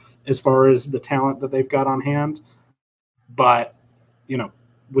bit as far as the talent that they've got on hand. But,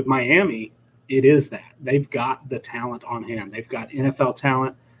 with Miami, it is that. They've got the talent on hand. They've got NFL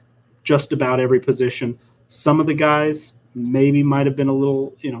talent just about every position. Some of the guys maybe might have been a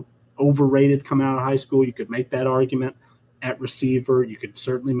little, overrated coming out of high school. You could make that argument at receiver. You could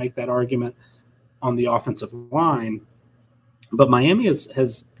certainly make that argument on the offensive line. But Miami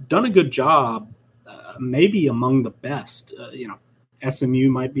has done a good job, maybe among the best. SMU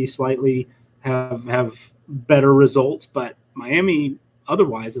might be slightly have better results, but Miami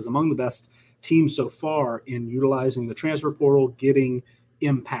otherwise is among the best teams so far in utilizing the transfer portal, getting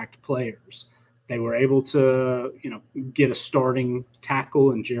impact players. They were able to, get a starting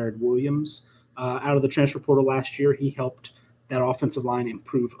tackle in Jared Williams out of the transfer portal last year. He helped that offensive line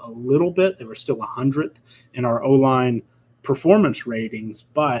improve a little bit. They were still 100th in our O-line performance ratings,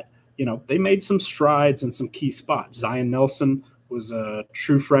 but they made some strides in some key spots. Zion Nelson was a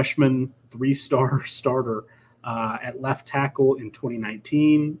true freshman 3-star starter at left tackle in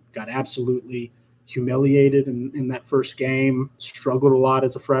 2019, got absolutely humiliated in that first game, struggled a lot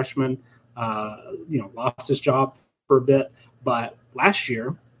as a freshman, lost his job for a bit, but last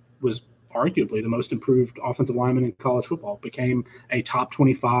year was arguably the most improved offensive lineman in college football, became a top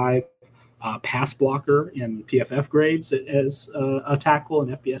 25 pass blocker in PFF grades as a tackle,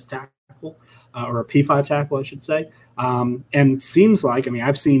 an FBS tackle, or a P5 tackle, I should say. And seems like,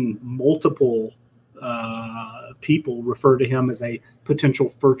 I've seen multiple people refer to him as a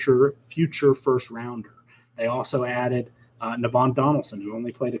potential future first rounder. They also added Navon Donaldson, who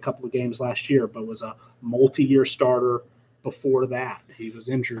only played a couple of games last year, but was a multi-year starter before that. He was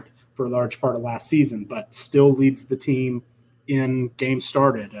injured for a large part of last season, but still leads the team in games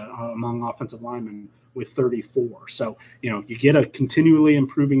started among offensive linemen with 34. So, you get a continually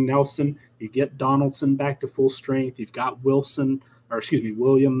improving Nelson. You get Donaldson back to full strength. You've got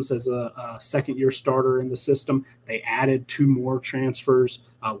Williams as a second-year starter in the system. They added 2 more transfers,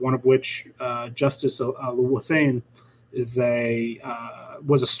 one of which Justice Oluwaseyin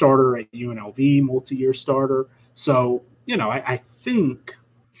was a starter at UNLV, multi-year starter. So,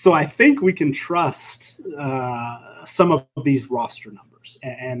 I think we can trust some of these roster numbers.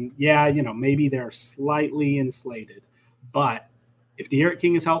 And maybe they're slightly inflated. But if De'Aaron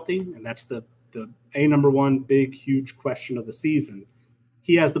King is healthy, and that's the number one big, huge question of the season,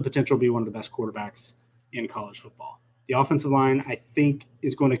 he has the potential to be one of the best quarterbacks in college football. The offensive line, I think,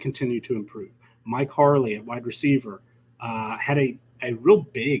 is going to continue to improve. Mike Harley at wide receiver had a real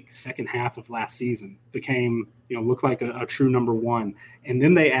big second half of last season, became, looked like a true number 1. And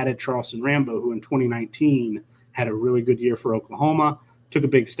then they added Charleston Rambo, who in 2019 had a really good year for Oklahoma, took a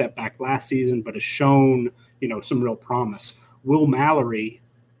big step back last season, but has shown, some real promise. Will Mallory,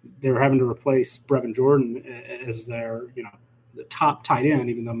 they were having to replace Brevin Jordan as their, the top tight end,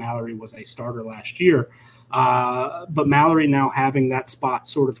 even though Mallory was a starter last year. But Mallory now having that spot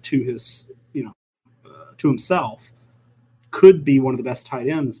sort of to his, to himself, could be one of the best tight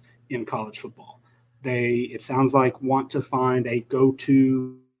ends in college football. They, it sounds like, want to find a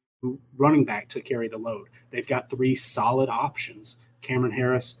go-to running back to carry the load. They've got 3 solid options: Cameron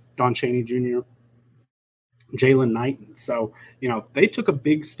Harris, Don Chaney Jr., Jalen Knighton. So, they took a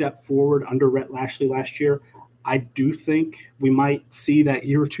big step forward under Rhett Lashley last year. I do think we might see that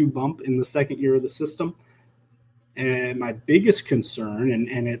year or 2 bump in the second year of the system. And my biggest concern,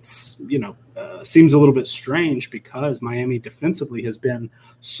 and it's, seems a little bit strange because Miami defensively has been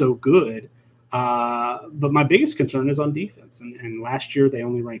so good, but my biggest concern is on defense. And last year they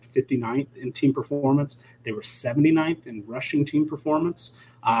only ranked 59th in team performance. They were 79th in rushing team performance,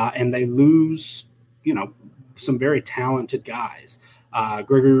 and they lose, some very talented guys.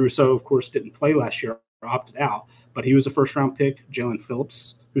 Gregory Rousseau, of course, didn't play last year, or opted out, but he was a first-round pick. Jalen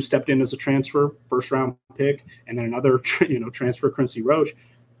Phillips, who stepped in as a transfer, first-round pick, and then another, transfer, Quincy Roche,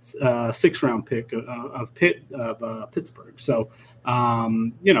 6th-round pick of Pittsburgh. So,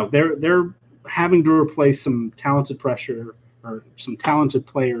 they're having to replace some talented players,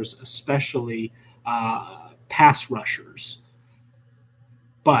 especially pass rushers.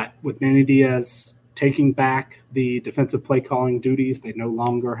 But with Manny Diaz taking back the defensive play calling duties, they no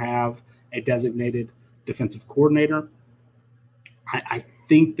longer have a designated defensive coordinator. I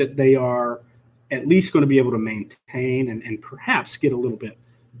think that they are at least going to be able to maintain and perhaps get a little bit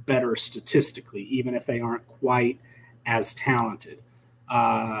better statistically, even if they aren't quite as talented.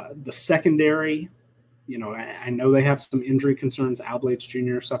 The secondary, I know they have some injury concerns. Al Blades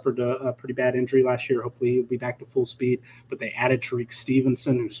Jr. suffered a pretty bad injury last year. Hopefully he'll be back to full speed. But they added Tariq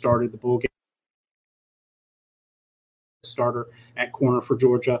Stevenson, who started the bowl game. Starter at corner for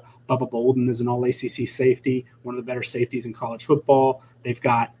Georgia. Bubba Bolden is an all-ACC safety, one of the better safeties in college football. They've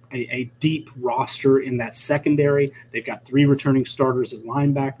got a deep roster in that secondary. They've got 3 returning starters at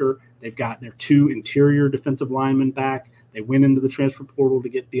linebacker. They've got their 2 interior defensive linemen back. They went into the transfer portal to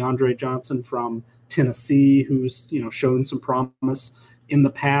get DeAndre Johnson from Tennessee, who's shown some promise in the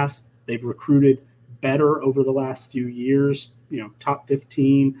past. They've recruited better over the last few years, top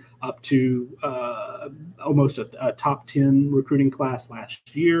 15 up to almost a top 10 recruiting class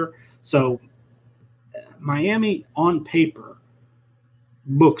last year. So Miami on paper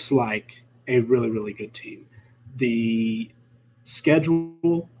looks like a really, really good team. The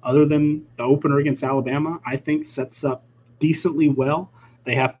schedule, other than the opener against Alabama, I think sets up decently well.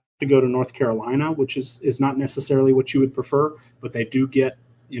 They have to go to North Carolina, which is not necessarily what you would prefer, but they do get,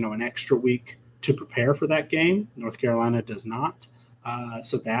 an extra week to prepare for that game. North Carolina does not.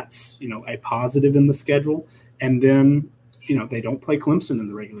 So that's, a positive in the schedule. And then, they don't play Clemson in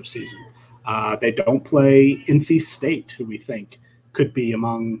the regular season. They don't play NC State, who we think could be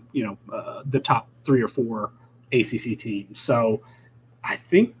among, the top 3 or 4 ACC teams. So I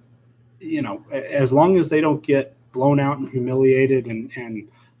think, as long as they don't get blown out and humiliated and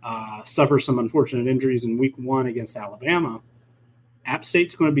suffer some unfortunate injuries in week 1 against Alabama, App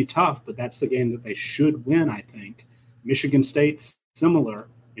State's going to be tough, but that's the game that they should win, I think. Michigan State's similar.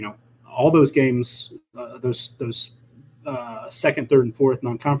 All those games, those second, third, and fourth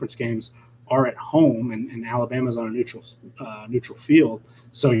non-conference games are at home, and Alabama's on a neutral field.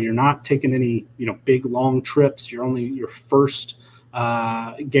 So you're not taking any, big long trips. Your first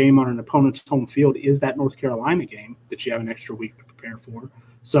game on an opponent's home field is that North Carolina game that you have an extra week to prepare for.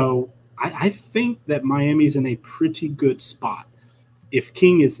 So I think that Miami's in a pretty good spot. If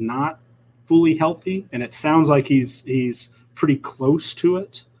King is not fully healthy, and it sounds like he's pretty close to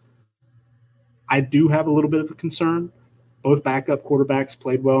it, I do have a little bit of a concern. Both backup quarterbacks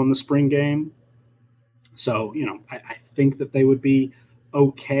played well in the spring game. So, I think that they would be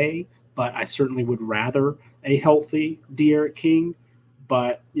okay, but I certainly would rather a healthy De'Aaron King.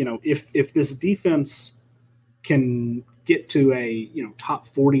 But, if this defense can get to a, top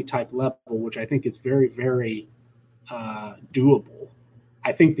 40 type level, which I think is very, very doable,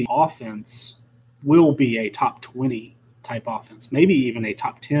 I think the offense will be a top 20 type offense, maybe even a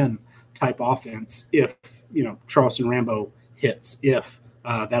top 10 type offense if, Charleston Rambo hits, if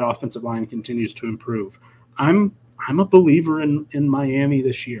that offensive line continues to improve. I'm a believer in Miami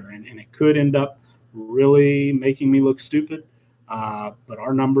this year, and it could end up really making me look stupid. But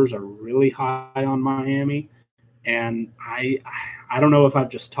our numbers are really high on Miami, and I don't know if I've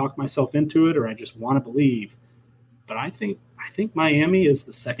just talked myself into it or I just want to believe, but I think Miami is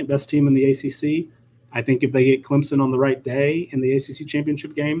the second best team in the ACC. I think if they get Clemson on the right day in the ACC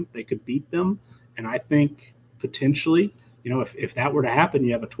championship game, they could beat them. And I think potentially, if that were to happen,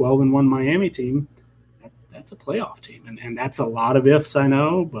 you have a 12-1 Miami team. That's a playoff team, and that's a lot of ifs, I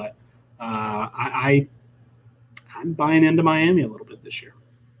know, but I'm buying into Miami a little bit this year.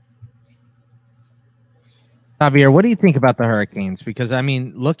 Javier, what do you think about the Hurricanes? Because,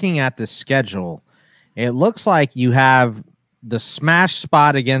 looking at the schedule, it looks like you have the smash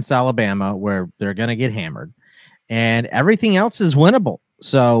spot against Alabama where they're going to get hammered, and everything else is winnable.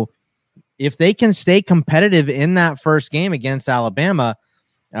 So if they can stay competitive in that first game against Alabama,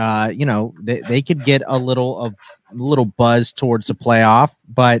 they could get a little buzz towards the playoff.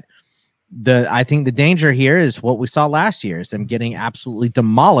 But I think the danger here is what we saw last year, is them getting absolutely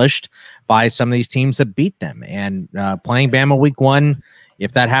demolished by some of these teams that beat them. And playing Bama week 1,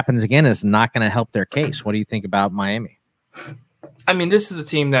 if that happens again, is not going to help their case. What do you think about Miami? This is a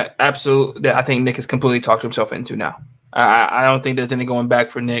team that I think Nick has completely talked himself into now. I don't think there's any going back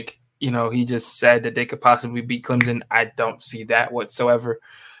for Nick. He just said that they could possibly beat Clemson. I don't see that whatsoever.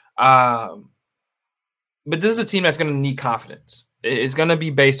 But this is a team that's going to need confidence. It's going to be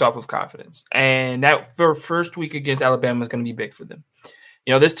based off of confidence. And that for first week against Alabama is going to be big for them.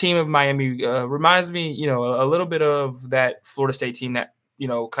 This team of Miami reminds me, a little bit of that Florida State team that,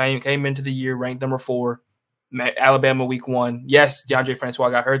 came into the year ranked number 4, Alabama week 1. Yes, DeAndre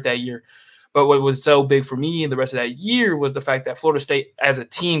Francois got hurt that year, But what was so big for me in the rest of that year was the fact that Florida State as a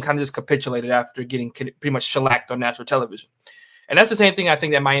team kind of just capitulated after getting pretty much shellacked on national television. And that's the same thing I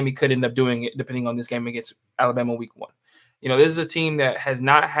think that Miami could end up doing depending on this game against Alabama week 1. This is a team that has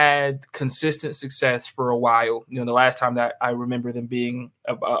not had consistent success for a while. The last time that I remember them being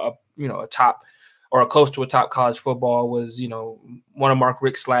a top or close to a top college football was, one of Mark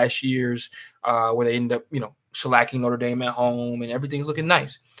Richt's last years where they ended up, shellacking Notre Dame at home and everything's looking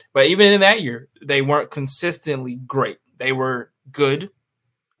nice. But even in that year, they weren't consistently great. They were good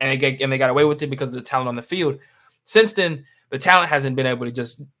and they got away with it because of the talent on the field. Since then, the talent hasn't been able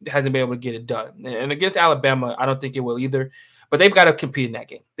to get it done. And against Alabama, I don't think it will either. But they've got to compete in that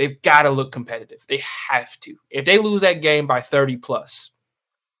game. They've got to look competitive. They have to. If they lose that game by 30 plus,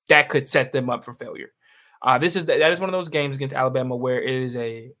 that could set them up for failure. That is one of those games against Alabama where it is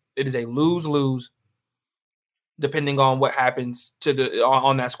a lose-lose, depending on what happens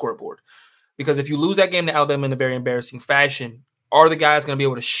on that scoreboard. Because if you lose that game to Alabama in a very embarrassing fashion, are the guys going to be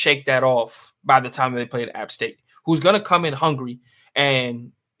able to shake that off by the time they play at App State? Who's going to come in hungry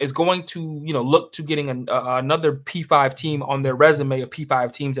and is going to, look to getting another P5 team on their resume of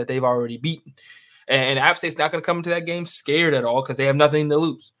P5 teams that they've already beaten. And App State's not going to come into that game scared at all because they have nothing to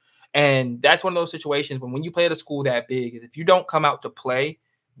lose. And that's one of those situations when you play at a school that big, if you don't come out to play,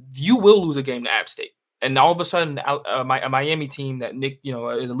 you will lose a game to App State. And all of a sudden, a Miami team that Nick,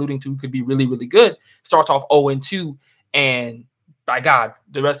 is alluding to could be really, really good, starts off 0-2, and by God,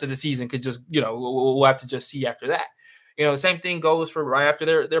 the rest of the season could just, we'll have to just see after that. The same thing goes for right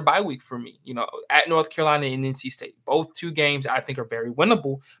after their bye week for me. At North Carolina and NC State, both 2 games I think are very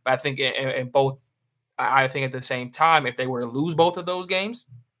winnable. But I think I think at the same time, if they were to lose both of those games,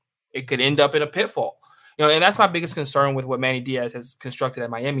 it could end up in a pitfall. And that's my biggest concern with what Manny Diaz has constructed at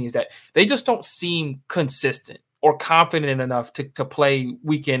Miami is that they just don't seem consistent or confident enough to play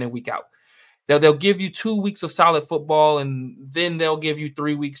week in and week out. They'll give you 2 weeks of solid football, and then they'll give you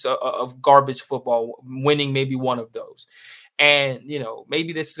 3 weeks of garbage football, winning maybe one of those. And,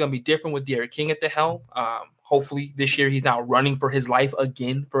 maybe this is going to be different with Derek King at the helm. Hopefully this year he's not running for his life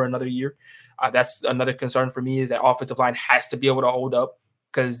again for another year. That's another concern for me is that offensive line has to be able to hold up.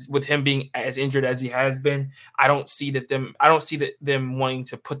 Because with him being as injured as he has been, I don't see them wanting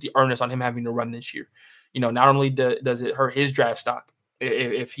to put the earnest on him having to run this year. Not only does it hurt his draft stock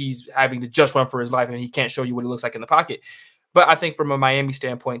if he's having to just run for his life and he can't show you what it looks like in the pocket, but I think from a Miami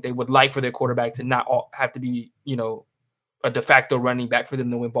standpoint, they would like for their quarterback to not have to be, a de facto running back for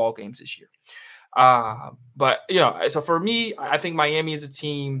them to win ball games this year. But so for me, I think Miami is a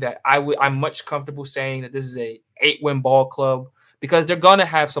team that I'm much comfortable saying that this is a 8-win ball club. Because they're going to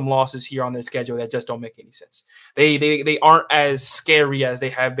have some losses here on their schedule that just don't make any sense. They aren't as scary as they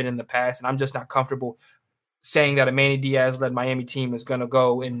have been in the past, and I'm just not comfortable saying that a Manny Diaz-led Miami team is going to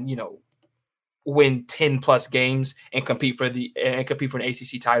go and win 10+ games and compete for an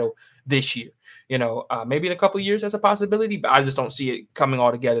ACC title this year. Maybe in a couple of years that's a possibility, but I just don't see it coming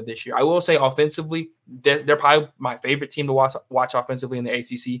all together this year. I will say offensively, they're probably my favorite team to watch offensively in the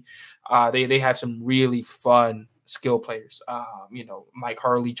ACC. They have some really fun skill players. Mike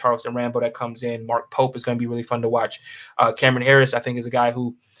Hurley, Charleston Rambo that comes in. Mark Pope is going to be really fun to watch. Cameron Harris, I think, is a guy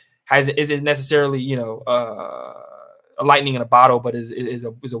who isn't necessarily a lightning in a bottle, but is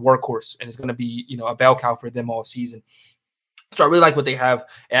a workhorse and is going to be a bell cow for them all season. So I really like what they have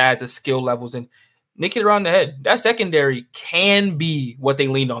at the skill levels. And Nick hit around the head. That secondary can be what they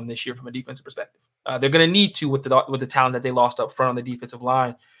leaned on this year from a defensive perspective. They're going to need to with the talent that they lost up front on the defensive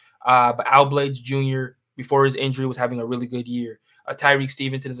line. But Al Blades Jr., before his injury, was having a really good year. Tyreek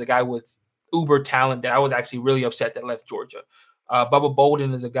Stevenson is a guy with uber talent that I was actually really upset that left Georgia. Bubba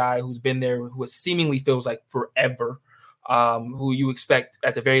Bolden is a guy who's been there, who seemingly feels like forever, who you expect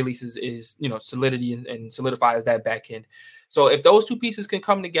at the very least is solidity and solidifies that back end. So if those two pieces can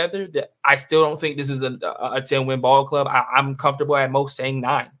come together, that I still don't think this is a 10-win ball club. I'm comfortable at most saying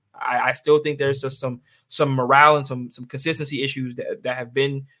 9. I still think there's just some morale and some consistency issues that have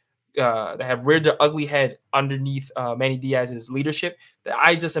been that have reared their ugly head underneath Manny Diaz's leadership, that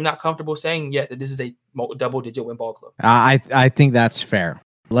I just am not comfortable saying yet that this is a double-digit win ball club. I think that's fair.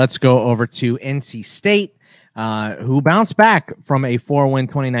 Let's go over to NC State, who bounced back from a 4-win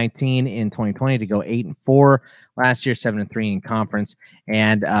 2019 in 2020 to go 8-4 last year, 7-3 in conference,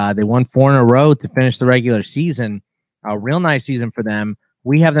 and they won 4 in a row to finish the regular season. A real nice season for them.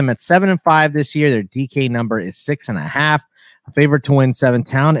 We have them at 7-5 this year. Their DK number is 6.5. A favorite to win 7.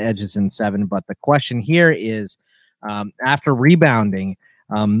 Talent edges in 7. But the question here is, after rebounding,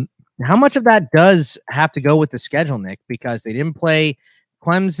 how much of that does have to go with the schedule, Nick? Because they didn't play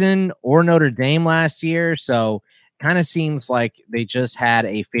Clemson or Notre Dame last year. So kind of seems like they just had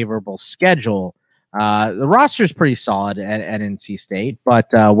a favorable schedule. The roster is pretty solid at NC State, but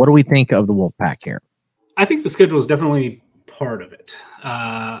what do we think of the Wolfpack here? I think the schedule is definitely part of it.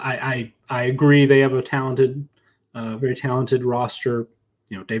 I agree they have a talented, very talented roster.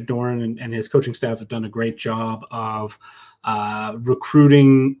 Dave Doran and his coaching staff have done a great job of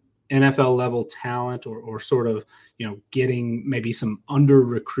recruiting NFL level talent or sort of, getting maybe some under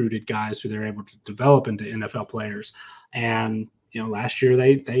recruited guys who they're able to develop into NFL players. And, last year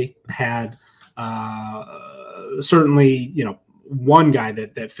they had certainly, one guy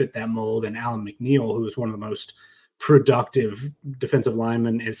that fit that mold, and Alan McNeil, who was one of the most productive defensive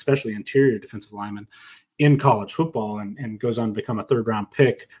linemen, especially interior defensive linemen in college football, and goes on to become a 3rd round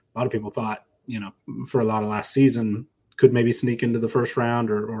pick. A lot of people thought, for a lot of last season, could maybe sneak into the 1st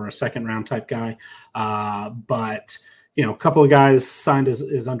round or a 2nd round type guy. But, a couple of guys signed as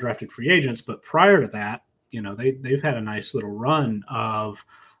undrafted free agents. But prior to that, they've had a nice little run of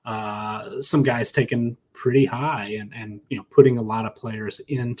some guys taken pretty high and putting a lot of players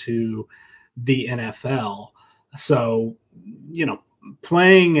into the NFL. So,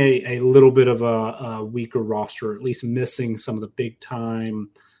 playing a little bit of a weaker roster, at least missing some of the big time,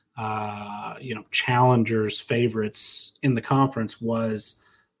 challengers, favorites in the conference was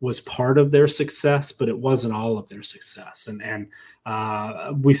part of their success, but it wasn't all of their success. And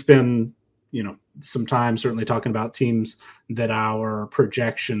we spend, some time certainly talking about teams that our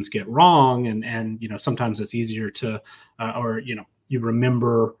projections get wrong. And sometimes it's easier to, you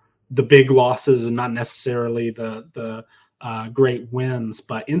remember the big losses and not necessarily the great wins.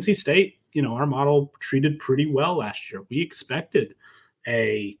 But NC State, our model treated pretty well last year. We expected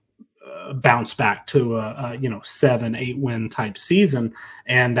a bounce back to a 7-8 win type season,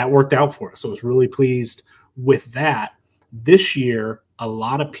 and that worked out for us. So I was really pleased with that. This year, a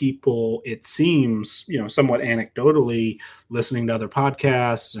lot of people, it seems, somewhat anecdotally, listening to other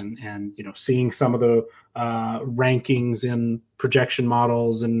podcasts and seeing some of the rankings in projection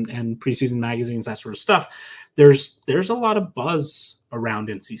models and preseason magazines, that sort of stuff. There's a lot of buzz around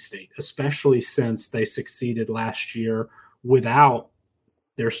NC State, especially since they succeeded last year without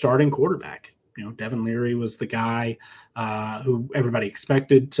their starting quarterback. Devin Leary was the guy who everybody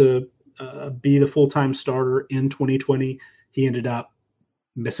expected to be the full-time starter in 2020. He ended up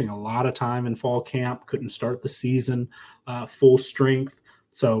missing a lot of time in fall camp, couldn't start the season full strength.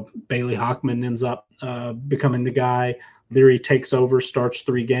 So Bailey Hockman ends up becoming the guy. Leary takes over, starts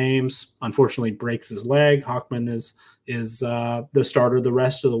 3 games, unfortunately breaks his leg. Hockman is the starter the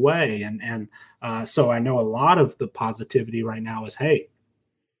rest of the way. And so I know a lot of the positivity right now is, hey,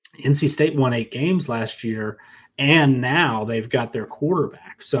 NC State won 8 games last year, and now they've got their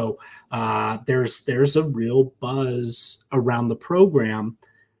quarterback. So there's a real buzz around the program.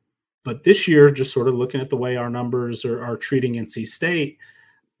 But this year, just sort of looking at the way our numbers are treating NC State,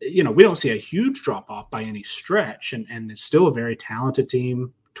 we don't see a huge drop-off by any stretch. And it's still a very talented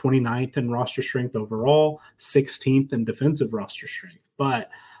team, 29th in roster strength overall, 16th in defensive roster strength. But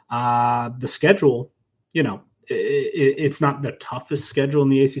the schedule, it's not the toughest schedule in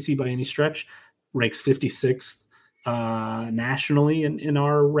the ACC by any stretch. Ranks 56th nationally in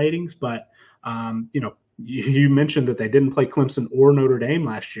our ratings. But, you mentioned that they didn't play Clemson or Notre Dame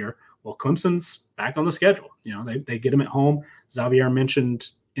last year. Well, Clemson's back on the schedule. They get them at home. Xavier mentioned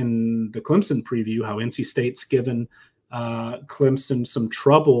in the Clemson preview how NC State's given Clemson some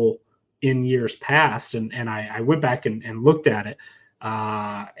trouble in years past. And I went back and looked at it,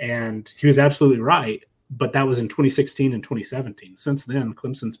 and he was absolutely right. But that was in 2016 and 2017. Since then,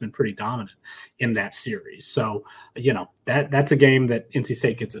 Clemson's been pretty dominant in that series. So, that's a game that NC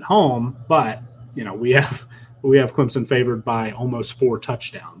State gets at home. But, we have Clemson favored by almost 4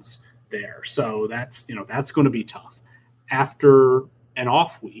 touchdowns there. So that's going to be tough. After an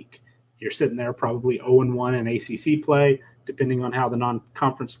off week, you're sitting there probably 0-1 in ACC play, depending on how the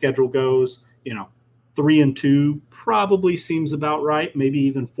non-conference schedule goes. 3-2 probably seems about right, maybe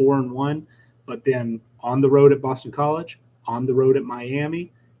even 4-1. But then on the road at Boston College, on the road at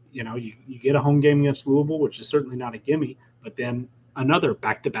Miami, you get a home game against Louisville, which is certainly not a gimme, but then another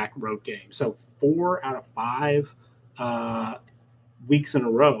back-to-back road game. So 4 out of 5 weeks in a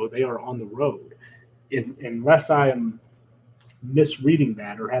row, they are on the road. Unless I am misreading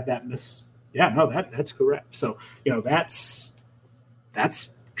that or have that that's correct. So, that's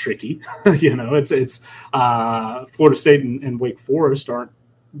tricky. It's Florida State and Wake Forest aren't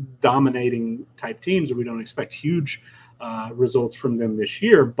dominating type teams, and we don't expect huge results from them this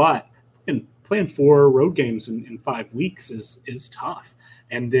year, but playing 4 road games in 5 weeks is tough.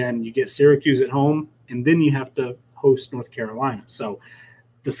 And then you get Syracuse at home, and then you have to host North Carolina. So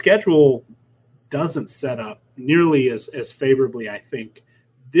the schedule doesn't set up nearly as favorably, I think,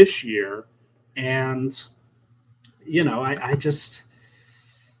 this year. And, I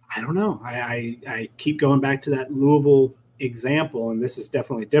don't know. I keep going back to that Louisville example, and this is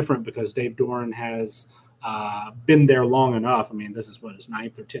definitely different because Dave Doeren has been there long enough. I mean, this is his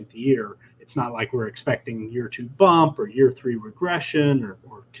 9th or 10th year. It's not like we're expecting year 2 bump or year 3 regression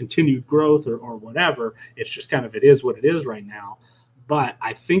or continued growth or whatever. It's just kind of, it is what it is right now. But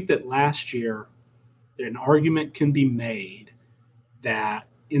I think that last year, an argument can be made that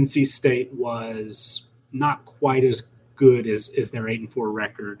NC State was not quite as good as their 8-4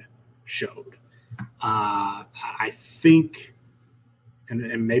 record showed. I think,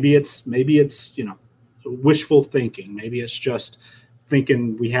 and maybe it's wishful thinking. Maybe it's just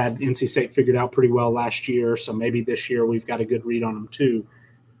thinking we had NC State figured out pretty well last year, so maybe this year we've got a good read on them too.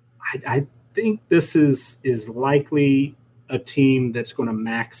 I think this is likely a team that's going to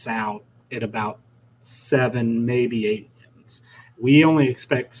max out at about 7, maybe 8 wins. We only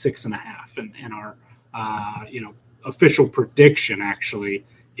expect 6.5, and our official prediction actually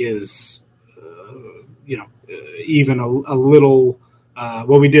is even a little.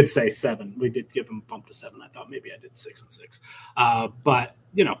 Well, we did say 7. We did give them a bump to 7. I thought maybe I did 6 and 6. But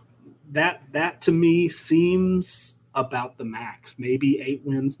that to me seems about the max. Maybe 8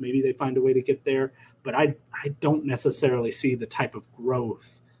 wins. Maybe they find a way to get there. But I don't necessarily see the type of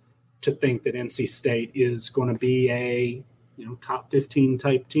growth to think that NC State is going to be a top 15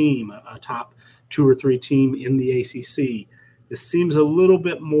 type team, a top 2 or 3 team in the ACC. This seems a little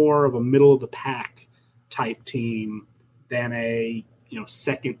bit more of a middle of the pack type team than a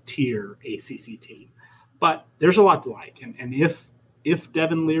second tier ACC team. But there's a lot to like, and if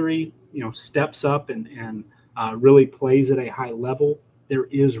Devin Leary steps up and really plays at a high level, there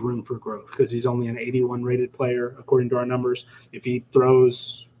is room for growth because he's only an 81 rated player according to our numbers. If he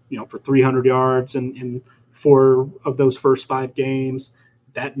throws for 300 yards in 4 of those first 5 games,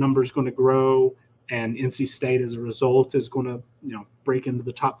 that number is going to grow, and NC State as a result is going to break into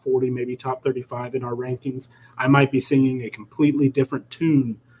the top 40, maybe top 35 in our rankings. I might be singing a completely different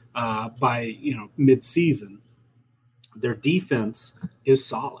tune by mid-season. Their defense is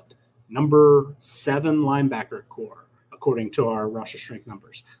solid. Number 7 linebacker core, according to our roster strength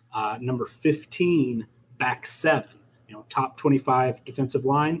numbers. Number 15 back 7. Top 25 defensive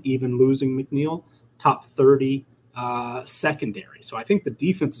line, even losing McNeil. Top 30 secondary. So I think the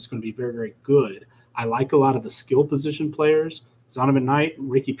defense is going to be very, very good. I like a lot of the skill position players. Zonovan Knight,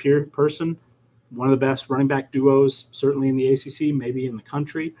 Ricky Pearson, one of the best running back duos, certainly in the ACC, maybe in the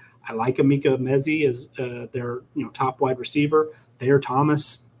country. I like Emeka Mezi as their top wide receiver. Thayer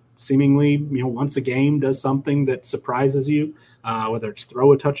Thomas seemingly once a game does something that surprises you, whether it's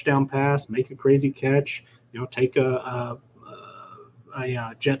throw a touchdown pass, make a crazy catch, take a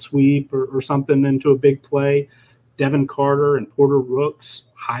jet sweep or something into a big play. Devin Carter and Porter Rooks,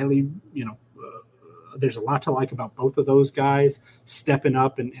 highly, there's a lot to like about both of those guys stepping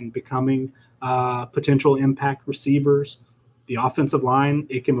up and becoming potential impact receivers. The offensive line,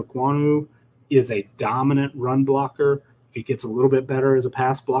 Ike Mekwonu, is a dominant run blocker. If he gets a little bit better as a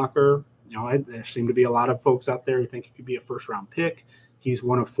pass blocker, there seem to be a lot of folks out there who think he could be a first-round pick. He's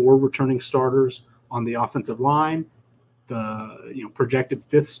one of 4 returning starters on the offensive line. The projected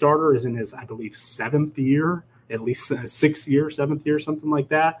 5th starter is in his, I believe, 7th year, at least 6th year, 7th year, something like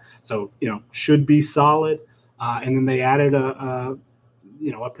that. So should be solid. And then they added a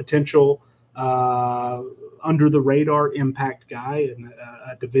potential under the radar impact guy and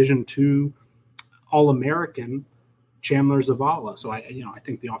a Division II All-American, Chandler Zavala. So I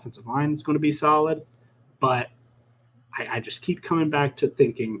think the offensive line is going to be solid, but I just keep coming back to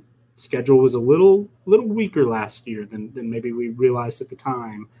thinking schedule was a little weaker last year than maybe we realized at the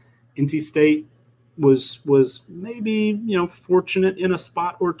time. NC State was maybe fortunate in a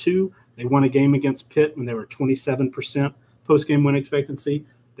spot or two. They won a game against Pitt when they were 27% post-game win expectancy.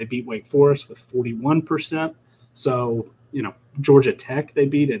 They beat Wake Forest with 41%. So Georgia Tech they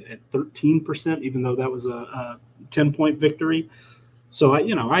beat at 13%, even though that was a 10-point victory. So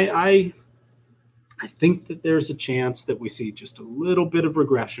I think that there's a chance that we see just a little bit of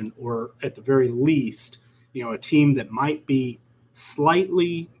regression, or at the very least, a team that might be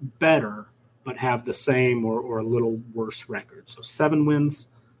slightly better but have the same or a little worse record. So 7 wins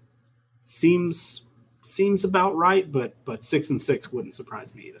seems about right, but 6 and 6 wouldn't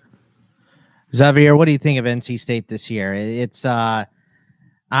surprise me either. Xavier, what do you think of NC State this year? It's I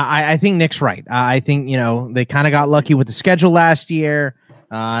think Nick's right. I think they kind of got lucky with the schedule last year.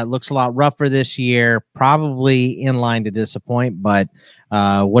 It looks a lot rougher this year, probably in line to disappoint. But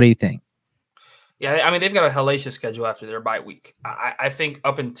what do you think? Yeah, I mean, they've got a hellacious schedule after their bye week. I think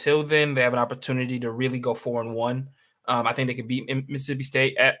up until then, they have an opportunity to really go 4-1. I think they can beat Mississippi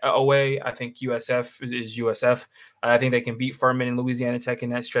State away. I think USF is USF. I think they can beat Furman and Louisiana Tech in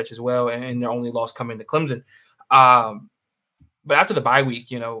that stretch as well, and their only loss coming to Clemson. But after the bye week,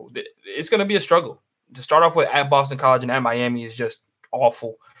 it's going to be a struggle. To start off with at Boston College and at Miami is just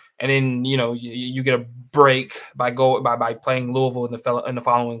awful. And then, you get a break by playing Louisville in the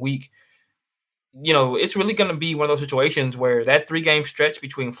following week. It's really going to be one of those situations where that 3-game stretch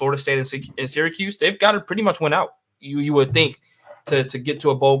between Florida State and Syracuse, they've got to pretty much win out. You would think to get to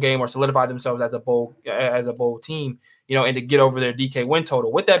a bowl game or solidify themselves as a bowl team, and to get over their DK win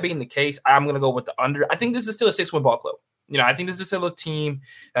total. With that being the case, I'm going to go with the under. I think this is still a 6-win ball club. I think this is still a team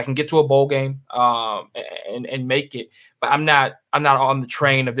that can get to a bowl game and make it. But I'm not on the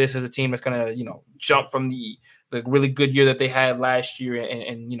train of this as a team that's going to jump from the really good year that they had last year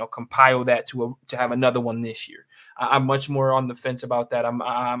and compile that to have another one this year. I'm much more on the fence about that.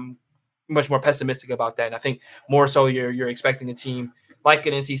 I'm much more pessimistic about that. And I think more so you're expecting a team like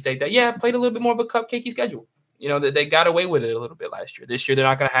an NC State that played a little bit more of a cupcakey schedule. That they got away with it a little bit last year. This year they're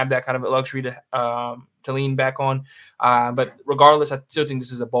not going to have that kind of a luxury to lean back on. But regardless, I still think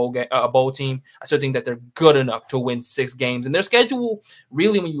this is a bowl team. I still think that they're good enough to win 6 games. And their schedule,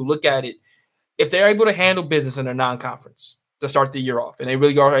 really, when you look at it, if they're able to handle business in their non-conference to start the year off, and they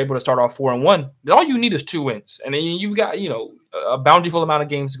really are able to start off 4-1, then all you need is 2 wins. And then you've got, a bountiful amount of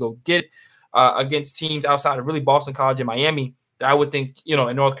games to go get against teams outside of really Boston College and Miami. I would think,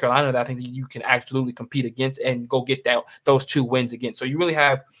 in North Carolina, that I think that you can absolutely compete against and go get those 2 wins again. So you really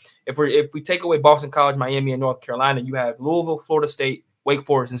have, if we take away Boston College, Miami, and North Carolina, you have Louisville, Florida State, Wake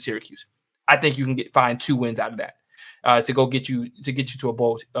Forest, and Syracuse. I think you can find 2 wins out of that to go get you to a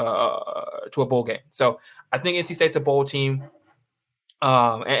bowl game. So I think NC State's a bowl team.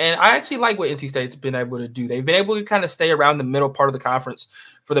 And I actually like what NC State's been able to do. They've been able to kind of stay around the middle part of the conference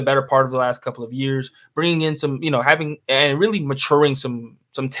for the better part of the last couple of years, bringing in some, having and really maturing some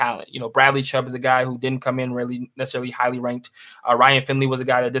talent. Bradley Chubb is a guy who didn't come in really necessarily highly ranked. Ryan Finley was a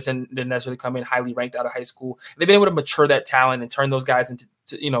guy that didn't necessarily come in highly ranked out of high school. They've been able to mature that talent and turn those guys into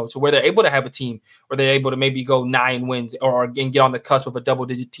to where they're able to have a team where they're able to maybe go 9 wins or again get on the cusp of a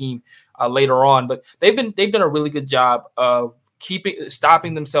double-digit team later on. But they've done a really good job of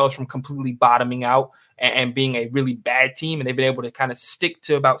stopping themselves from completely bottoming out and being a really bad team. And they've been able to kind of stick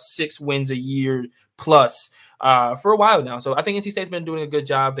to about 6 wins a year plus for a while now. So I think NC State's been doing a good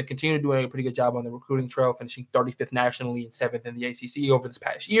job. They continue doing a pretty good job on the recruiting trail, finishing 35th nationally and 7th in the ACC over this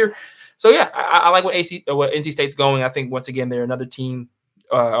past year. So yeah, I like what NC State's going. I think once again, they're another team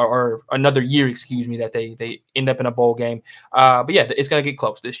or another year, that they end up in a bowl game. But yeah, it's going to get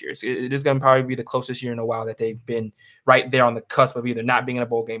close this year. It is going to probably be the closest year in a while that they've been right there on the cusp of either not being in a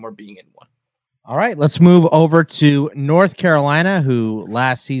bowl game or being in one. All right, let's move over to North Carolina, who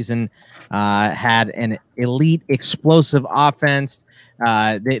last season had an elite explosive offense.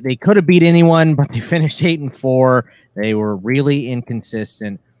 They could have beat anyone, but they finished 8-4. They were really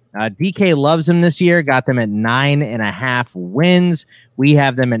inconsistent. DK loves them this year, got them at 9.5 wins. We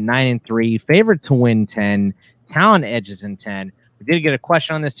have them at 9-3, favored to win 10, talent edges in 10. We did get a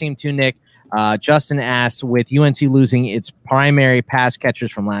question on this team too, Nick. Justin asked, with UNC losing its primary pass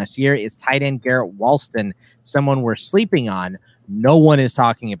catchers from last year, is tight end Garrett Walston someone we're sleeping on? No one is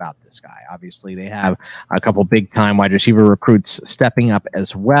talking about this guy. Obviously, they have a couple big-time wide receiver recruits stepping up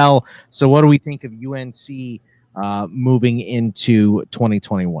as well. So what do we think of UNC moving into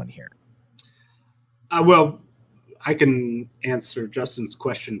 2021 here? Well, I can answer Justin's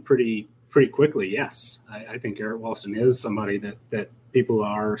question pretty quickly. Yes, I think Garrett Walston is somebody that people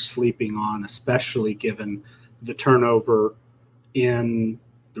are sleeping on, especially given the turnover in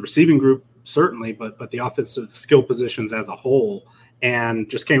the receiving group, certainly, but the offensive skill positions as a whole. And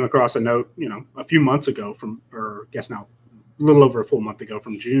just came across a note, a few months ago a little over a full month ago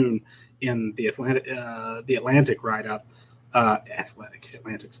from June in the Atlantic write-up.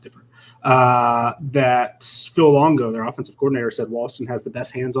 Atlantic's different. That Phil Longo, their offensive coordinator, said Walston has the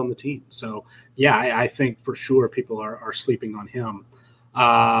best hands on the team. So yeah, I think for sure people are sleeping on him.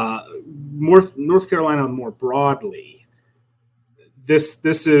 North Carolina more broadly. This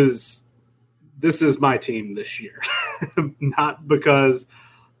is my team this year, not because,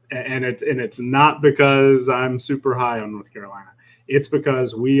 and it's not because I'm super high on North Carolina. It's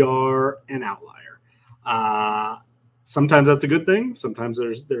because we are an outlier. Sometimes that's a good thing. Sometimes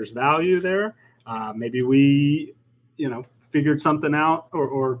there's value there. Maybe we, figured something out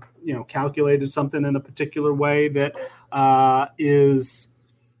or calculated something in a particular way that is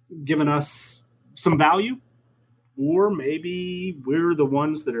giving us some value. or maybe we're the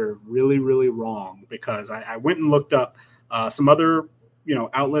ones that are really, really wrong, because I went and looked up some other,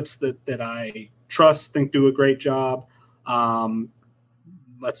 outlets that I trust, think do a great job.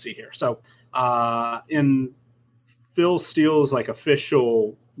 Let's see here. So in Phil Steele's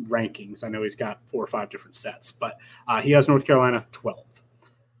official rankings, I know he's got 4 or 5 different sets, but he has North Carolina 12th.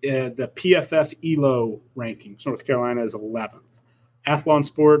 The PFF ELO rankings, North Carolina is 11th. Athlon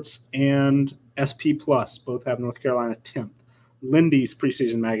Sports and SP Plus both have North Carolina 10th. Lindy's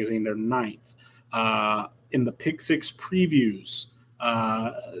preseason magazine, they're 9th. In the Pick Six previews,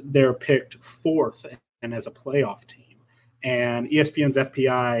 they're picked 4th and as a playoff team. And ESPN's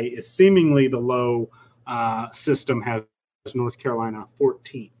FPI is seemingly the low system, has North Carolina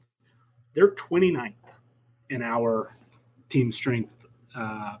 14th. They're 29th in our team strength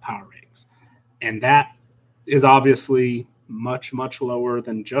power ratings. And that is obviously much, much lower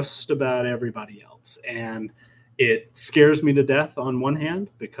than just about everybody else. And it scares me to death on one hand,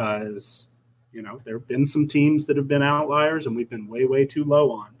 because, there have been some teams that have been outliers and we've been way, way too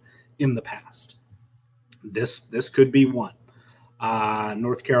low on in the past. This could be one.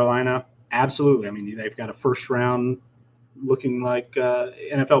 North Carolina, absolutely. I mean, they've got a first round looking like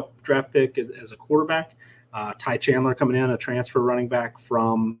NFL draft pick as a quarterback. Ty Chandler coming in, a transfer running back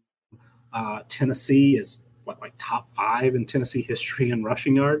from Tennessee, is top 5 in Tennessee history in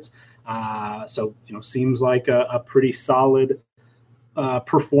rushing yards. So seems like a pretty solid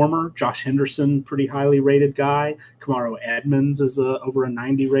performer. Josh Henderson, pretty highly rated guy. Kamaro Edmonds is over a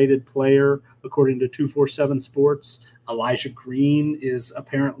 90 rated player, according to 247 Sports. Elijah Green is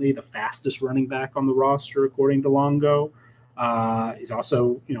apparently the fastest running back on the roster, according to Longo. He's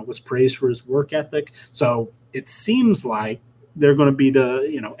also, was praised for his work ethic. So it seems like they're going to be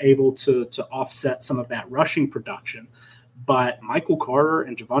able to offset some of that rushing production. But Michael Carter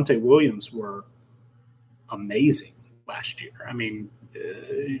and Javonte Williams were amazing last year. I mean,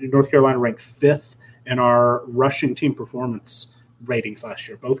 North Carolina ranked 5th in our rushing team performance ratings last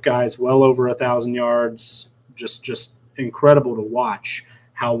year. Both guys well over 1,000 yards. Just incredible to watch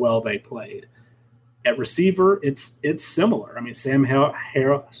how well they played. At receiver, it's similar. I mean, Sam Howell,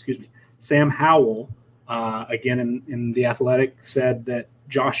 again in The Athletic, said that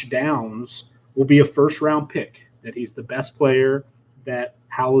Josh Downs will be a first-round pick, that he's the best player that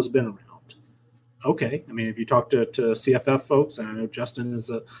Howell's been around. Okay. I mean, if you talk to CFF folks, and I know Justin is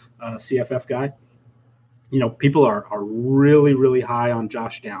a CFF guy, people are really, really high on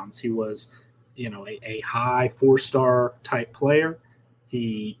Josh Downs. He was, a high 4-star type player.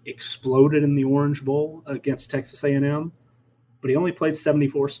 He exploded in the Orange Bowl against Texas A&M, but he only played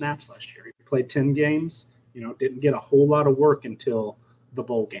 74 snaps last year. He played 10 games, didn't get a whole lot of work until the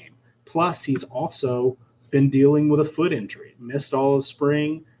bowl game. Plus, he's also been dealing with a foot injury, missed all of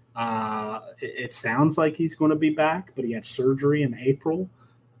spring. It sounds like he's going to be back, but he had surgery in April.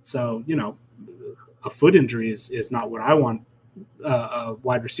 So, a foot injury is not what I want a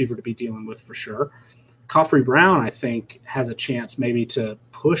wide receiver to be dealing with, for sure. Coffrey Brown, I think, has a chance maybe to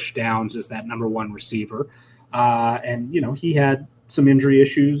push Downs as that number 1 receiver. And he had some injury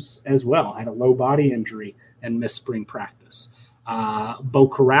issues as well, had a low body injury and missed spring practice. Bo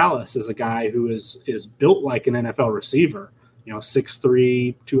Corrales is a guy who is built like an NFL receiver,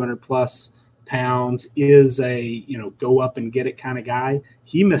 6'3", 200+ pounds, is a, go up and get it kind of guy.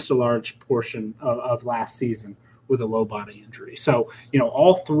 He missed a large portion of last season with a low body injury. So,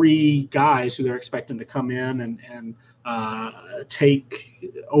 all 3 guys who they're expecting to come in and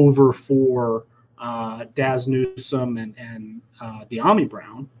take over for Daz Newsome and De'Ami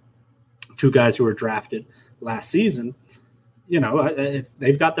Brown, 2 guys who were drafted last season, if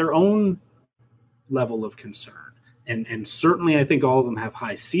they've got their own level of concern. And certainly I think all of them have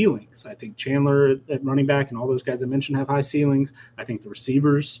high ceilings. I think Chandler at running back and all those guys I mentioned have high ceilings. I think the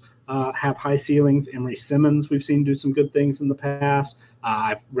receivers have high ceilings. Emory Simmons, we've seen do some good things in the past.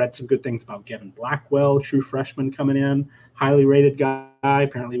 I've read some good things about Gavin Blackwell, true freshman coming in, highly rated guy.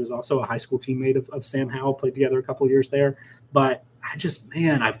 Apparently he was also a high school teammate of Sam Howell, played together a couple of years there. But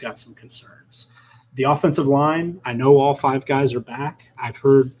I've got some concerns. The offensive line, I know all 5 guys are back. I've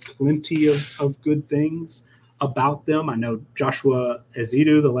heard plenty of good things about them. I know Joshua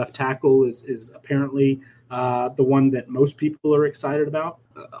Ezeudu, the left tackle, is apparently the one that most people are excited about.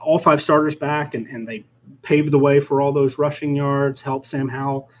 All 5 starters back, and they paved the way for all those rushing yards, helped Sam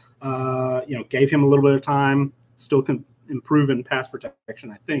Howell, gave him a little bit of time, still can improve in pass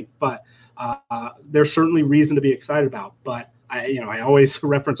protection, I think. But there's certainly reason to be excited about. But I always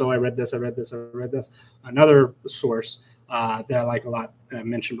reference, I read this. Another source, that I like a lot. I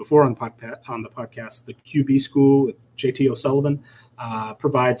mentioned before on the podcast, the QB School with JT O'Sullivan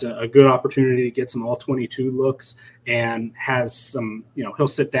provides a good opportunity to get some all 22 looks, and has some, he'll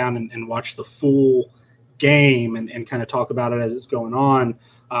sit down and watch the full game and kind of talk about it as it's going on.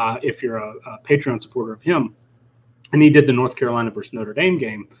 If you're a Patreon supporter of him, and he did the North Carolina versus Notre Dame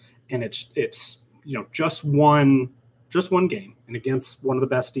game, and it's just one game, and against one of the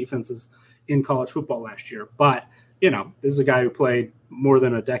best defenses in college football last year. But this is a guy who played more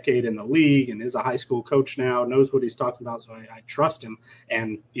than a decade in the league and is a high school coach now, knows what he's talking about. So I trust him,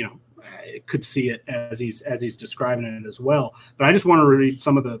 and I could see it as he's describing it as well. But I just want to read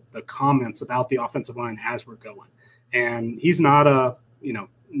some of the comments about the offensive line as we're going. And he's not a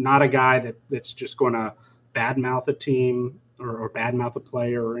guy that's just going to badmouth a team or badmouth a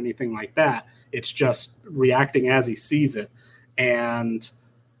player or anything like that. It's just reacting as he sees it. And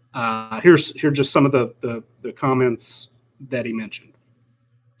here's just some of the comments that he mentioned.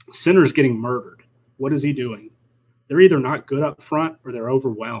 Center's getting murdered. What is he doing? They're either not good up front or they're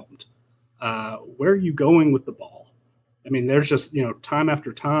overwhelmed. Where are you going with the ball? I mean, there's just, time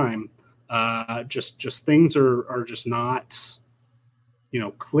after time, just things are just not,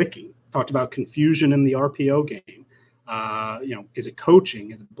 clicking. Talked about confusion in the RPO game. Is it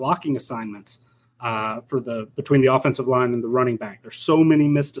coaching? Is it blocking assignments between the offensive line and the running back? There's so many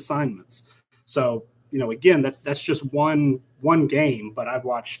missed assignments. So, again, that's just one game, but I've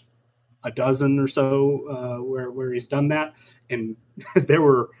watched a dozen or so where he's done that. And there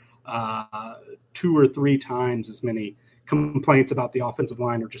were 2 or 3 times as many complaints about the offensive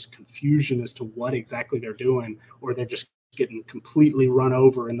line, or just confusion as to what exactly they're doing, or they're just getting completely run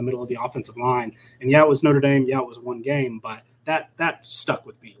over in the middle of the offensive line. And yeah, it was Notre Dame. Yeah, it was one game, but that stuck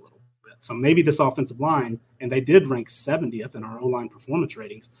with me a little bit. So maybe this offensive line, and they did rank 70th in our O-line performance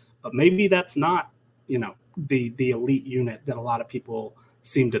ratings, but maybe that's not, the elite unit that a lot of people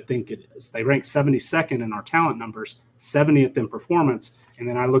seem to think it is. They rank 72nd in our talent numbers, 70th in performance. And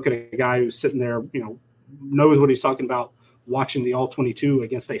then I look at a guy who's sitting there, knows what he's talking about, watching the all-22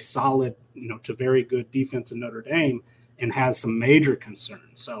 against a solid, to very good defense in Notre Dame, and has some major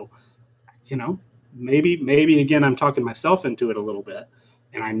concerns. So, maybe again, I'm talking myself into it a little bit.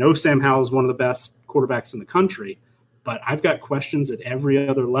 And I know Sam Howell is one of the best quarterbacks in the country, but I've got questions at every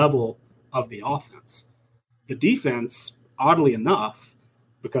other level of the offense. The defense, oddly enough,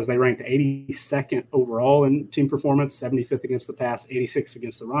 because they ranked 82nd overall in team performance, 75th against the pass, 86th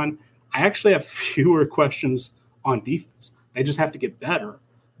against the run, I actually have fewer questions on defense. They just have to get better.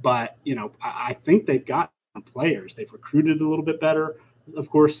 But, I think they've got players. They've recruited a little bit better, of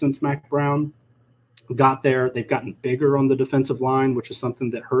course, since Mack Brown got there. They've gotten bigger on the defensive line, which is something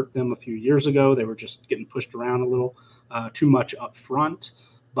that hurt them a few years ago. They were just getting pushed around a little too much up front.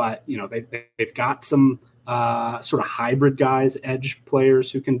 But, they've got some sort of hybrid guys, edge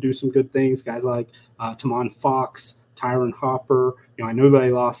players who can do some good things, guys like Tamon Fox, Tyron Hopper. I know they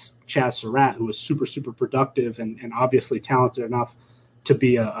lost Chaz Surratt, who was super, super productive and obviously talented enough to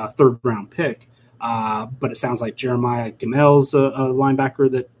be a third-round pick. But it sounds like Jeremiah Gamel's a linebacker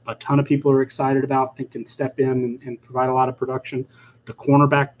that a ton of people are excited about, think can step in and provide a lot of production. The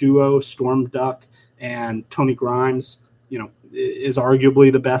cornerback duo, Storm Duck and Tony Grimes, is arguably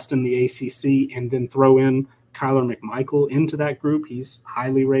the best in the ACC, and then throw in Kyler McMichael into that group. He's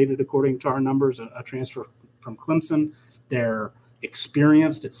highly rated according to our numbers, a transfer from Clemson. They're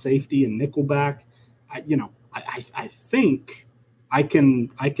experienced at safety and nickelback. I think I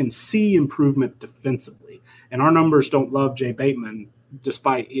can see improvement defensively, and our numbers don't love Jay Bateman,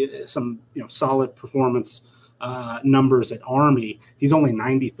 despite some solid performance numbers at Army. He's only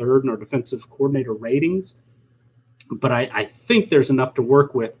 93rd in our defensive coordinator ratings, but I think there's enough to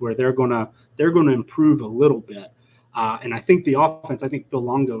work with where they're gonna improve a little bit. And I think the offense, I think Phil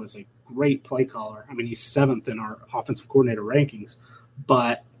Longo is a great play caller. I mean, he's 7th in our offensive coordinator rankings,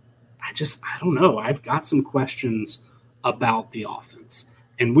 but I don't know. I've got some questions about the offense,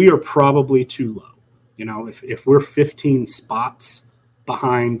 and we are probably too low. If we're 15 spots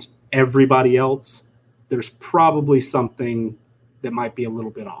behind everybody else, there's probably something that might be a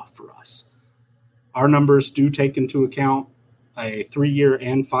little bit off for us. Our numbers do take into account a 3-year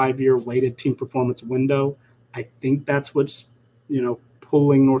and 5-year weighted team performance window. I think that's what's,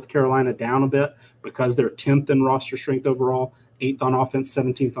 pulling North Carolina down a bit, because they're 10th in roster strength overall, 8th on offense,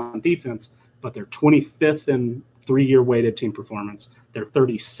 17th on defense, but they're 25th in 3-year weighted team performance. They're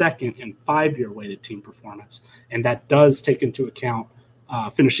 32nd in 5-year weighted team performance. And that does take into account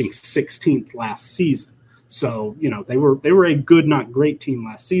finishing 16th last season. So, they were a good, not great team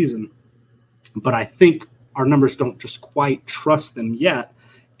last season, but I think our numbers don't just quite trust them yet.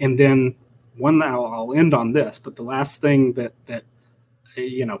 And then one I'll end on this, but the last thing that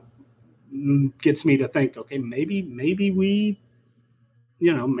gets me to think, okay, maybe we're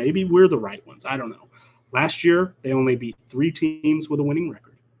the right ones. I don't know. Last year, they only beat 3 teams with a winning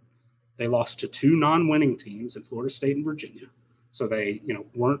record. They lost to 2 non-winning teams in Florida State and Virginia. So they,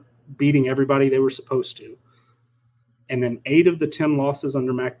 weren't beating everybody they were supposed to. And then 8 of the 10 losses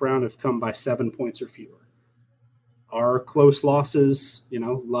under Mack Brown have come by 7 points or fewer. Are close losses,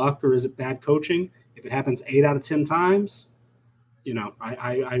 luck, or is it bad coaching? If it happens 8 out of 10 times,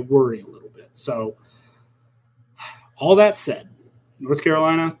 I worry a little bit. So all that said, North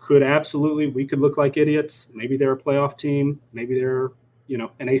Carolina we could look like idiots. Maybe they're a playoff team. Maybe they're,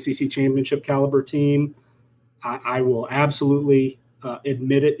 an ACC championship caliber team. I will absolutely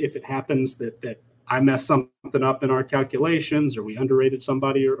admit it if it happens that I messed something up in our calculations or we underrated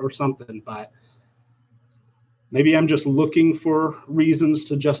somebody or something. But maybe I'm just looking for reasons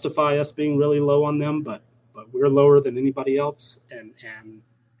to justify us being really low on them. But we're lower than anybody else, and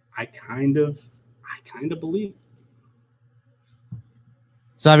I kind of believe it.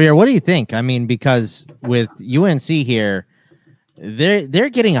 Xavier, what do you think? I mean, because with UNC here, they're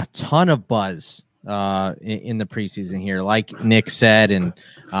getting a ton of buzz in the preseason here, like Nick said, and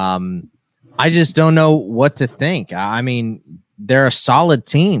I just don't know what to think. I mean, they're a solid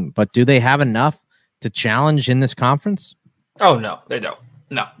team, but do they have enough to challenge in this conference? Oh, no, they don't.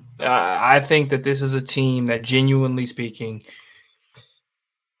 No. I think that this is a team that, genuinely speaking,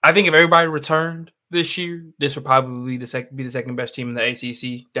 I think if everybody returned this year, this would probably be the second best team in the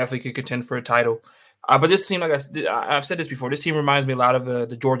ACC. Definitely could contend for a title. But this team, like I've said this before, this team reminds me a lot of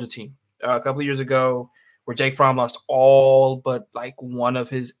the Georgia team a couple of years ago, where Jake Fromm lost all but like one of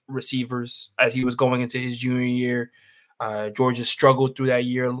his receivers as he was going into his junior year. Georgia struggled through that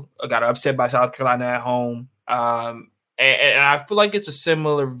year, got upset by South Carolina at home. And I feel like it's a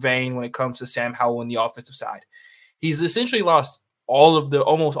similar vein when it comes to Sam Howell on the offensive side. He's essentially lost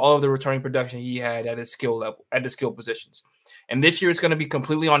almost all of the returning production he had at his skill level, at the skill positions. And this year it's going to be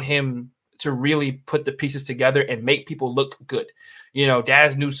completely on him to really put the pieces together and make people look good.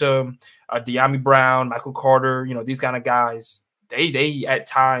 Daz Newsome, De'Ami Brown, Michael Carter, these kind of guys, they at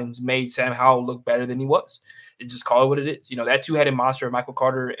times made Sam Howell look better than he was. Just call it what it is. That two-headed monster of Michael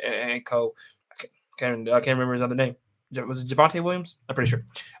Carter and co. I can't remember his other name. Was it Javonte Williams? I'm pretty sure.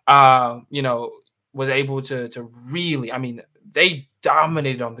 Was able to really, they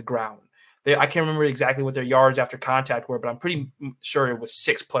dominated on the ground. I can't remember exactly what their yards after contact were, but I'm pretty sure it was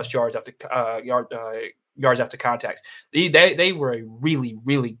 6+ yards after yards after contact. They were a really,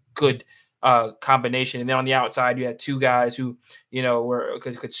 really good combination. And then on the outside, you had 2 guys who,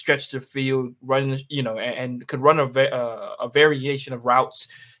 could stretch the field, run, and could run a variation of routes.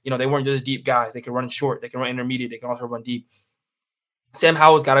 They weren't just deep guys. They could run short. They can run intermediate. They can also run deep. Sam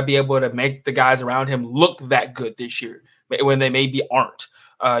Howell's got to be able to make the guys around him look that good this year when they maybe aren't.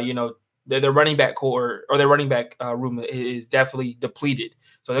 Their running back core or their running back room is definitely depleted.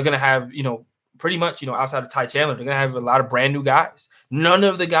 So they're going to have, pretty much, outside of Ty Chandler, they're going to have a lot of brand new guys. None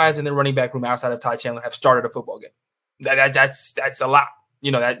of the guys in the running back room outside of Ty Chandler have started a football game. That's a lot.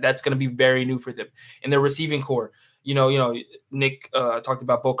 That's going to be very new for them. In their receiving core, Nick talked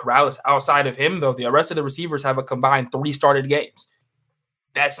about Bo Corrales. Outside of him, though, the rest of the receivers have a combined 3 started games.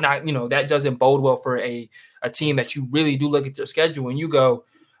 That's not, that doesn't bode well for a team that you really do look at their schedule and you go,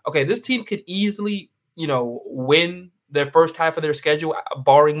 okay, this team could easily, win their first half of their schedule,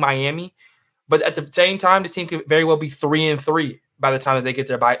 barring Miami. But at the same time, this team could very well be 3-3 by the time that they get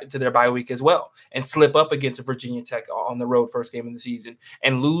to their bye week as well, and slip up against a Virginia Tech on the road first game of the season,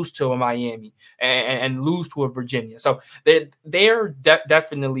 and lose to a Miami and lose to a Virginia. So they're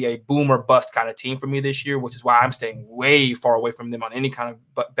definitely a boom or bust kind of team for me this year, which is why I'm staying way far away from them on any kind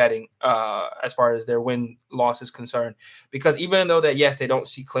of betting as far as their win-loss is concerned. Because even though that, yes, they don't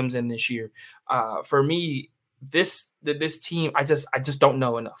see Clemson this year, for me, this team, I just don't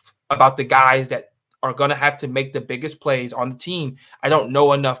know enough about the guys that are going to have to make the biggest plays on the team. I don't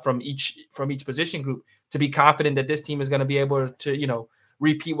know enough from each position group to be confident that this team is going to be able to,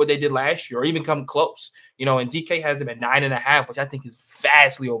 repeat what they did last year or even come close. And DK has them at 9.5, which I think is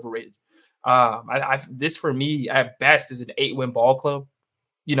vastly overrated. This for me at best is an 8-win ball club.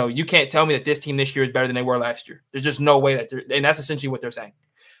 You can't tell me that this team this year is better than they were last year. There's just no way and that's essentially what they're saying.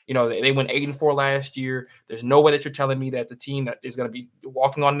 They went 8-4 last year. There's no way that you're telling me that the team that is going to be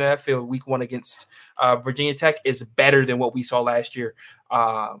walking on that field week 1 against Virginia Tech is better than what we saw last year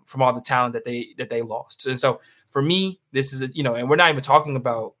from all the talent that they lost. And so for me, this is and we're not even talking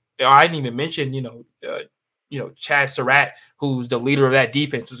about. I didn't even mention Chaz Surratt, who's the leader of that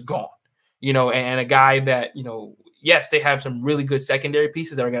defense, was gone. And a guy that yes, they have some really good secondary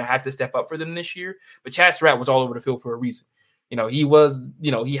pieces that are going to have to step up for them this year. But Chad Surratt was all over the field for a reason.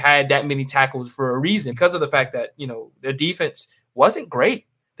 He had that many tackles for a reason because of the fact that, their defense wasn't great.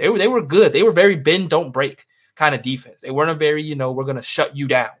 They were good. They were very bend, don't break kind of defense. They weren't a very, we're going to shut you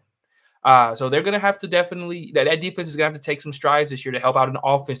down. So they're going to have to definitely, that defense is going to have to take some strides this year to help out an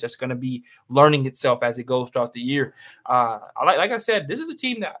offense that's going to be learning itself as it goes throughout the year. Like I said, this is a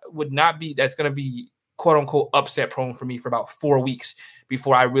team that's going to be quote unquote upset prone for me for about 4 weeks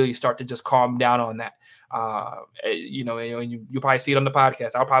before I really start to just calm down on that. You probably see it on the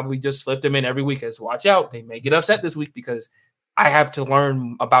podcast. I'll probably just slip them in every week as watch out. They may get upset this week because I have to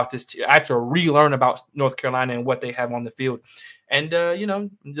learn about this. I have to relearn about North Carolina and what they have on the field. And,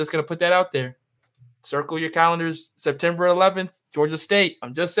 I'm just going to put that out there. Circle your calendars, September 11th, Georgia State.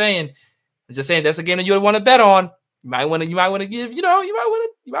 I'm just saying that's a game that you would want to bet on. You might want to give, you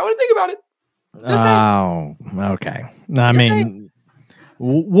might want to think about it. Okay. I mean,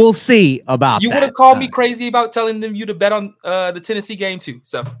 we'll see about that. You would have called me crazy about telling them you to bet on the Tennessee game too.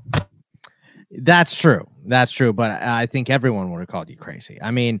 So that's true. But I think everyone would have called you crazy.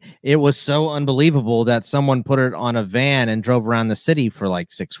 I mean, it was so unbelievable that someone put it on a van and drove around the city for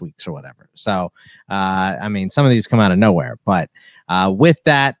like 6 weeks or whatever. So, I mean, some of these come out of nowhere. But with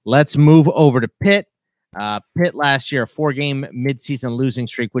that, let's move over to Pitt. Pitt last year, a 4-game midseason losing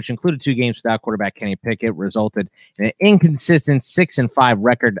streak, which included 2 games without quarterback Kenny Pickett, resulted in an inconsistent 6-5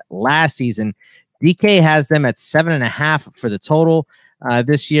 record last season. DK has them at 7.5 for the total.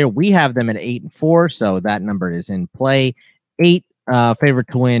 This year, we have them at 8-4, so that number is in play. 8 favorite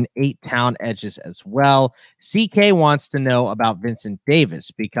to win, 8 talent edges as well. CK wants to know about Vincent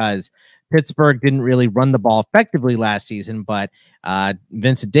Davis because Pittsburgh didn't really run the ball effectively last season, but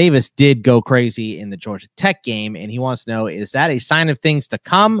Vincent Davis did go crazy in the Georgia Tech game, and he wants to know, is that a sign of things to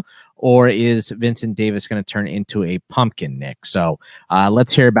come, or is Vincent Davis going to turn into a pumpkin, Nick? So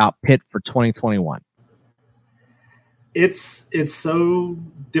let's hear about Pitt for 2021. It's so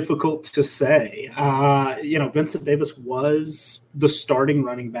difficult to say. Vincent Davis was the starting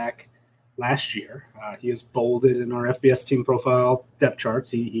running back last year. He is bolded in our FBS team profile depth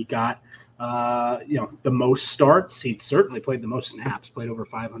charts. He got the most starts. He certainly played the most snaps, played over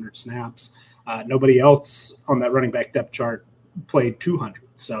 500 snaps. Nobody else on that running back depth chart played 200.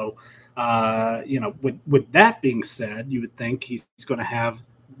 So, with that being said, you would think he's going to have,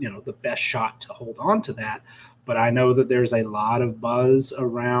 the best shot to hold on to that. But I know that there's a lot of buzz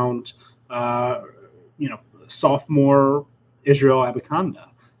around, sophomore Israel Abikanda.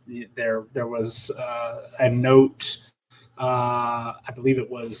 There was a note, I believe it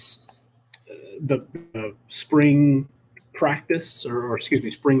was the spring practice or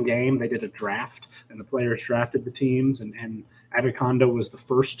spring game. They did a draft and the players drafted the teams and Abikanda was the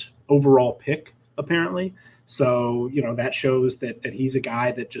first overall pick apparently. So, that shows that he's a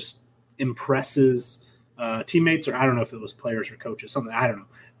guy that just impresses teammates, or I don't know if it was players or coaches, something, I don't know.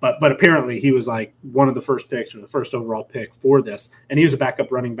 But apparently he was like one of the first picks or the first overall pick for this. And he was a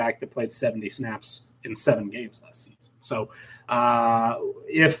backup running back that played 70 snaps in 7 games last season. So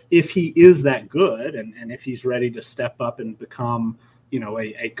if he is that good and if he's ready to step up and become,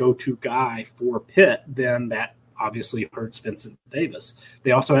 a go-to guy for Pitt, then that obviously hurts Vincent Davis.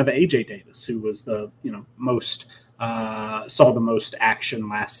 They also have AJ Davis, who was the, saw the most action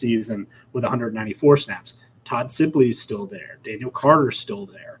last season with 194 snaps. Todd Sibley's still there. Daniel Carter's still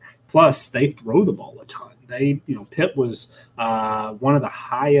there. Plus, they throw the ball a ton. Pitt was one of the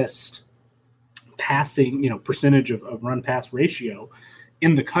highest passing, percentage of run pass ratio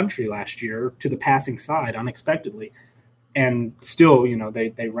in the country last year to the passing side unexpectedly. And still,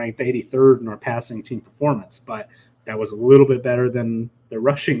 they ranked 83rd in our passing team performance, but that was a little bit better than the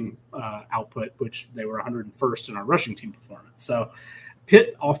rushing output, which they were 101st in our rushing team performance. So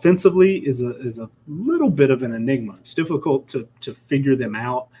Pitt offensively is a little bit of an enigma. It's difficult to figure them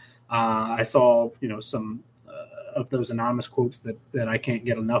out. I saw, some of those anonymous quotes that I can't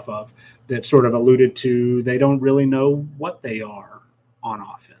get enough of that sort of alluded to they don't really know what they are on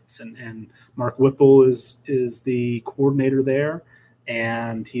offense. And Mark Whipple is the coordinator there,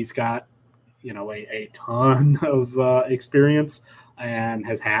 and he's got, a ton of experience and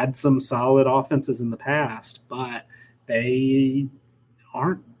has had some solid offenses in the past, but they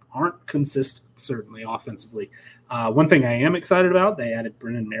aren't consistent, certainly offensively. One thing I am excited about, they added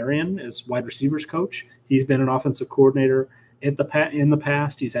Brennan Marion as wide receivers coach. He's been an offensive coordinator in the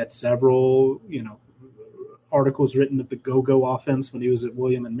past. He's had several, articles written of the go-go offense when he was at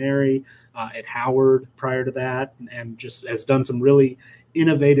William and Mary, at Howard prior to that, and just has done some really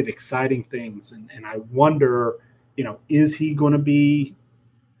innovative, exciting things. And I wonder, is he going to be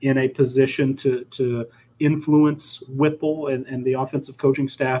in a position to influence Whipple and the offensive coaching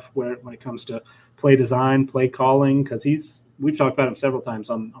staff when it comes to play design, play calling, because we've talked about him several times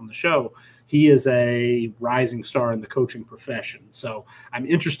on the show. He is a rising star in the coaching profession. So I'm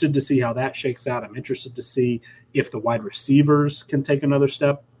interested to see how that shakes out. I'm interested to see if the wide receivers can take another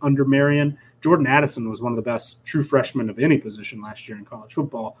step under Marion. Jordan Addison was one of the best true freshmen of any position last year in college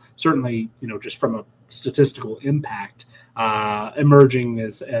football. Certainly, just from a statistical impact, emerging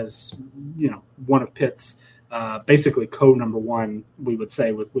as one of Pitt's basically co-number one, we would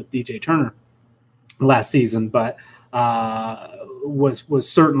say, with DJ Turner last season, but was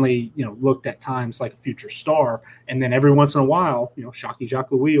certainly looked at times like a future star. And then every once in a while, Shockey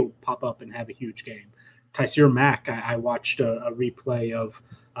Jacques Louis will pop up and have a huge game. Tysier Mack, I watched a replay of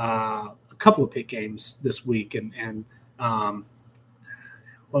a couple of Pitt games this week, and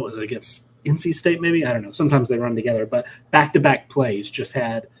what was it, against NC State maybe? I don't know. Sometimes they run together, but back-to-back plays just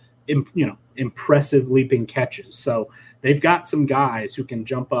had impressive leaping catches. So they've got some guys who can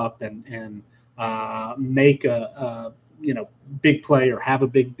jump up and make a big play or have a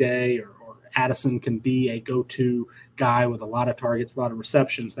big day, or Addison can be a go-to guy with a lot of targets, a lot of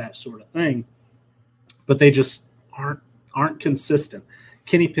receptions, that sort of thing. But they just aren't consistent.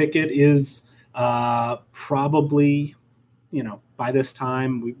 Kenny Pickett is probably, by this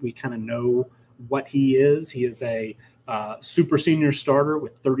time we kind of know what he is. He is a super senior starter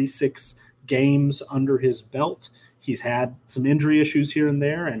with 36 games under his belt. He's had some injury issues here and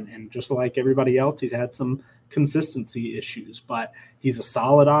there, and just like everybody else, he's had some consistency issues. But he's a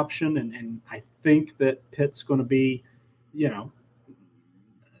solid option, and I think that Pitt's going to be,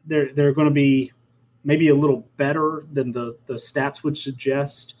 they're going to be maybe a little better than the stats would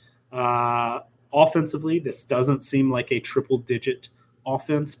suggest. Offensively, this doesn't seem like a triple-digit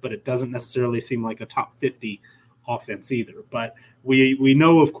offense, but it doesn't necessarily seem like a top 50 offense either. But we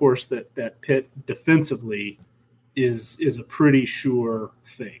know, of course, that Pitt defensively is a pretty sure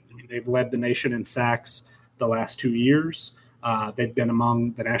thing. I mean, they've led the nation in sacks the last 2 years. They've been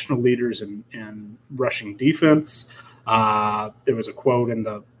among the national leaders in rushing defense. There was a quote in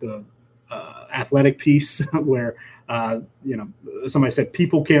the athletic piece where somebody said,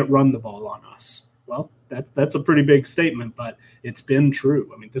 "People can't run the ball on us." Well, that's a pretty big statement, but it's been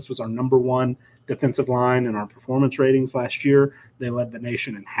true. I mean, this was our number one defensive line in our performance ratings last year. They led the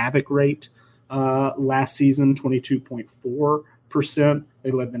nation in havoc rate last season, 22.4%.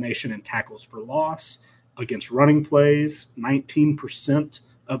 They led the nation in tackles for loss. Against running plays, 19%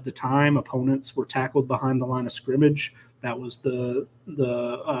 of the time opponents were tackled behind the line of scrimmage. That was the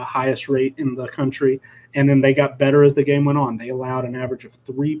highest rate in the country. And then they got better as the game went on. They allowed an average of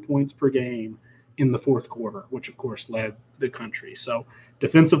 3 points per game in the fourth quarter, which, of course, led the country. So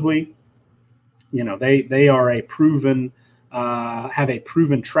defensively, they are have a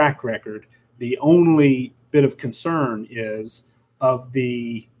proven track record. The only bit of concern is of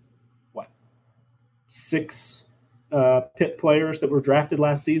the, 6 Pitt players that were drafted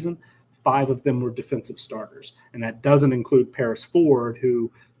last season, 5 of them were defensive starters. And that doesn't include Paris Ford,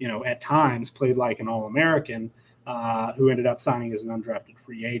 who, at times played like an All-American, who ended up signing as an undrafted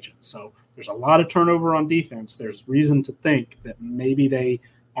free agent. So there's a lot of turnover on defense. There's reason to think that maybe they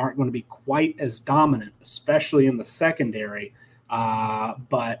aren't going to be quite as dominant, especially in the secondary.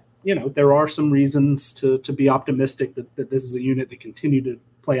 But, there are some reasons to be optimistic that this is a unit that continue to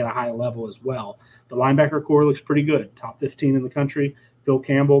play at a high level as well. The linebacker core looks pretty good, top 15 in the country. Phil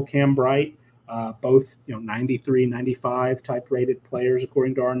Campbell, Cam Bright, both 93, 95 type rated players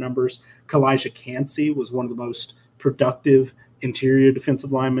according to our numbers. Kalijah Cansey was one of the most productive interior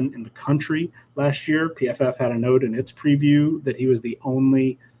defensive linemen in the country last year. PFF had a note in its preview that he was the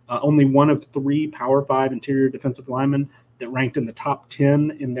only one of 3 Power 5 interior defensive linemen that ranked in the top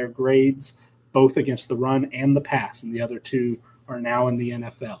 10 in their grades, both against the run and the pass, and the other 2 are now in the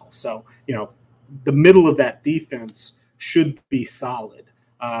NFL. So, the middle of that defense should be solid.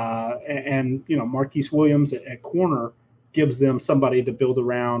 And Marquise Williams at corner gives them somebody to build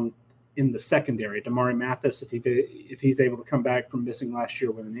around in the secondary. Damari Mathis, if he's able to come back from missing last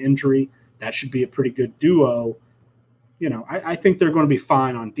year with an injury, that should be a pretty good duo. I think they're going to be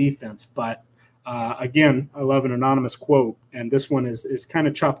fine on defense. But, again, I love an anonymous quote, and this one is kind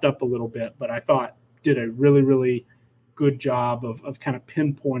of chopped up a little bit, but I thought did a really, really good job of kind of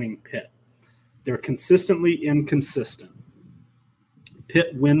pinpointing Pitt. They're consistently inconsistent.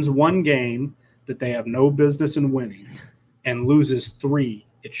 Pitt wins 1 game that they have no business in winning and loses 3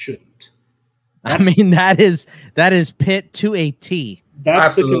 it shouldn't. That is Pitt to a T.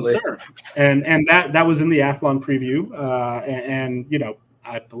 That's Absolutely. the concern. And that was in the Athlon preview. And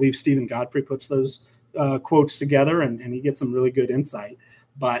I believe Stephen Godfrey puts those quotes together and he gets some really good insight.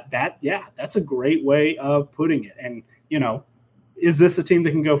 But that's a great way of putting it. And, is this a team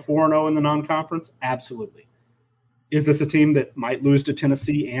that can go 4-0 in the non-conference? Absolutely. Is this a team that might lose to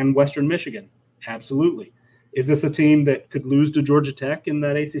Tennessee and Western Michigan? Absolutely. Is this a team that could lose to Georgia Tech in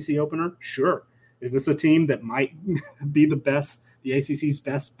that ACC opener? Sure. Is this a team that might be the ACC's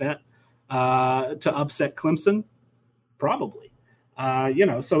best bet to upset Clemson? Probably.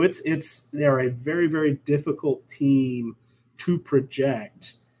 So they're a very, very difficult team to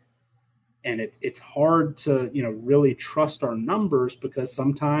project. And it's hard to, really trust our numbers because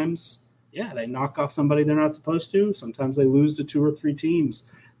sometimes, they knock off somebody they're not supposed to. Sometimes they lose to 2 or 3 teams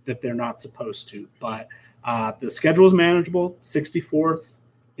that they're not supposed to. But the schedule is manageable, 64th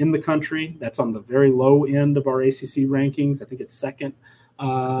in the country. That's on the very low end of our ACC rankings. I think it's second,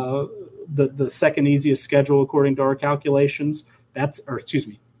 the second easiest schedule according to our calculations.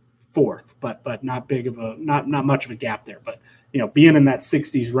 Fourth, but not big of not much of a gap there. But being in that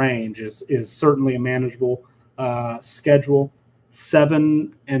 60s range is certainly a manageable schedule.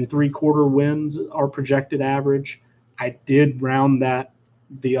 7 3/4 wins are projected average. I did round that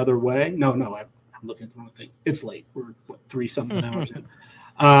the other way. No, I'm looking at the wrong thing. It's late. We're 3-something hours in.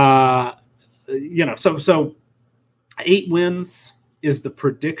 So 8 wins is the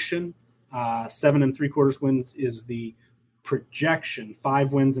prediction. 7 3/4 wins is the projection.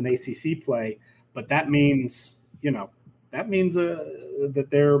 5 wins in ACC play, but that means that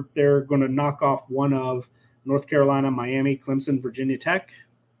they're going to knock off one of North Carolina, Miami, Clemson, Virginia Tech.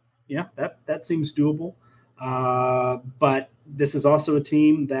 Yeah, that seems doable. But this is also a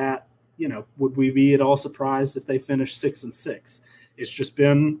team that, would we be at all surprised if they finish 6-6? It's just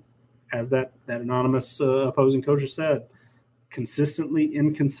been, as that anonymous opposing coach has said, consistently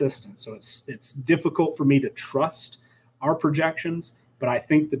inconsistent. So it's difficult for me to trust our projections, but I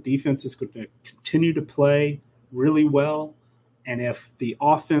think the defense is going to continue to play really well. And if the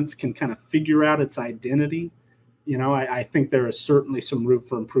offense can kind of figure out its identity, I think there is certainly some room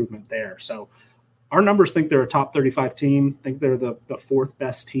for improvement there. So our numbers think they're a top 35 team. I think they're the 4th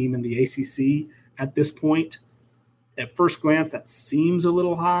best team in the ACC at this point. At first glance, that seems a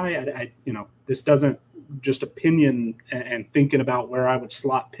little high. This doesn't just opinion and thinking about where I would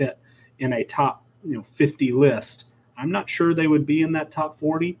slot Pitt in a top 50 list. I'm not sure they would be in that top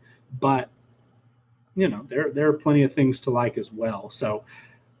 40, but there are plenty of things to like as well. So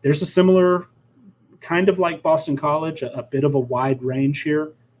there's a similar kind of like Boston College, a bit of a wide range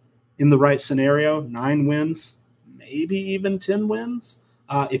here. In the right scenario, 9 wins, maybe even 10 wins,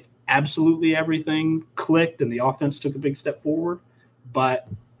 if absolutely everything clicked and the offense took a big step forward. But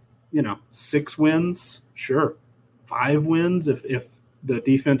 6 wins, sure. 5 wins if the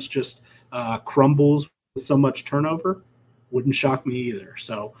defense just crumbles with so much turnover, wouldn't shock me either.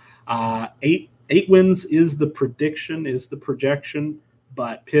 So 8 wins is the prediction, is the projection,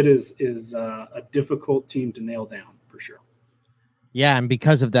 but Pitt is a difficult team to nail down for sure. Yeah, and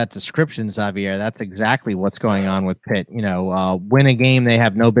because of that description, Xavier, that's exactly what's going on with Pitt. Win a game they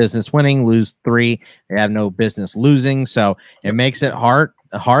have no business winning, lose 3 they have no business losing. So it makes it hard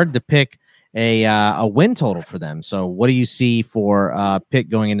to pick a win total for them. So what do you see for Pitt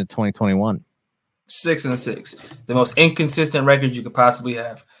going into 2021? 6-6, the most inconsistent record you could possibly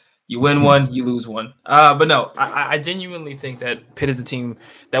have. You win 1, you lose 1. But no, I genuinely think that Pitt is a team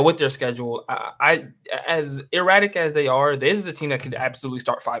that, with their schedule, I as erratic as they are, this is a team that could absolutely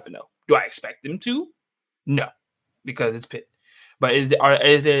start 5-0. Do I expect them to? No, because it's Pitt. But is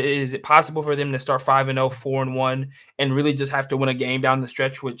it possible for them to start 5-0, 4-1, and really just have to win a game down the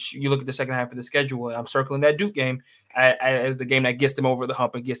stretch? Which you look at the second half of the schedule, and I'm circling that Duke game as the game that gets them over the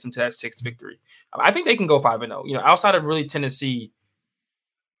hump and gets them to that 6th victory. I think they can go 5-0. Outside of really Tennessee.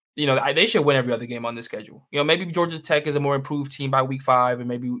 They should win every other game on this schedule. Maybe Georgia Tech is a more improved team by week 5, and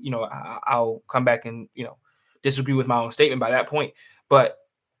maybe, I'll come back and, disagree with my own statement by that point. But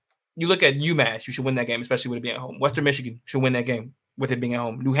you look at UMass, you should win that game, especially with it being at home. Western Michigan should win that game with it being at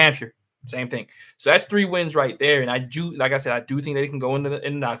home. New Hampshire, same thing. So that's 3 wins right there. And I do think they can go into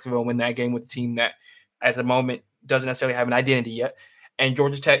Knoxville and win that game with a team that, at the moment, doesn't necessarily have an identity yet. And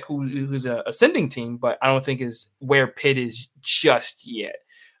Georgia Tech, who's an ascending team, but I don't think is where Pitt is just yet.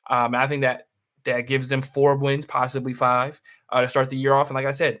 And I think that gives them 4 wins, possibly 5, to start the year off. And like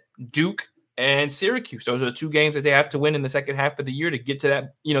I said, Duke and Syracuse, those are the 2 games that they have to win in the second half of the year to get to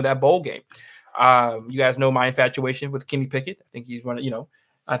that, that bowl game. You guys know my infatuation with Kenny Pickett. I think he's one.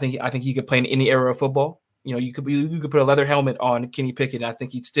 I think he could play in any era of football. You could put a leather helmet on Kenny Pickett, and I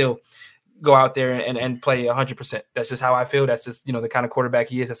think he'd still go out there and play 100%. That's just how I feel. That's just the kind of quarterback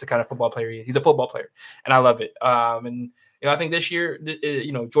he is. That's the kind of football player he is. He's a football player, and I love it. And I think this year,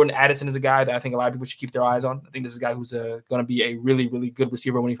 Jordan Addison is a guy that I think a lot of people should keep their eyes on. I think this is a guy who's going to be a really, really good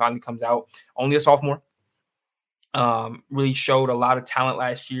receiver when he finally comes out. Only a sophomore. Really showed a lot of talent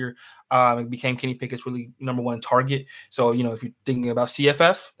last year. Became Kenny Pickett's really number one target. So, if you're thinking about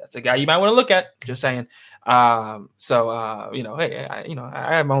CFF, that's a guy you might want to look at. Just saying. Hey, I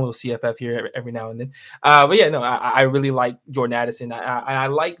have my own little CFF here every now and then. I really like Jordan Addison. I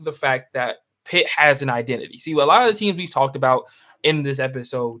like the fact that Pitt has an identity. See, a lot of the teams we've talked about in this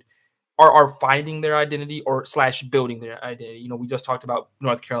episode are finding their identity or / building their identity. We just talked about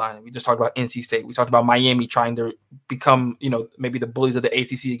North Carolina. We just talked about NC State. We talked about Miami trying to become, maybe the bullies of the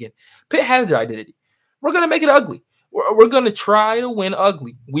ACC again. Pitt has their identity. We're going to make it ugly. We're going to try to win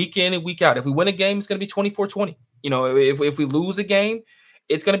ugly week in and week out. If we win a game, it's going to be 24-20. If we lose a game,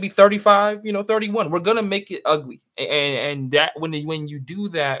 it's going to be 35-31. We're going to make it ugly. And that when you do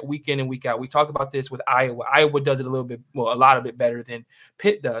that week in and week out, we talk about this with Iowa. Iowa does it a lot of it better than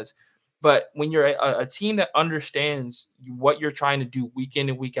Pitt does. But when you're a team that understands what you're trying to do week in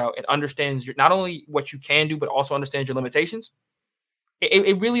and week out and understands not only what you can do, but also understands your limitations,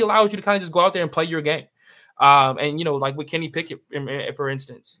 it really allows you to kind of just go out there and play your game. Like with Kenny Pickett, for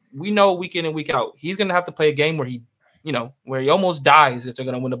instance, we know week in and week out, he's going to have to play a game where he almost dies if they're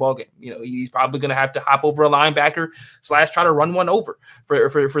going to win the ball game. He's probably going to have to hop over a linebacker / try to run one over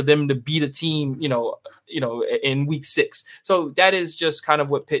for them to beat a team, in week 6. So that is just kind of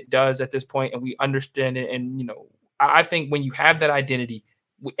what Pitt does at this point, and we understand it. And, I think when you have that identity,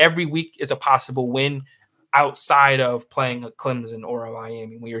 every week is a possible win outside of playing a Clemson or a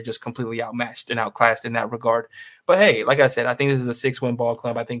Miami when you're just completely outmatched and outclassed in that regard. But hey, like I said, I think this is a 6-win ball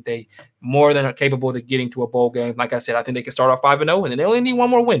club. I think they more than are capable of getting to a bowl game. Like I said, I think they can start off 5-0 and then they only need one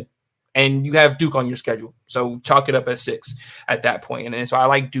more win. And you have Duke on your schedule. So chalk it up as 6 at that point. And so I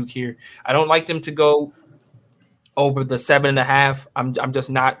like Duke here. I don't like them to go over the 7.5. I'm just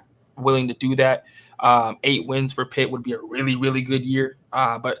not willing to do that. 8 wins for Pitt would be a really, really good year.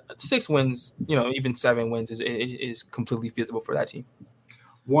 But 6 wins, even 7 wins is completely feasible for that team.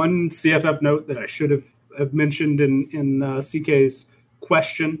 One CFF note that I should have mentioned in CK's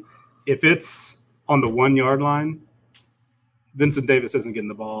question: if it's on the 1 yard line, Vincent Davis isn't getting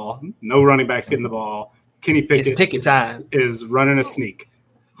the ball. No running backs getting the ball. Kenny Pickett time. is running a sneak.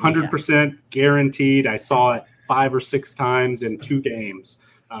 100% guaranteed. I saw it 5 or 6 times in 2 games.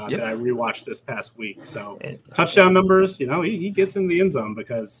 That I rewatched this past week. So touchdown numbers, he gets in the end zone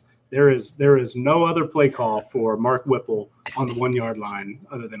because there is no other play call for Mark Whipple on the 1 yard line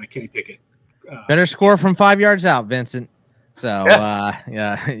other than a Kenny Pickett. Better score from 5 yards out, Vincent. So,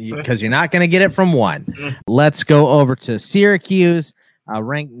 because you're not going to get it from 1. Let's go over to Syracuse,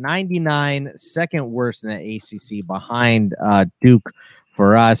 ranked 99, second worst in the ACC behind Duke.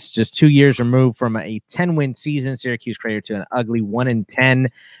 For us, just 2 years removed from a 10-win season, Syracuse cratered to an ugly 1-10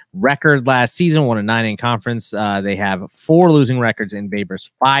 record last season, 1-9 in conference. They have 4 losing records in Babers'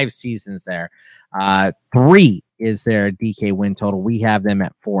 5 seasons there. 3 is their DK win total. We have them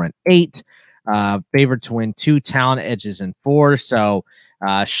at 4-8. Favored to win 2, talent edges in 4. So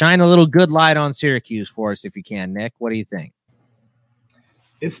shine a little good light on Syracuse for us if you can, Nick. What do you think?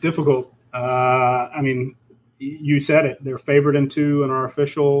 It's difficult. You said it. They're favored in 2 in our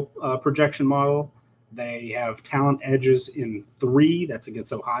official projection model. They have talent edges in 3. That's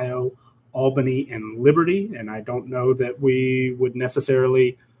against Ohio, Albany, and Liberty. And I don't know that we would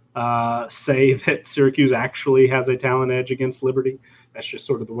necessarily say that Syracuse actually has a talent edge against Liberty. That's just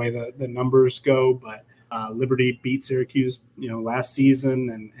sort of the way the numbers go. But Liberty beat Syracuse, last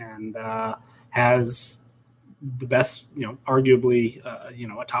season and has the best, arguably,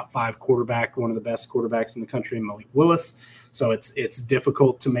 a top 5 quarterback, one of the best quarterbacks in the country, Malik Willis. So it's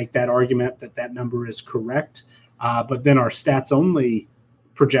difficult to make that argument that number is correct. But then our stats only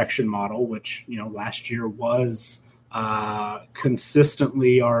projection model, which, last year was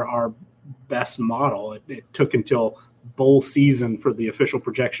consistently our best model. It took until bowl season for the official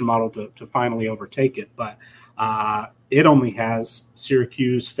projection model to finally overtake it. But it only has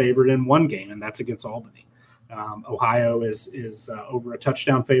Syracuse favored in 1 game, and that's against Albany. Ohio is over a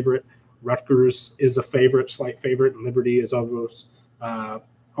touchdown favorite. Rutgers is a favorite, slight favorite, and Liberty is almost a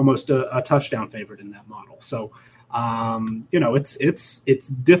touchdown favorite in that model. So, it's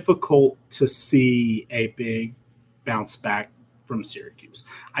difficult to see a big bounce back from Syracuse.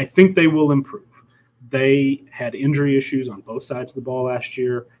 I think they will improve. They had injury issues on both sides of the ball last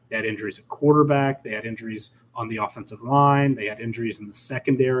year. They had injuries at quarterback. They had injuries on the offensive line. They had injuries in the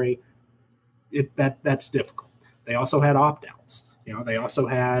secondary. That's difficult. They also had opt-outs. They also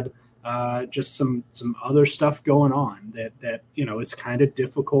had just some other stuff going on that is kind of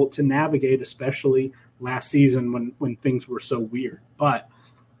difficult to navigate, especially last season when things were so weird. But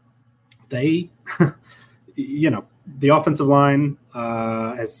they, the offensive line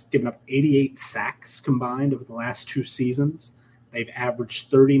has given up 88 sacks combined over the last 2 seasons. They've averaged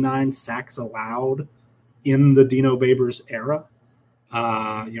 39 sacks allowed in the Dino Babers era.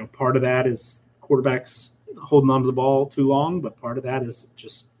 Part of that is quarterbacks holding onto the ball too long, but part of that is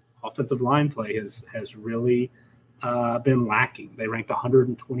just offensive line play has really been lacking. They ranked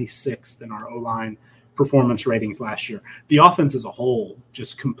 126th in our O-line performance ratings last year. The offense as a whole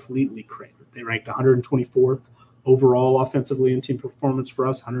just completely cratered. They ranked 124th overall offensively in team performance for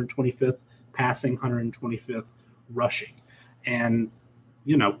us, 125th passing, 125th rushing. And,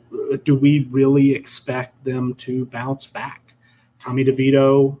 do we really expect them to bounce back? Tommy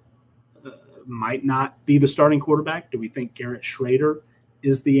DeVito might not be the starting quarterback. Do we think Garrett Schrader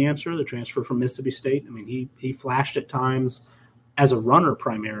is the answer, the transfer from Mississippi State? I mean, he flashed at times as a runner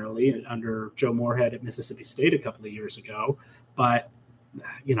primarily under Joe Moorhead at Mississippi State a couple of years ago. But,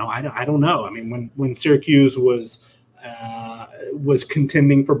 I don't know. I mean, when Syracuse was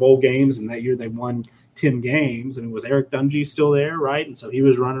contending for bowl games, and that year they won 10 games, and was Eric Dungy still there, right? And so he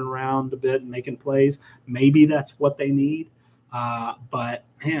was running around a bit and making plays. Maybe that's what they need. But,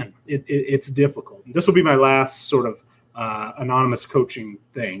 man, it's difficult. This will be my last sort of anonymous coaching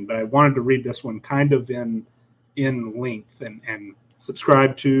thing, but I wanted to read this one kind of in length and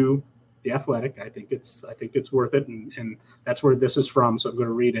subscribe to The Athletic. I think it's worth it, and that's where this is from. So I'm going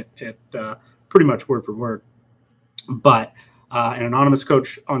to read it pretty much word for word. But an anonymous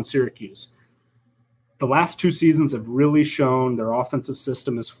coach on Syracuse. The last 2 seasons have really shown their offensive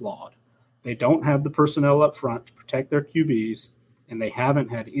system is flawed. They don't have the personnel up front to protect their QBs, and they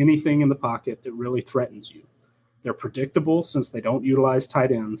haven't had anything in the pocket that really threatens you. They're predictable since they don't utilize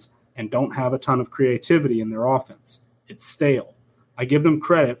tight ends and don't have a ton of creativity in their offense. It's stale. I give them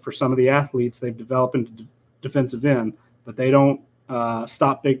credit for some of the athletes they've developed into defensive end, but they don't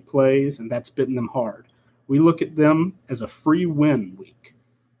stop big plays, and that's bitten them hard. We look at them as a free win week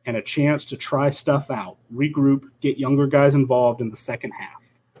and a chance to try stuff out, regroup, get younger guys involved in the second half.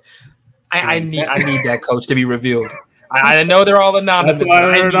 I need that coach to be revealed. I know they're all anonymous. That's why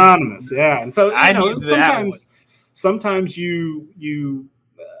they're anonymous, yeah. And so sometimes sometimes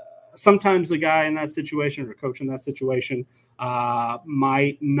the guy in that situation or coach in that situation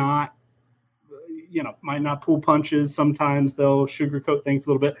might not pull punches. Sometimes they'll sugarcoat things a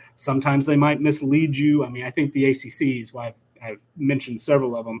little bit. Sometimes they might mislead you. I mean, I think the ACC is why I've mentioned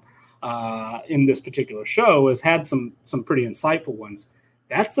several of them in this particular show, has had some pretty insightful ones.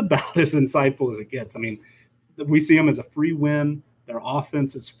 That's about as insightful as it gets. I mean, we see them as a free win. Their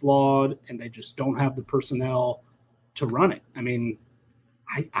offense is flawed, and they just don't have the personnel to run it. I mean,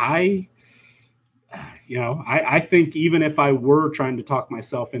 I think even if I were trying to talk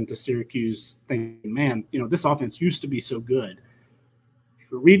myself into Syracuse thinking, man, this offense used to be so good,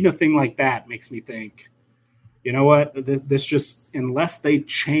 reading a thing like that makes me think, you know what, this just, unless they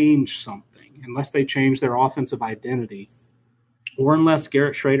change something, unless they change their offensive identity, or unless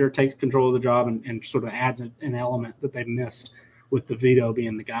Garrett Schrader takes control of the job and sort of adds an element that they've missed with DeVito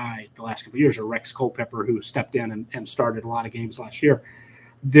being the guy the last couple of years, or Rex Culpepper, who stepped in and started a lot of games last year,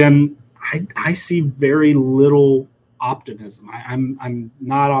 then I see very little optimism. I'm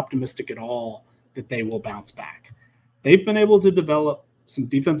not optimistic at all that they will bounce back. They've been able to develop some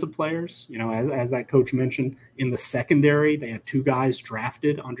defensive players, as that coach mentioned. In the secondary, they had 2 guys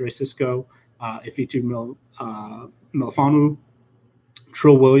drafted, Andre Sisco, Ifitu Milifanu.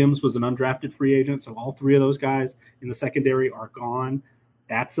 Trill Williams was an undrafted free agent, so all 3 of those guys in the secondary are gone.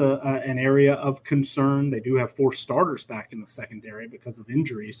 That's an area of concern. They do have 4 starters back in the secondary because of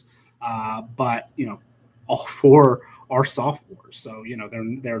injuries, but all 4 are sophomores, so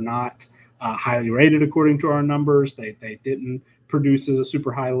they're not highly rated according to our numbers. They didn't produce as a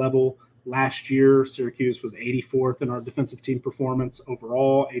super high level last year. Syracuse was 84th in our defensive team performance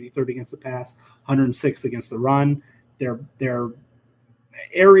overall, 83rd against the pass, 106th against the run. Their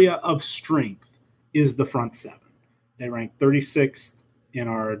area of strength is the front 7. They rank 36th in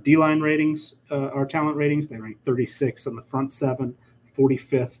our D-line ratings, our talent ratings. They rank 36th on the front 7,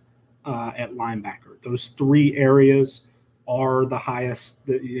 45th at linebacker. Those 3 areas are the highest,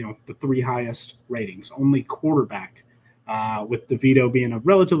 the 3 highest ratings. Only quarterback, with DeVito being a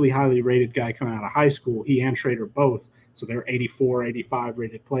relatively highly rated guy coming out of high school, he and Schrader both, so they're 84, 85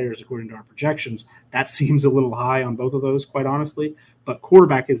 rated players according to our projections. That seems a little high on both of those, quite honestly. But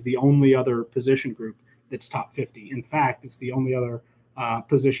quarterback is the only other position group that's top 50. In fact, it's the only other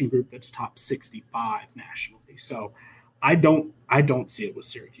position group that's top 65 nationally. So I don't see it with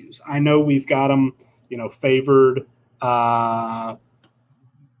Syracuse. I know we've got them, favored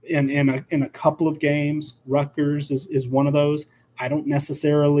in a couple of games. Rutgers is one of those. I don't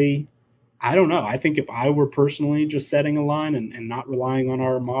know. I think if I were personally just setting a line and not relying on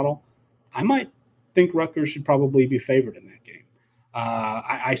our model, I might think Rutgers should probably be favored in that game.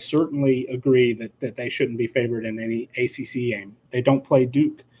 I certainly agree that they shouldn't be favored in any ACC game. They don't play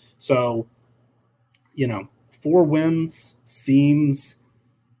Duke. So, 4 wins seems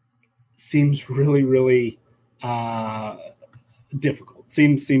really, really difficult.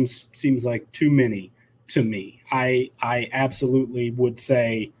 Seems like too many to me. I absolutely would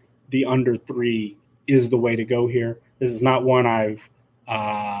say the under 3 is the way to go here. This is not one I've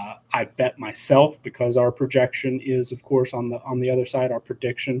bet myself, because our projection is, of course, on the other side. Our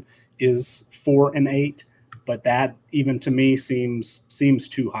prediction is 4-8, but that even to me seems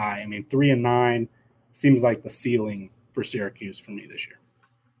too high. I mean, 3-9 seems like the ceiling for Syracuse for me this year.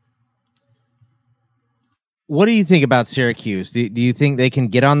 What do you think about Syracuse? Do you think they can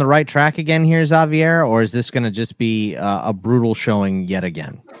get on the right track again here, Xavier, or is this going to just be a brutal showing yet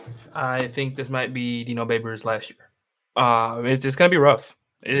again? I think this might be Dino Babers last year. It's going to be rough.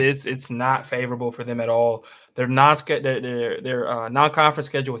 It's not favorable for them at all. Their non-conference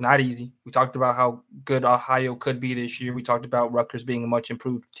schedule is not easy. We talked about how good Ohio could be this year. We talked about Rutgers being a much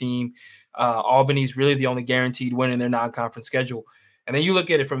improved team. Albany's really the only guaranteed win in their non-conference schedule. And then you look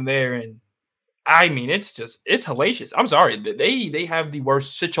at it from there, and I mean, it's hellacious. I'm sorry. They have the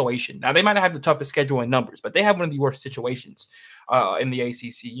worst situation. Now, they might not have the toughest schedule in numbers, but they have one of the worst situations in the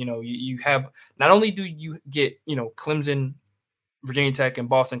ACC. You have, not only do you get, Clemson, Virginia Tech, and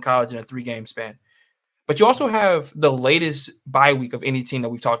Boston College in a 3-game span, but you also have the latest bye week of any team that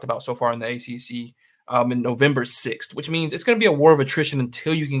we've talked about so far in the ACC in November 6th, which means it's going to be a war of attrition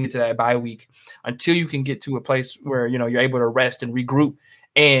until you can get to that bye week, until you can get to a place where, you're able to rest and regroup.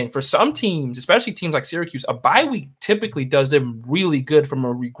 And for some teams, especially teams like Syracuse, a bye week typically does them really good from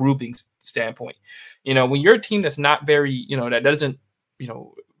a regrouping standpoint. When you're a team that's not very, that doesn't,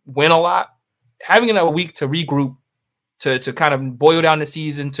 win a lot, having a week to regroup, to kind of boil down the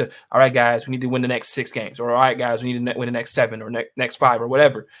season to, all right, guys, we need to win the next 6 games, or all right, guys, we need to win the next 7 or next 5 or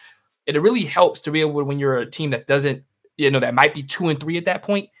whatever. It really helps to be able to, when you're a team that doesn't, that might be 2-3 at that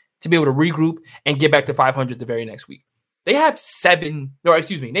point, to be able to regroup and get back to 500 the very next week. They have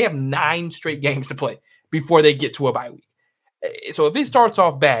 9 straight games to play before they get to a bye week. So if it starts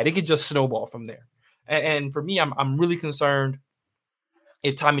off bad, it could just snowball from there. And for me, I'm really concerned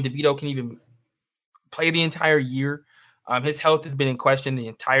if Tommy DeVito can even play the entire year. His health has been in question the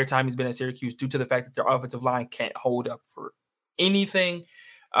entire time he's been at Syracuse due to the fact that their offensive line can't hold up for anything.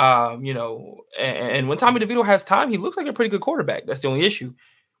 And when Tommy DeVito has time, he looks like a pretty good quarterback. That's the only issue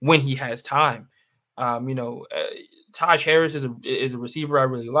when he has time. Taj Harris is a receiver I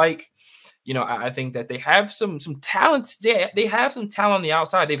really like. I think that they have some talent. They have some talent on the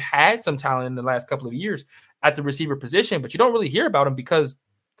outside. They've had some talent in the last couple of years at the receiver position, but you don't really hear about them because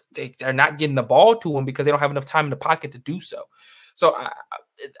they're not getting the ball to them because they don't have enough time in the pocket to do so. So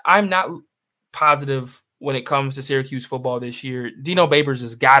I'm not positive when it comes to Syracuse football this year. Dino Babers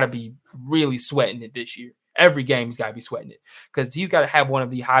has got to be really sweating it this year. Every game he's got to be sweating it because he's got to have one of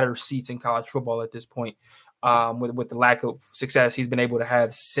the hotter seats in college football at this point. With the lack of success he's been able to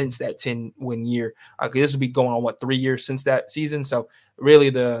have since that 10-win year. This will be going on 3 years since that season. So really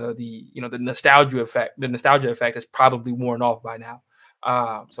the nostalgia effect is probably worn off by now.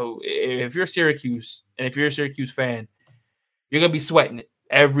 So if you're Syracuse and if you're a Syracuse fan, you're gonna be sweating it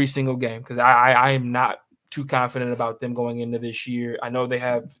every single game because I am not too confident about them going into this year. I know they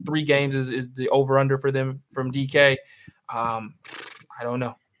have 3 games is the over under for them from DK. I don't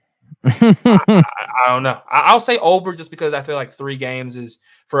know. I don't know. I'll say over just because I feel like 3 games is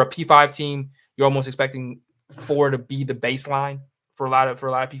for a P5 team. You're almost expecting 4 to be the baseline for a lot of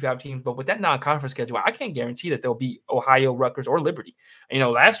P5 teams. But with that non-conference schedule, I can't guarantee that they'll beat Ohio, Rutgers, or Liberty.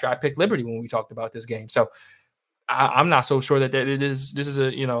 Last year I picked Liberty when we talked about this game, so I'm not so sure that this is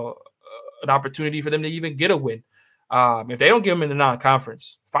a an opportunity for them to even get a win. If they don't get them in the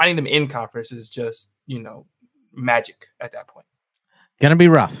non-conference, finding them in conference is just magic at that point. Going to be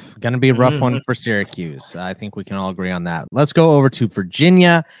rough. Going to be a rough one for Syracuse. I think we can all agree on that. Let's go over to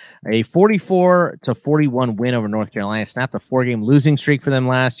Virginia. A 44-41 win over North Carolina. Snapped a 4-game losing streak for them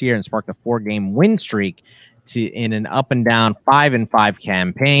last year and sparked a 4-game win streak in an up and down 5-5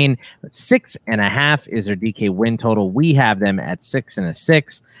 campaign. But 6.5 is their DK win total. We have them at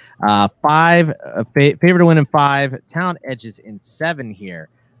 6-6. 5 favorite to win in 5. Talent edges in 7 here.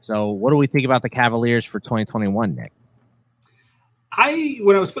 So what do we think about the Cavaliers for 2021, Nick?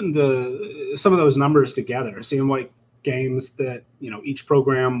 When I was putting some of those numbers together, seeing like games that, each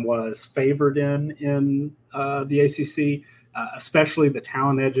program was favored in the ACC, especially the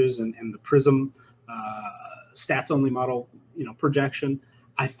talent edges and the Prism stats only model, projection.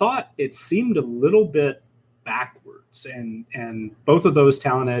 I thought it seemed a little bit backwards, and both of those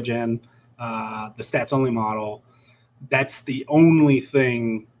talent edge and the stats only model, that's the only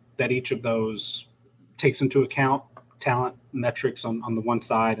thing that each of those takes into account. Talent metrics on the one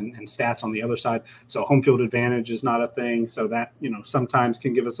side and stats on the other side. So home field advantage is not a thing. So that, sometimes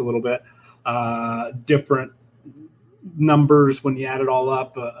can give us a little bit different numbers when you add it all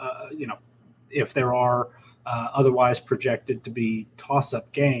up, if there are otherwise projected to be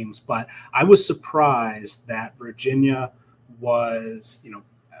toss-up games. But I was surprised that Virginia was,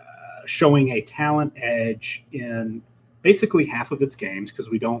 showing a talent edge in basically half of its games,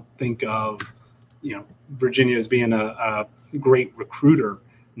 because we don't think of, Virginia as being a great recruiter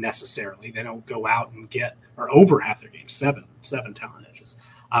necessarily. They don't go out and get, or over half their games, seven talent edges.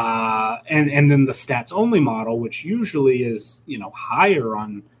 And then the stats only model, which usually is, higher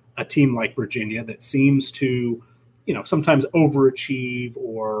on a team like Virginia that seems to, sometimes overachieve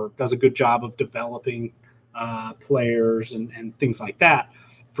or does a good job of developing players and things like that.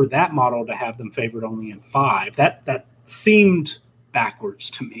 For that model to have them favored only in 5, that seemed backwards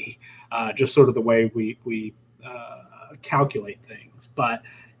to me. Just sort of the way we calculate things. But,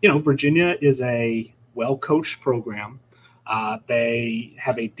 Virginia is a well-coached program. They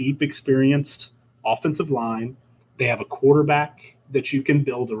have a deep, experienced offensive line. They have a quarterback that you can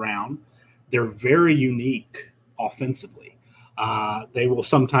build around. They're very unique offensively. They will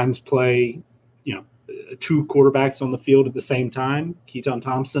sometimes play, 2 quarterbacks on the field at the same time. Keaton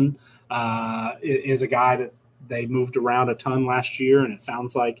Thompson is a guy that they moved around a ton last year, and it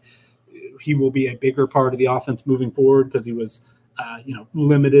sounds like he will be a bigger part of the offense moving forward because he was,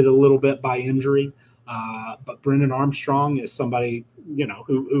 limited a little bit by injury. But Brennan Armstrong is somebody,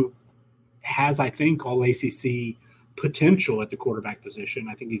 who has, I think, all ACC potential at the quarterback position.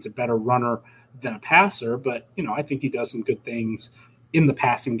 I think he's a better runner than a passer, but, I think he does some good things in the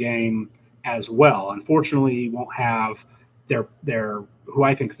passing game as well. Unfortunately, he won't have their who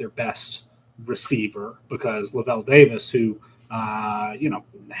I think is their best receiver, because Lavelle Davis, who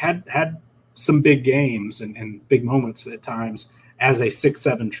had some big games and big moments at times as a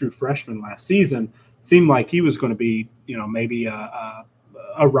 6'7" true freshman last season, seemed like he was going to be, maybe a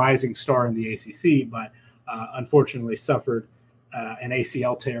rising star in the ACC, but unfortunately suffered an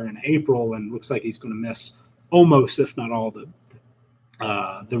ACL tear in April, and looks like he's going to miss almost, if not all, the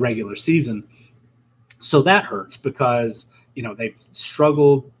regular season. So that hurts because, they've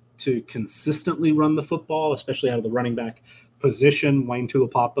struggled to consistently run the football, especially out of the running back position. Wayne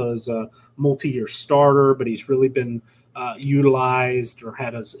Tulapapa is a multi-year starter, but he's really been utilized or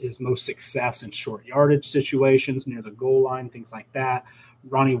had his most success in short yardage situations near the goal line, things like that.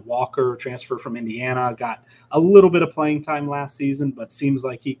 Ronnie Walker, transfer from Indiana, got a little bit of playing time last season, but seems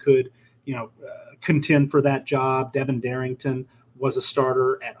like he could, contend for that job. Devin Darrington was a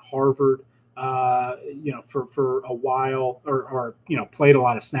starter at Harvard, for a while, or played a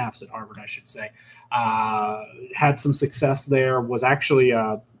lot of snaps at Harvard, I should say. Had some success there. Was actually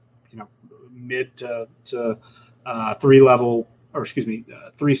mid to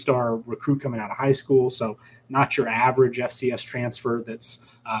 3-star recruit coming out of high school. So not your average FCS transfer that's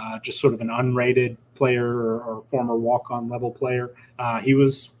just sort of an unrated player or former walk-on level player. He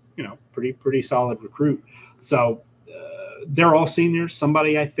was, pretty solid recruit. So they're all seniors.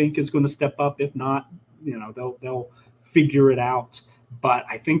 Somebody I think is going to step up. If not, they'll figure it out. But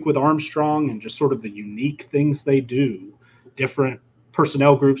I think with Armstrong and just sort of the unique things they do, different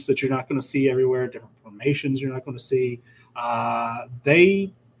personnel groups that you're not going to see everywhere, different formations you're not going to see,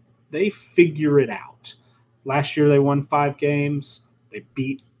 they figure it out. Last year they won 5 games. They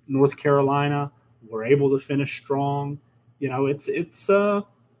beat North Carolina. Were able to finish strong.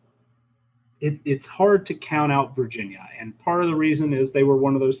 It's hard to count out Virginia, and part of the reason is they were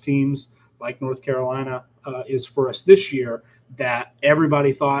one of those teams like North Carolina is for us this year that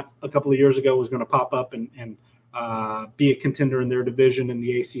everybody thought a couple of years ago was going to pop up and be a contender in their division in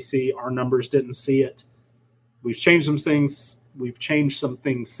the ACC. Our numbers didn't see it. We've changed some things. We've changed some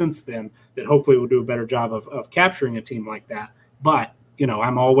things since then that hopefully will do a better job of capturing a team like that. But,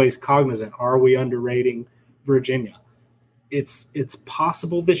 I'm always cognizant. Are we underrating Virginia? It's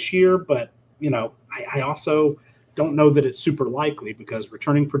possible this year, but, I also don't know that it's super likely, because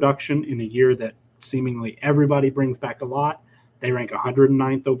returning production in a year that seemingly everybody brings back a lot, they rank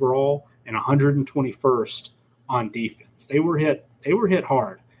 109th overall and 121st on defense. They were hit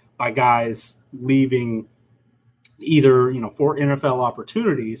hard by guys leaving, either, for NFL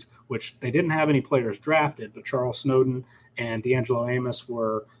opportunities, which they didn't have any players drafted, but Charles Snowden and D'Angelo Amos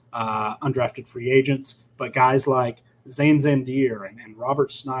were undrafted free agents. But guys like Zane Zandier and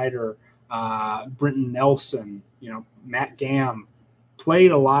Robert Snyder, Brenton Nelson, Matt Gamm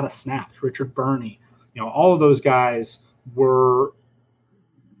played a lot of snaps. Richard Burney, all of those guys were,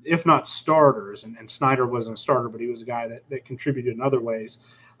 if not starters, and Snyder wasn't a starter, but he was a guy that contributed in other ways.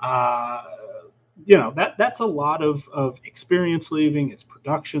 That's a lot of experience leaving, it's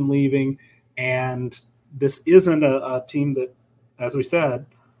production leaving, and this isn't a team that, as we said,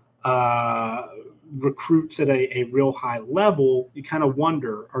 recruits at a real high level. You kind of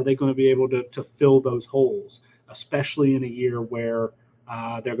wonder, are they going to be able to fill those holes, especially in a year where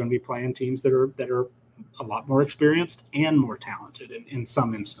they're going to be playing teams that are a lot more experienced and more talented in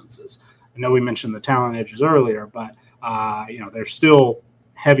some instances. I know we mentioned the talent edges earlier, but they're still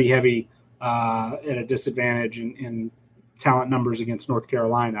heavy at a disadvantage in talent numbers against North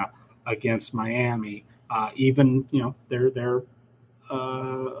Carolina, against Miami. Even they're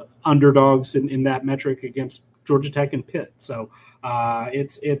underdogs in that metric against Georgia Tech and Pitt. So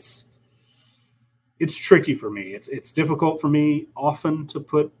it's tricky for me. It's difficult for me often to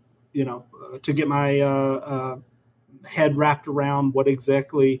put, to get my head wrapped around what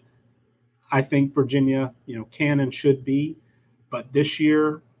exactly I think Virginia, can and should be. But this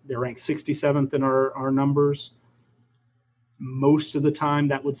year they're ranked 67th in our numbers. Most of the time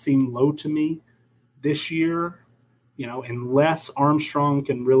that would seem low to me. This year, unless Armstrong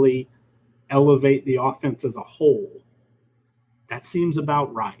can really elevate the offense as a whole, that seems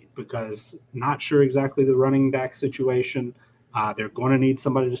about right, because not sure exactly the running back situation. They're going to need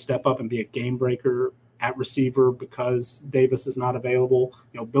somebody to step up and be a game breaker at receiver because Davis is not available.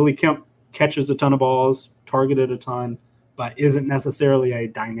 Billy Kemp catches a ton of balls, targeted a ton, but isn't necessarily a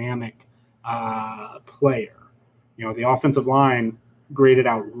dynamic player. The offensive line graded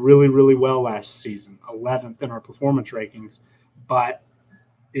out really, really well last season, 11th in our performance rankings, but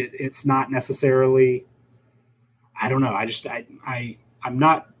it's not necessarily, I don't know. I'm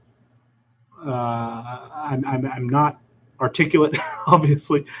not articulate,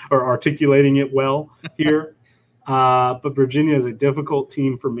 obviously, or articulating it well here. But Virginia is a difficult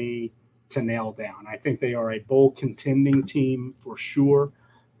team for me to nail down. I think they are a bowl contending team for sure.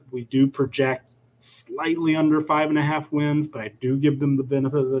 We do project slightly under 5.5 wins, but I do give them the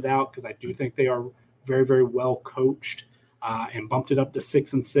benefit of the doubt because I do think they are very, very well coached and bumped it up to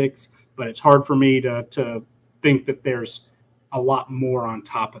 6-6. But it's hard for me to think that there's a lot more on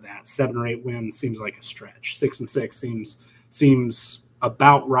top of that. 7 or 8 wins seems like a stretch. 6-6 seems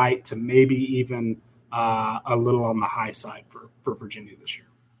about right to maybe even a little on the high side for Virginia this year.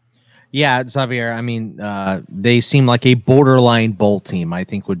 Yeah, Xavier, I mean, they seem like a borderline bowl team, I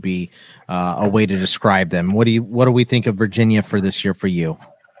think would be a way to describe them. What do we think of Virginia for this year for you?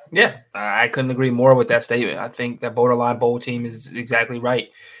 Yeah, I couldn't agree more with that statement. I think that borderline bowl team is exactly right.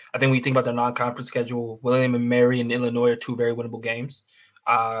 I think when you think about their non-conference schedule, William and Mary and Illinois are 2 very winnable games.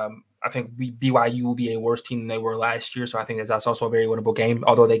 I think BYU will be a worse team than they were last year, so I think that's also a very winnable game,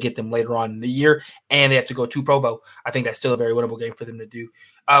 although they get them later on in the year, and they have to go to Provo. I think that's still a very winnable game for them to do.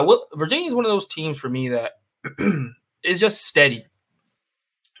 Virginia is one of those teams for me that is just steady.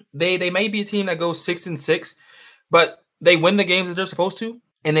 They may be a team that goes 6-6, but they win the games that they're supposed to,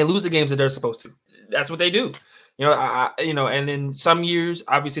 and they lose the games that they're supposed to. That's what they do. And in some years,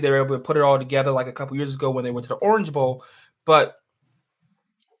 obviously, they were able to put it all together, like a couple years ago when they went to the Orange Bowl, but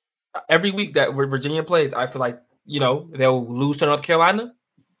every week that Virginia plays, I feel like, they'll lose to North Carolina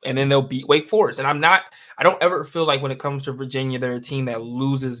and then they'll beat Wake Forest. And I don't ever feel like when it comes to Virginia, they're a team that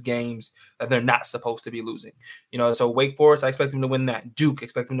loses games that they're not supposed to be losing. So Wake Forest, I expect them to win that. Duke,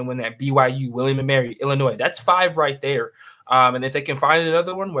 expect them to win that. BYU, William and Mary, Illinois. That's 5 right there. And if they can find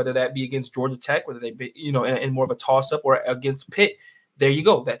another one, whether that be against Georgia Tech, whether they be, in more of a toss-up, or against Pitt, there you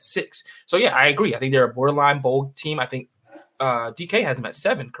go. That's 6. So, yeah, I agree. I think they're a borderline bowl team. I think DK has them at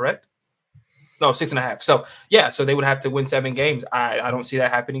 7, correct? No, 6.5. So, yeah, so they would have to win 7 games. I don't see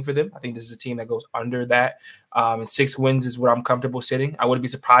that happening for them. I think this is a team that goes under that. And 6 wins is where I'm comfortable sitting. I wouldn't be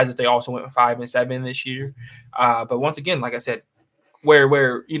surprised if they also went 5-7 this year. But once again, like I said,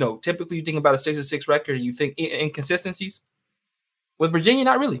 where typically you think about a 6-6 record and you think inconsistencies. With Virginia,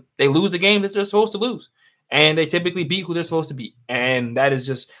 not really. They lose the game that they're supposed to lose. And they typically beat who they're supposed to beat. And that is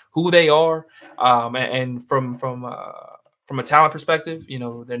just who they are. And from a talent perspective,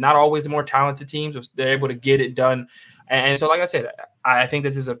 they're not always the more talented teams. They're able to get it done. And so, like I said, I think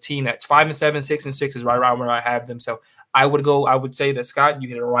this is a team that's 5-7, 6-6 is right around where I have them. So I would say that, Scott, you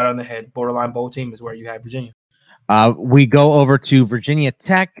hit it right on the head. Borderline bowl team is where you have Virginia. We go over to Virginia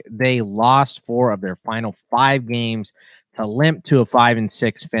Tech. They lost 4 of their final 5 games to limp to a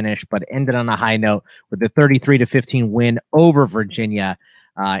 5-6 finish, but ended on a high note with a 33-15 win over Virginia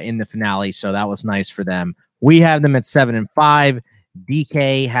in the finale. So that was nice for them. We have them at 7-5.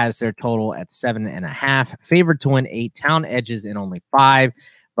 DK has their total at 7.5. Favored to win 8. Town edges in only 5.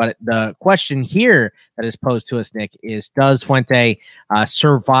 But the question here that is posed to us, Nick, is does Fuente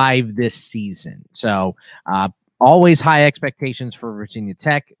survive this season? So always high expectations for Virginia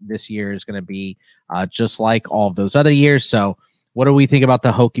Tech. This year is going to be just like all of those other years. So what do we think about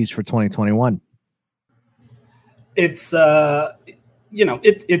the Hokies for 2021? It's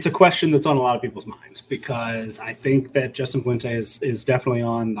it's a question that's on a lot of people's minds, because I think that Justin Fuente is definitely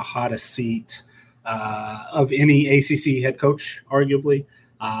on the hottest seat of any ACC head coach, arguably.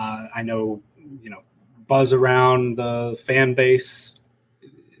 I know, buzz around the fan base.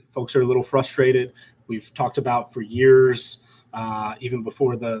 Folks are a little frustrated. We've talked about for years, even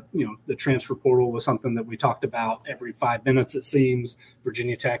before the transfer portal was something that we talked about every 5 minutes, it seems.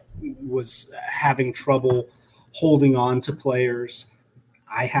 Virginia Tech was having trouble holding on to players.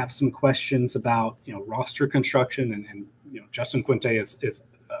 I have some questions about, roster construction, and Justin Fuente is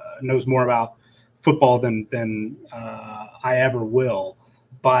knows more about football than I ever will.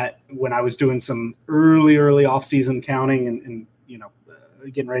 But when I was doing some early offseason counting and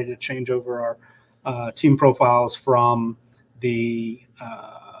getting ready to change over our team profiles from the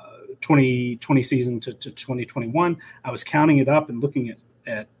 2020 season to 2021, I was counting it up and looking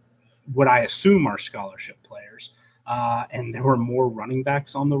at what I assume are scholarship players. And there were more running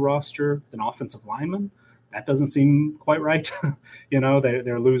backs on the roster than offensive linemen. That doesn't seem quite right.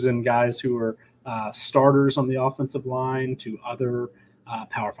 They're losing guys who are starters on the offensive line to other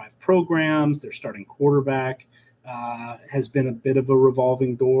Power 5 programs. Their starting quarterback has been a bit of a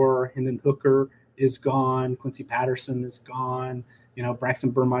revolving door. Hendon Hooker is gone. Quincy Patterson is gone.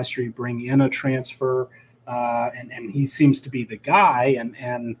 Braxton Burmeister, you bring in a transfer, and he seems to be the guy, and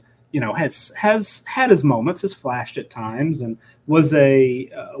has had his moments, has flashed at times, and was a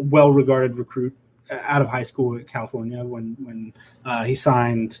well-regarded recruit out of high school at California when he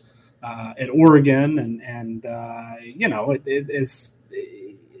signed at Oregon, and it is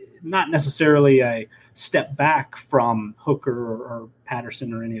not necessarily a step back from Hooker or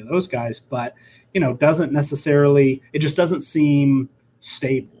Patterson or any of those guys, but doesn't necessarily, it just doesn't seem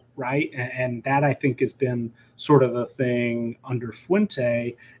stable, right? And that, I think, has been sort of a thing under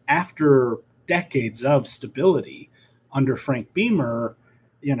Fuente after decades of stability under Frank Beamer,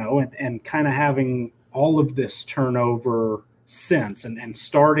 and kind of having all of this turnover since, and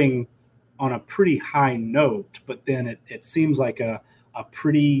starting on a pretty high note, but then it seems like a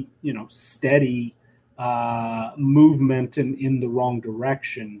pretty steady movement in the wrong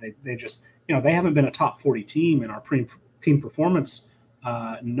direction. They just they haven't been a top 40 team in our team performance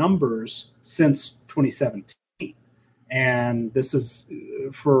numbers since 2017, and this is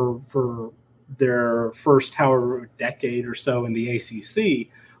for their first however decade or so in the ACC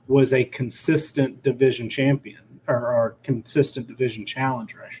was a consistent division champion or consistent division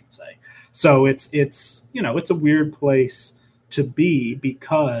challenger, I should say. So it's a weird place to be,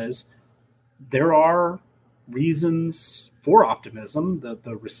 because there are reasons for optimism.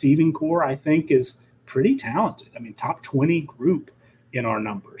 The receiving core, I think, is pretty talented. I mean, top 20 group in our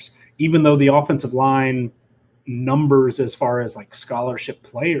numbers, even though the offensive line numbers as far as like scholarship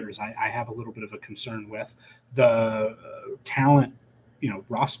players, I have a little bit of a concern with the talent,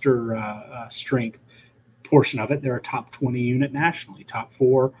 roster strength portion of it. They're a top 20 unit nationally, top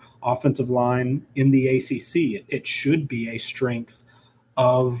 4 offensive line in the ACC. It should be a strength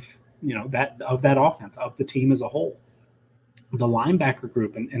of that offense, of the team as a whole. The linebacker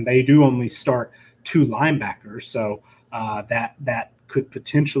group, and they do only start 2 linebackers, so that could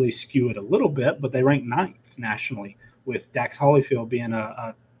potentially skew it a little bit, but they rank 9th nationally, with Dax Holyfield being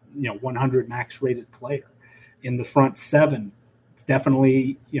a 100 max rated player. In the front 7, it's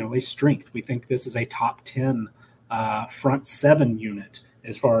definitely a strength. We think this is a top 10 front 7 unit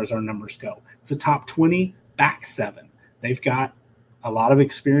as far as our numbers go. It's a top 20 back 7. They've got a lot of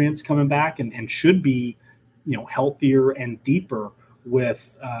experience coming back and should be healthier and deeper,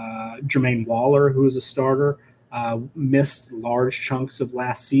 with Jermaine Waller, who is a starter, missed large chunks of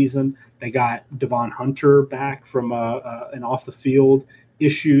last season. They got Devon Hunter back from an off the field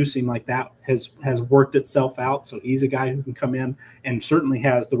issue. Seemed like that has worked itself out. So he's a guy who can come in and certainly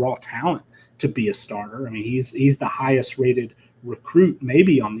has the raw talent to be a starter. I mean, he's the highest rated recruit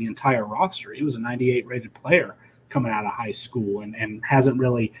maybe on the entire roster. He was a 98 rated player coming out of high school and hasn't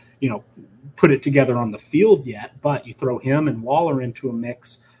really, put it together on the field yet. But you throw him and Waller into a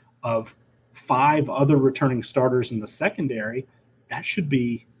mix of 5 other returning starters in the secondary, that should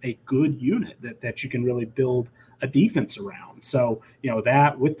be a good unit that you can really build a defense around. So,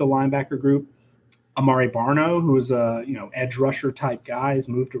 that with the linebacker group, Amari Barno, who is a, edge rusher type guy, has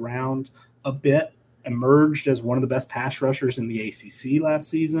moved around a bit, emerged as one of the best pass rushers in the ACC last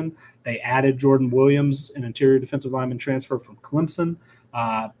season. They added Jordan Williams, an interior defensive lineman transfer from Clemson,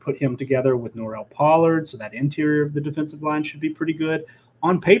 put him together with Norrell Pollard. So that interior of the defensive line should be pretty good.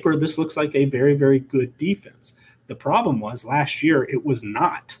 On paper, this looks like a very, very good defense. The problem was last year, it was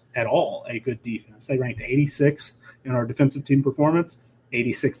not at all a good defense. They ranked 86th in our defensive team performance,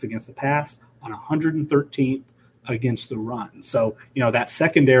 86th against the pass, on 113th against the run. So, that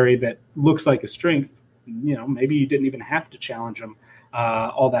secondary that looks like a strength, maybe you didn't even have to challenge them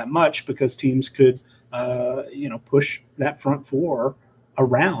all that much because teams could, push that front four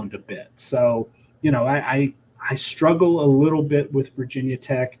around a bit. So, I struggle a little bit with Virginia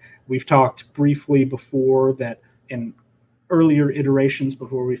Tech. We've talked briefly before that in earlier iterations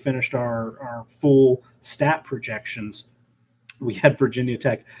before we finished our full stat projections, we had Virginia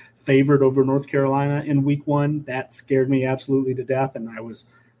Tech favored over North Carolina in week 1. That scared me absolutely to death. And I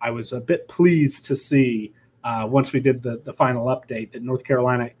was a bit pleased to see once we did the final update that North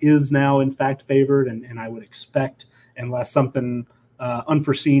Carolina is now in fact favored. And I would expect, unless something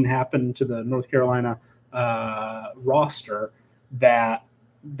unforeseen happened to the North Carolina roster,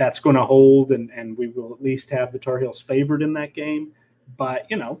 that's going to hold and we will at least have the Tar Heels favored in that game. But,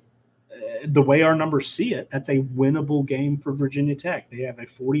 the way our numbers see it, that's a winnable game for Virginia Tech. They have a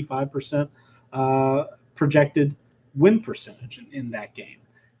 45% projected win percentage in that game.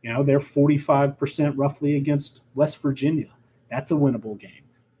 They're 45% roughly against West Virginia. That's a winnable game.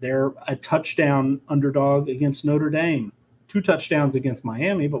 They're a touchdown underdog against Notre Dame, 2 touchdowns against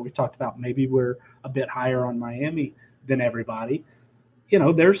Miami, but we've talked about maybe we're a bit higher on Miami than everybody.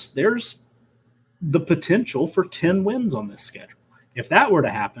 There's the potential for 10 wins on this schedule. If that were to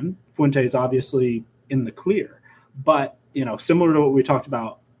happen, Fuente is obviously in the clear. But, similar to what we talked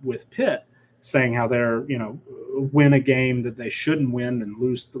about with Pitt, saying how they're, win a game that they shouldn't win and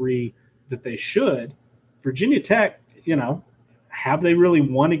lose 3 that they should, Virginia Tech, have they really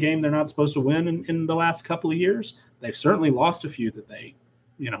won a game they're not supposed to win in the last couple of years? They've certainly lost a few that they,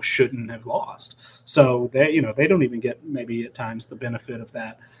 shouldn't have lost. So they don't even get maybe at times the benefit of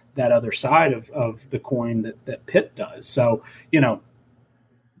that other side of the coin that Pitt does. So,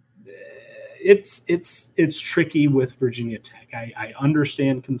 it's tricky with Virginia Tech. I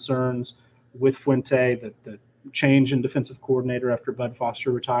understand concerns with Fuente, that the change in defensive coordinator after Bud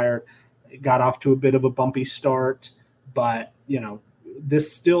Foster retired, it got off to a bit of a bumpy start, but,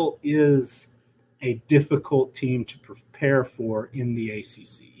 this still is a difficult team to prepare for in the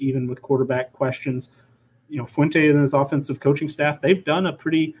ACC, even with quarterback questions. Fuente and his offensive coaching staff, they've done a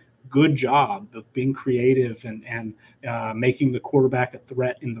pretty good job of being creative and making the quarterback a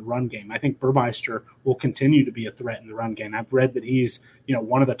threat in the run game. I think Burmeister will continue to be a threat in the run game. I've read that he's,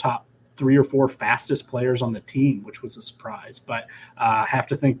 one of the top 3 or 4 fastest players on the team, which was a surprise. But I have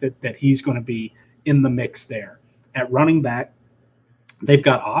to think that he's going to be in the mix there. At running back, they've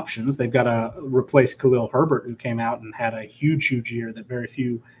got options. They've got to replace Khalil Herbert, who came out and had a huge year that very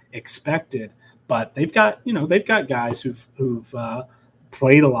few expected. But they've got guys who've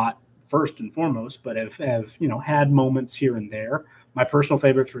played a lot first and foremost, but have had moments here and there. My personal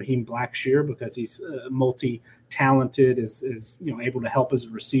favorite is Raheem Blackshear because he's multi-talented, is able to help as a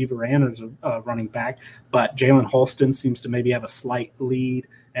receiver and as a running back. But Jalen Halston seems to maybe have a slight lead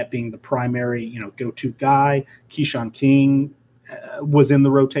at being the primary go-to guy. Keyshawn King was in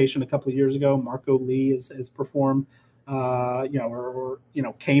the rotation a couple of years ago. Marco Lee has performed,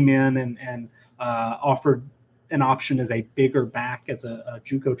 came in and offered an option as a bigger back as a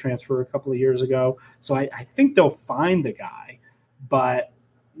JUCO transfer a couple of years ago. So I think they'll find the guy. But,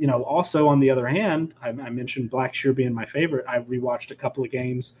 also on the other hand, I mentioned Blackshear being my favorite. I rewatched a couple of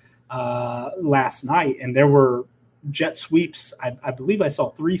games last night, and there were jet sweeps. I believe I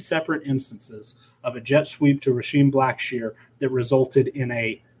saw 3 separate instances of a jet sweep to Raheem Blackshear that resulted in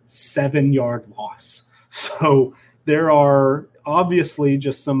a 7-yard loss. So there are obviously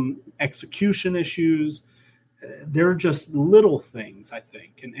just some execution issues. They're just little things, I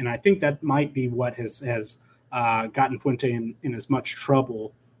think. And I think that might be what has gotten Fuente in as much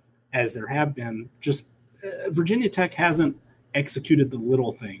trouble as there have been. Just Virginia Tech hasn't executed the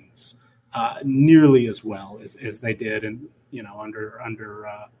little things nearly as well as they did under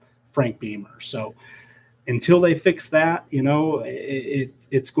Frank Beamer. So until they fix that,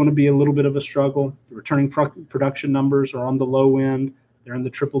 it's going to be a little bit of a struggle. The returning production numbers are on the low end. They're in the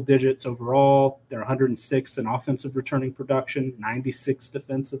triple digits overall. They're 106th in offensive returning production, 96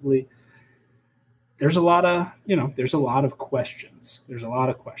 defensively. there's a lot of questions. There's a lot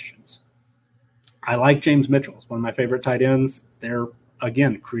of questions. I like James Mitchell. It's one of my favorite tight ends. They're,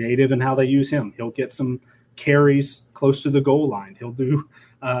 again, creative in how they use him. He'll get some carries close to the goal line. He'll do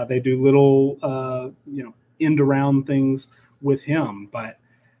they do little end around things with him, but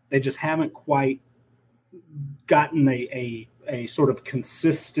they just haven't quite gotten a sort of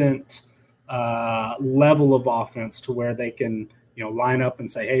consistent level of offense to where they can line up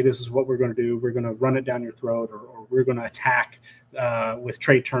and say, hey, this is what we're going to do. We're going to run it down your throat, or we're going to attack with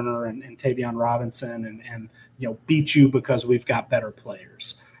Trey Turner and Tavion Robinson and beat you because we've got better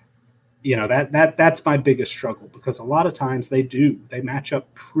players. That's my biggest struggle, because a lot of times they match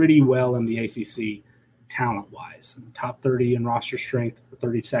up pretty well in the ACC talent-wise. Top 30 in roster strength,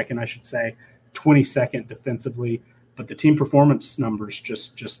 32nd, I should say, 22nd defensively, but the team performance numbers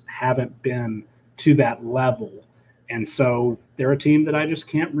just haven't been to that level. And so they're a team that I just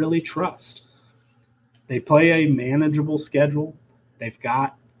can't really trust. They play a manageable schedule. They've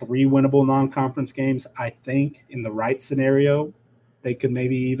got 3 winnable non-conference games. I think in the right scenario, they could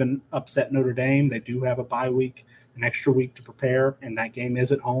maybe even upset Notre Dame. They do have a bye week, an extra week to prepare, and that game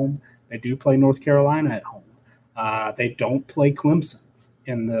is at home. They do play North Carolina at home. They don't play Clemson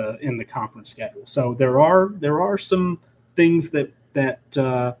in the conference schedule. So there are some things that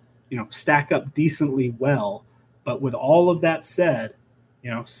stack up decently well. But with all of that said,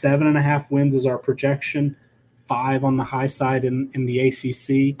 7.5 wins is our projection, 5 on the high side in the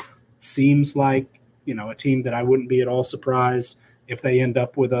ACC. Seems like a team that I wouldn't be at all surprised if they end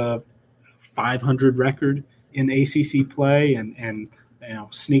up with a 500 record in ACC play and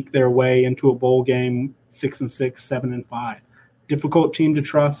sneak their way into a bowl game 6-6, 7-5. Difficult team to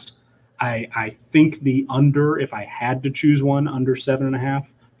trust. I think the under, if I had to choose one, under 7.5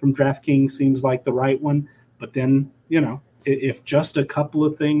 from DraftKings seems like the right one. But then, if just a couple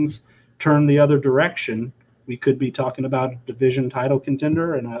of things turn the other direction, we could be talking about a division title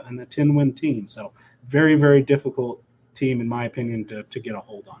contender and a 10-win team. So very, very difficult team, in my opinion, to get a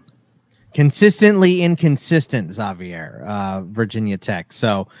hold on. Consistently inconsistent, Xavier, Virginia Tech.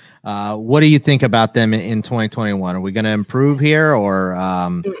 So what do you think about them in 2021? Are we going to improve here, or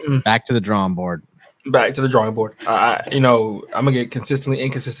back to the drawing board? Back to the drawing board. I'm going to get consistently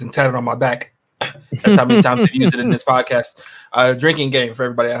inconsistent tatted on my back. That's how many times we've used it in this podcast. Drinking game for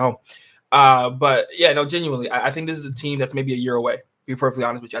everybody at home. But yeah, no, genuinely, I think this is a team that's maybe a year away, to be perfectly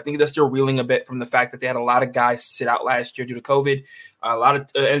honest with you. I think they're still reeling a bit from the fact that they had a lot of guys sit out last year due to COVID,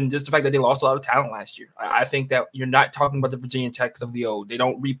 and just the fact that they lost a lot of talent last year. I think that you're not talking about the Virginia Techs of the old. They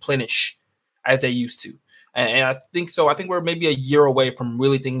don't replenish as they used to. And I think so. I think we're maybe a year away from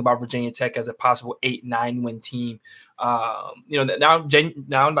really thinking about Virginia Tech as a possible 8-9 win team. Now,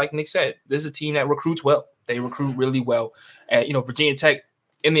 like Nick said, this is a team that recruits well. They recruit really well. Virginia Tech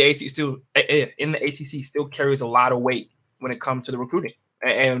in the ACC still carries a lot of weight when it comes to the recruiting.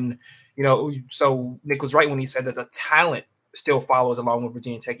 And so Nick was right when he said that the talent still follows along with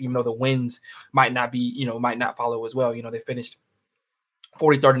Virginia Tech, even though the wins might not follow as well. They finished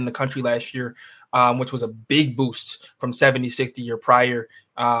 43rd in the country last year, which was a big boost from 76th the year prior.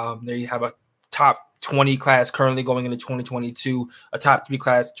 There you have a top 20 class currently going into 2022, a top 3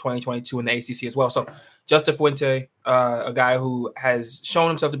 class 2022 in the ACC as well. So Justin Fuente, a guy who has shown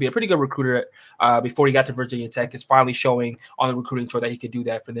himself to be a pretty good recruiter before he got to Virginia Tech, is finally showing on the recruiting tour that he could do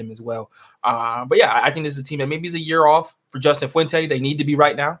that for them as well. But yeah, I think this is a team that maybe is a year off for Justin Fuente. They need to be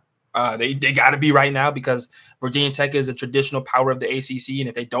right now. They got to be right now, because Virginia Tech is a traditional power of the ACC, and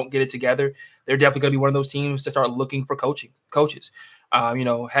if they don't get it together, they're definitely going to be one of those teams to start looking for coaches.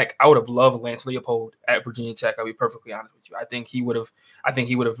 Heck, I would have loved Lance Leopold at Virginia Tech. I'll be perfectly honest with you. I think he would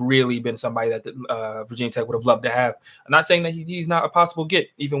have really been somebody that Virginia Tech would have loved to have. I'm not saying that he's not a possible get,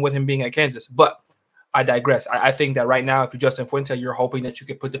 even with him being at Kansas, but I digress. I think that right now, if you're Justin Fuente, you're hoping that you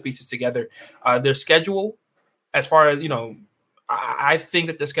can put the pieces together. Their schedule, as far as I think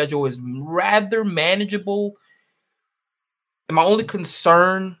that the schedule is rather manageable. And my only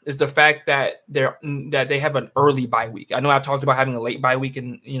concern is the fact that they have an early bye week. I know I've talked about having a late bye week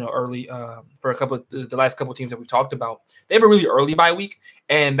and early for the last couple of teams that we've talked about. They have a really early bye week,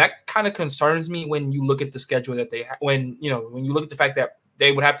 and that kind of concerns me when you look at the schedule that they when you look at the fact that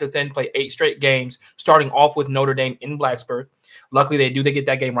they would have to then play 8 straight games, starting off with Notre Dame in Blacksburg. Luckily, they get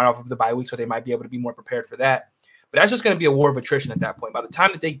that game right off of the bye week, so they might be able to be more prepared for that. But that's just going to be a war of attrition at that point. By the time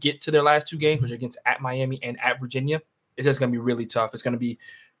that they get to their last 2 games, which are against at Miami and at Virginia, it's just going to be really tough. They're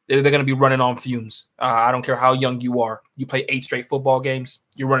going to be running on fumes. I don't care how young you are. You play 8 straight football games,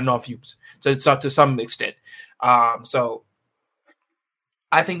 you're running on fumes. So it's not to some extent. So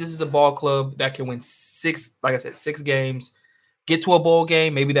I think this is a ball club that can win 6 games, get to a bowl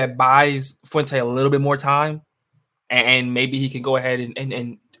game. Maybe that buys Fuente a little bit more time, and maybe he can go ahead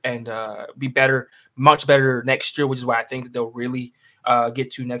and be better, much better next year, which is why I think that they'll really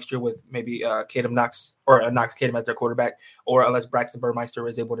get to next year with maybe Kadum Knox or Knox Kadum as their quarterback, or unless Braxton Burmeister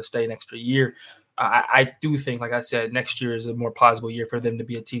is able to stay an extra year. I do think, like I said, next year is a more plausible year for them to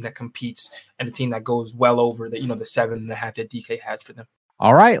be a team that competes and a team that goes well over the 7.5 that DK has for them.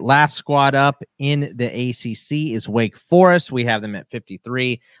 All right, last squad up in the ACC is Wake Forest. We have them at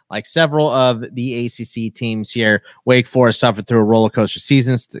 53. Like several of the ACC teams here, Wake Forest suffered through a roller coaster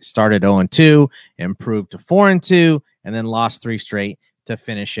season. They started 0-2, improved to 4-2, and then lost 3 straight to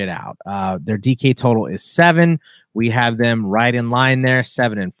finish it out. Their DK total is 7. We have them right in line there,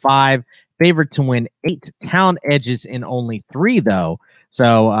 7-5. Favored to win 8 talent edges in only 3, though.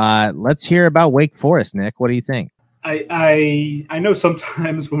 So let's hear about Wake Forest, Nick. What do you think? I know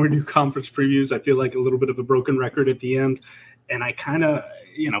sometimes when we do conference previews, I feel like a little bit of a broken record at the end, and I kind of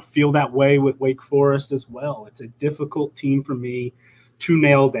feel that way with Wake Forest as well. It's a difficult team for me to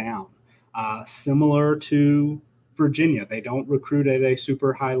nail down. Similar to Virginia, they don't recruit at a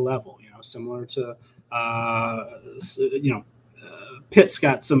super high level. Similar to Pitt's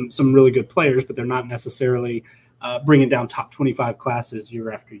got some really good players, but they're not necessarily bringing down top 25 classes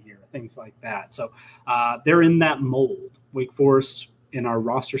year after year, things like that. So they're in that mold. Wake Forest, in our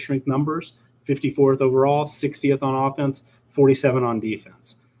roster strength numbers, 54th overall, 60th on offense, 47 on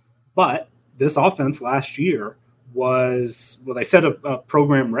defense. But this offense last year they set a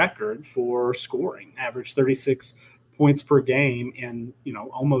program record for scoring, averaged 36 points per game, and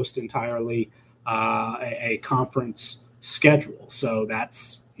almost entirely a conference schedule. So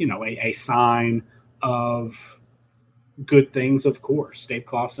that's a sign of good things. Of course, Dave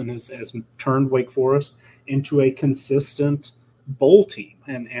Clawson has turned Wake Forest into a consistent bowl team,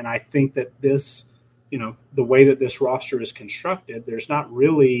 and I think that this, the way that this roster is constructed, there's not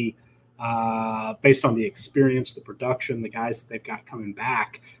really based on the experience, the production, the guys that they've got coming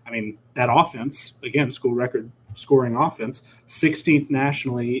back. I mean, that offense, again, school record scoring offense, 16th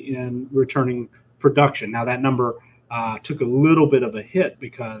nationally in returning production. Now that number took a little bit of a hit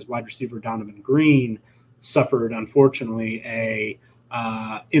because wide receiver Donovan Green suffered, unfortunately, a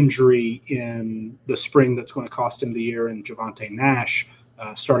injury in the spring that's going to cost him the year, and Javonte Nash,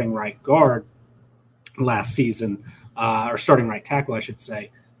 starting right guard last season, or starting right tackle, I should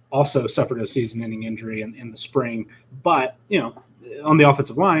say, also suffered a season-ending injury in the spring. But, on the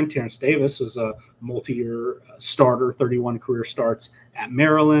offensive line, Terrence Davis was a multi-year starter, 31 career starts at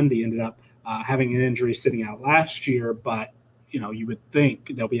Maryland. He ended up having an injury sitting out last year, but you would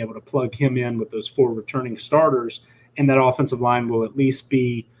think they'll be able to plug him in with those 4 returning starters, and that offensive line will at least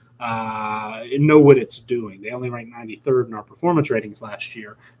be know what it's doing. They only ranked 93rd in our performance ratings last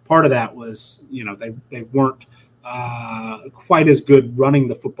year. Part of that was, they weren't quite as good running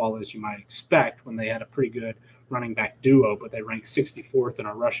the football as you might expect when they had a pretty good running back duo, but they ranked 64th in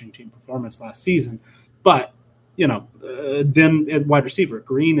our rushing team performance last season. But, then at wide receiver,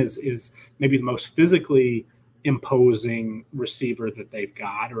 Green is maybe the most physically imposing receiver that they've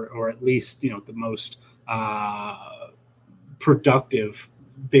got, or at least, the most productive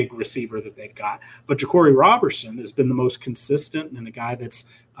big receiver that they've got. But Jacory Robertson has been the most consistent and a guy that's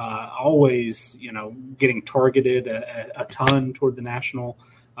always, getting targeted a ton toward the national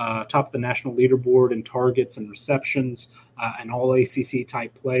top of the national leaderboard in targets and receptions, an all ACC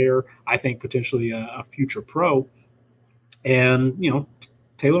type player. I think potentially a future pro. And,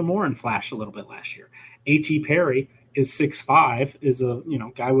 Taylor Morin flashed a little bit last year. A.T. Perry is 6'5", is a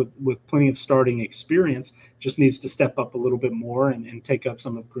guy with plenty of starting experience, just needs to step up a little bit more and take up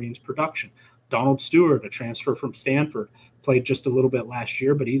some of Green's production. Donald Stewart, a transfer from Stanford, played just a little bit last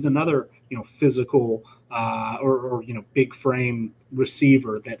year, but he's another physical or big frame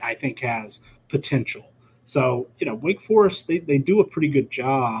receiver that I think has potential. So Wake Forest, they do a pretty good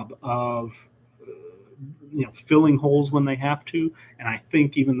job of filling holes when they have to, and I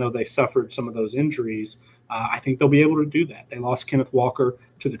think even though they suffered some of those injuries, I think they'll be able to do that. They lost Kenneth Walker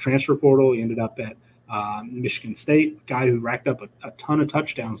to the transfer portal. He ended up at Michigan State, guy who racked up a ton of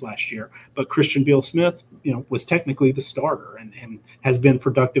touchdowns last year. But Christian Beal-Smith, was technically the starter and has been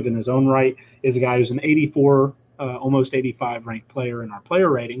productive in his own right. Is a guy who's an 84, almost 85 ranked player in our player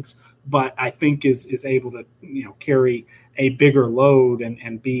ratings, but I think is able to carry a bigger load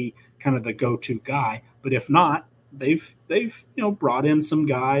and be kind of the go-to guy. But if not, they've brought in some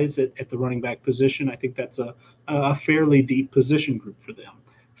guys at the running back position. I think that's a fairly deep position group for them.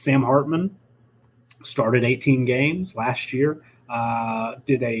 Sam Hartman started 18 games last year,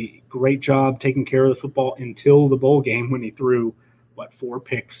 did a great job taking care of the football until the bowl game when he threw 4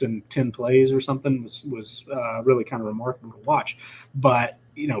 picks and 10 plays or something was really kind of remarkable to watch. But,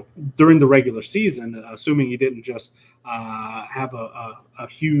 during the regular season, assuming he didn't just have a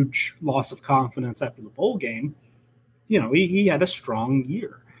huge loss of confidence after the bowl game, he had a strong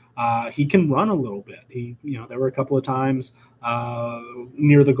year. He can run a little bit. There were a couple of times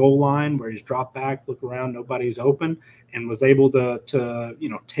near the goal line where he's dropped back, look around, nobody's open, and was able to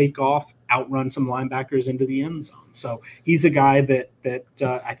take off, outrun some linebackers into the end zone. So he's a guy that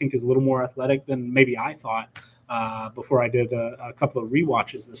I think is a little more athletic than maybe I thought before I did a couple of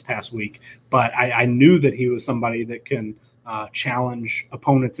rewatches this past week. But I knew that he was somebody that can challenge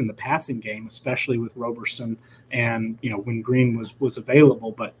opponents in the passing game, especially with Roberson and when Green was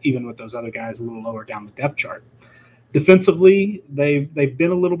available, but even with those other guys a little lower down the depth chart. Defensively, they've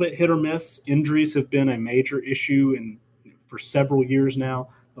been a little bit hit or miss. Injuries have been a major issue for several years now.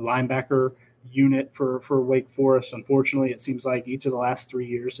 The linebacker unit for Wake Forest, unfortunately, it seems like each of the last 3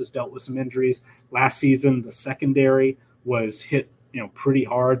 years has dealt with some injuries. Last season, the secondary was hit pretty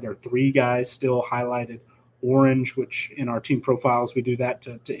hard. There are 3 guys still highlighted orange, which in our team profiles we do that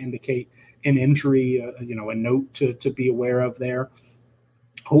to indicate an injury, a note to be aware of there.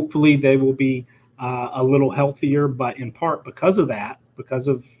 Hopefully they will be a little healthier, but in part because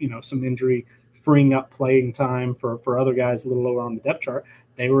of some injury freeing up playing time for other guys a little lower on the depth chart,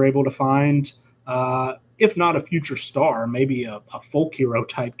 they were able to find, if not a future star, maybe a folk hero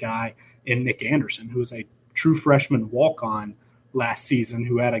type guy in Nick Anderson, who was a true freshman walk-on last season,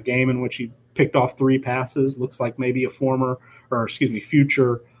 who had a game in which he picked off 3 passes. Looks like maybe a future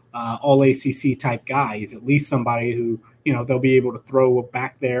all ACC type guy. He's at least somebody who, they'll be able to throw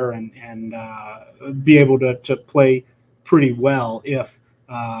back there and be able to play pretty well if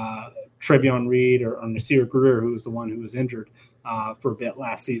Trevion Reed or Nasir Greer, who was the one who was injured for a bit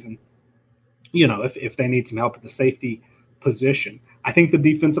last season, if they need some help at the safety position. I think the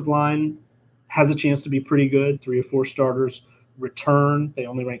defensive line has a chance to be pretty good. 3 or 4 starters return. They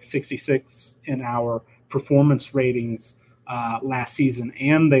only ranked 66 in our performance ratings last season,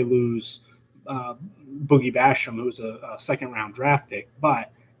 and they lose Boogie Basham, who's a second-round draft pick.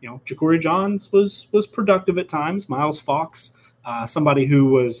 But Ja'Cory Johns was productive at times. Miles Fox, somebody who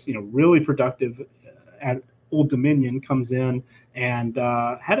was really productive at Old Dominion, comes in and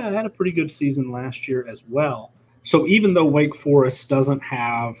had a pretty good season last year as well. So even though Wake Forest doesn't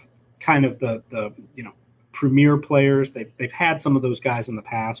have kind of the premier players, they've had some of those guys in the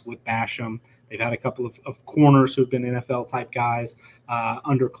past with Basham. They've had a couple of corners who've been NFL-type guys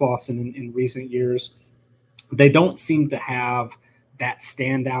under Clawson in recent years. They don't seem to have that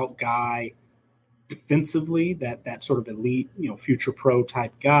standout guy defensively, that sort of elite, future pro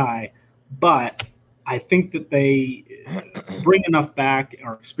type guy. But I think that they bring enough back,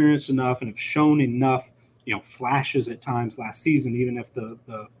 are experienced enough, and have shown enough, flashes at times last season, even if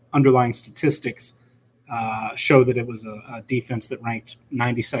the underlying statistics show that it was a defense that ranked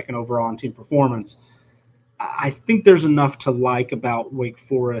 92nd overall in team performance. I think there's enough to like about Wake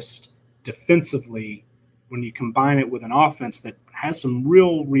Forest defensively when you combine it with an offense that has some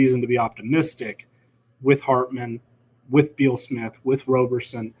real reason to be optimistic with Hartman, with Beal Smith, with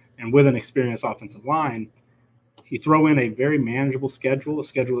Roberson, and with an experienced offensive line. You throw in a very manageable schedule, a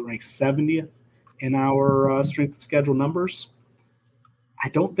schedule that ranks 70th in our strength of schedule numbers. I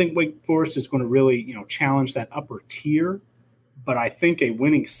don't think Wake Forest is going to really, challenge that upper tier, but I think a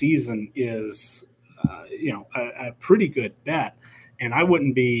winning season is, a pretty good bet. And I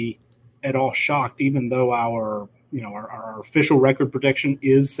wouldn't be at all shocked, even though our official record prediction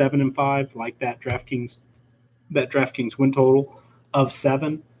is 7-5, like that DraftKings win total of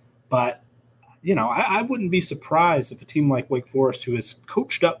 7. But, I wouldn't be surprised if a team like Wake Forest, who is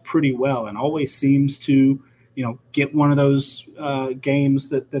coached up pretty well and always seems to, get one of those games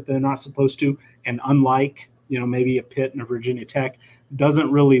that they're not supposed to, and unlike, maybe a Pitt and a Virginia Tech,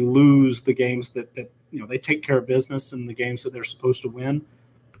 doesn't really lose the games that they take care of business in the games that they're supposed to win.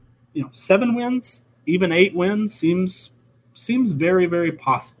 7 wins, even 8 wins seems very, very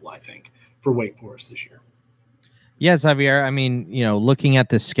possible, I think, for Wake Forest this year. Yes, Javier. I mean, looking at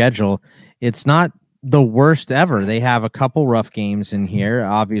this schedule, it's not the worst ever. They have a couple rough games in here.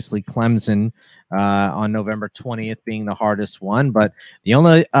 Obviously, Clemson on November 20th being the hardest one, but the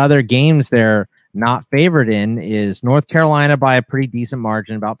only other games they're not favored in is North Carolina by a pretty decent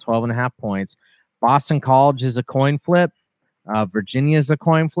margin, about 12.5 points. Boston College is a coin flip. Virginia is a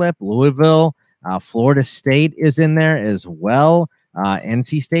coin flip. Louisville, Florida State is in there as well.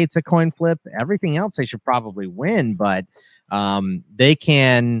 NC State's a coin flip. Everything else they should probably win, but they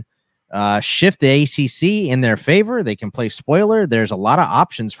can shift the ACC in their favor. They can play spoiler. There's a lot of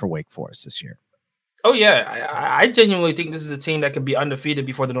options for Wake Forest this year. Oh yeah, I genuinely think this is a team that could be undefeated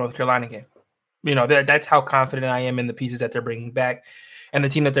before the North Carolina game. That's how confident I am in the pieces that they're bringing back, and the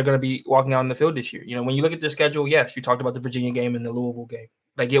team that they're going to be walking out on the field this year. When you look at their schedule, yes, you talked about the Virginia game and the Louisville game.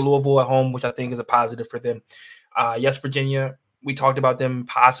 They get Louisville at home, which I think is a positive for them. Yes, Virginia. We talked about them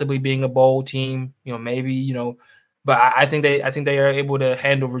possibly being a bowl team. Maybe. But I think they are able to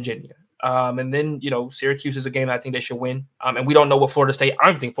handle Virginia. And then, Syracuse is a game I think they should win. And we don't know what Florida State. I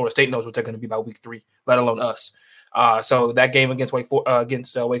don't even think Florida State knows what they're going to be by week 3, let alone us. So that game against Wake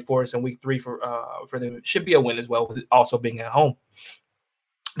Forest in week 3 for them should be a win as well, with it also being at home.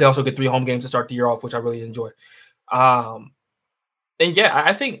 They also get 3 home games to start the year off, which I really enjoy. And yeah,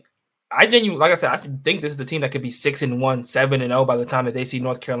 I think I genuinely, like I said, I think this is a team that could be 6-1, 7-0 by the time that they see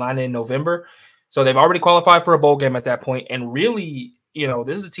North Carolina in November. So they've already qualified for a bowl game at that point, and really,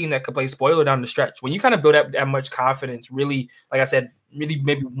 this is a team that could play spoiler down the stretch. When you kind of build up that much confidence, really, like I said, really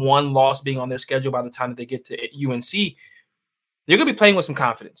maybe one loss being on their schedule by the time that they get to UNC, you're going to be playing with some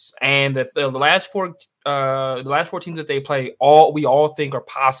confidence. And the last four teams that they play, we all think are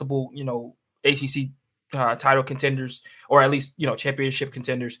possible, ACC title contenders, or at least championship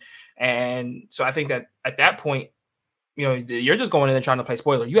contenders. And so I think that at that point, you're just going in there trying to play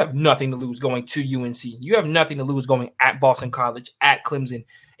spoiler. You have nothing to lose going to UNC. You have nothing to lose going at Boston College, at Clemson,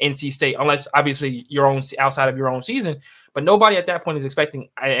 NC State, unless obviously outside of your own season. But nobody at that point is expecting,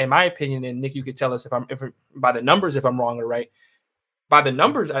 in my opinion, and Nick, you could tell us if by the numbers if I'm wrong or right. By the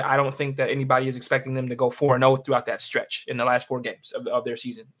numbers, I don't think that anybody is expecting them to go 4-0 throughout that stretch in the last 4 games of their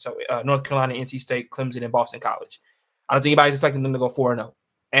season. So North Carolina, NC State, Clemson, and Boston College. I don't think anybody's expecting them to go 4-0.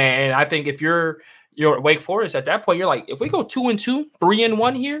 And I think if you're Wake Forest at that point, you're like, if we go 2-2,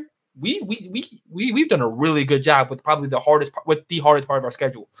 3-1 here, we've done a really good job with probably the hardest part of our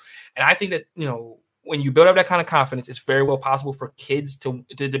schedule. And I think that when you build up that kind of confidence, it's very well possible for kids to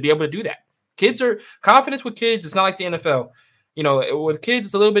be able to do that. Confidence with kids. It's not like the NFL. With kids,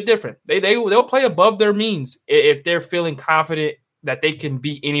 it's a little bit different. They'll play above their means if they're feeling confident that they can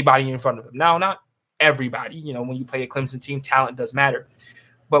beat anybody in front of them. Now, not everybody. When you play a Clemson team, talent does matter.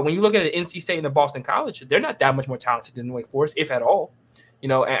 But when you look at the NC State and the Boston College, they're not that much more talented than Wake Forest, if at all.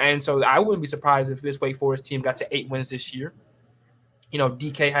 And so I wouldn't be surprised if this Wake Forest team got to 8 wins this year.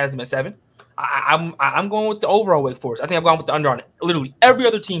 DK has them at 7. I'm going with the overall Wake Forest. I think I'm going with the under on it. Literally every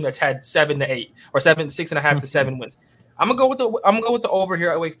other team that's had 7 to 8 or 6.5 to 7 wins. I'm gonna go with the over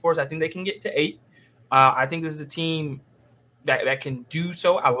here at Wake Forest. I think they can get to 8. I think this is a team that can do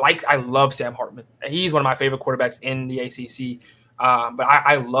so. I love Sam Hartman. He's one of my favorite quarterbacks in the ACC. But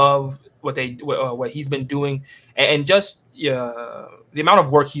I love what he's been doing, and just the amount of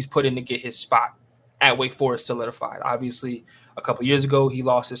work he's put in to get his spot at Wake Forest solidified. Obviously, a couple years ago, he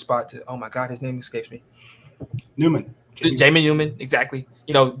lost his spot to, oh my God, his name escapes me. Newman. Jamin Newman, exactly.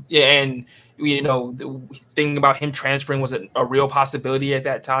 And thinking about him transferring was a real possibility at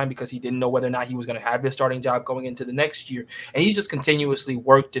that time because he didn't know whether or not he was going to have his starting job going into the next year. And he's just continuously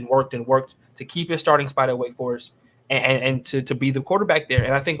worked to keep his starting spot at Wake Forest. And to be the quarterback there.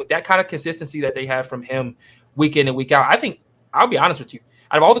 And I think with that kind of consistency that they have from him week in and week out, I think, I'll be honest with you,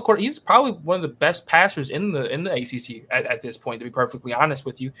 out of all the he's probably one of the best passers in the ACC at this point, to be perfectly honest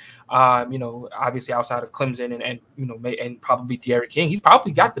with you. Obviously outside of Clemson and probably De'Aaron King, he's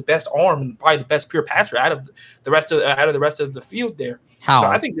probably got the best arm and probably the best pure passer out of the rest of the field there. How? So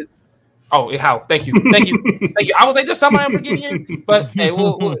I think that. Oh, how? Thank you. I was like, there's somebody I'm forgetting here, but hey,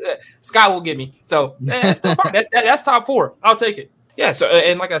 Scott will get me. So that's still fine. That's top 4. I'll take it. Yeah. So,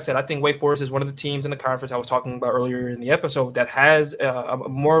 and like I said, I think Wake Forest is one of the teams in the conference I was talking about earlier in the episode that has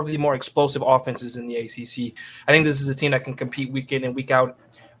more of the more explosive offenses in the ACC. I think this is a team that can compete week in and week out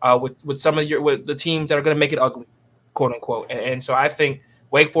with some of with the teams that are going to make it ugly, quote unquote. And so I think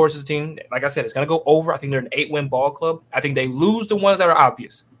Wake Forest is a team, like I said, it's going to go over. I think they're an 8-win ball club. I think they lose the ones that are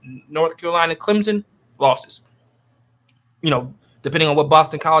obvious. North Carolina, Clemson, losses. Depending on what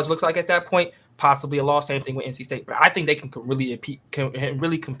Boston College looks like at that point, possibly a loss. Same thing with NC State. But I think they can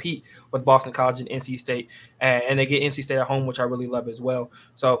really compete with Boston College and NC State. And they get NC State at home, which I really love as well.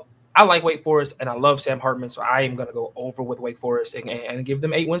 So I like Wake Forest, and I love Sam Hartman. So I am going to go over with Wake Forest and give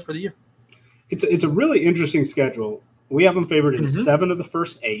them 8 wins for the year. It's a really interesting schedule. We have them favored in 7 of the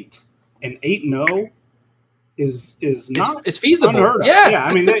first 8, and 8-0 is not it's feasible. Unheard of. Yeah.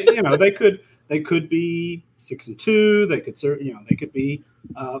 I mean, they could be 6-2. They could be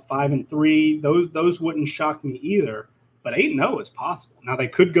 5-3. Those wouldn't shock me either. But 8-0 is possible. Now they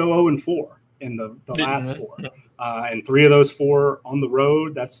could go 0-4 in the last 4, and 3 of those 4 on the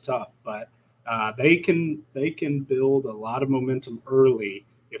road. That's tough, but they can build a lot of momentum early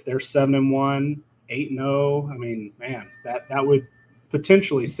if they're 7-1. 8-0, I mean, man, that would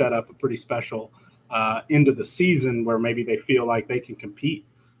potentially set up a pretty special into the season where maybe they feel like they can compete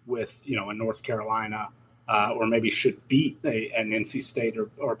with, a North Carolina or maybe should beat an NC State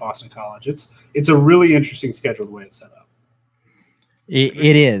or Boston College. It's a really interesting schedule the way it's set up.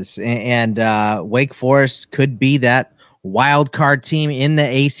 It is. And Wake Forest could be that wild card team in the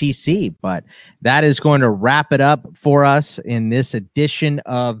ACC, but that is going to wrap it up for us in this edition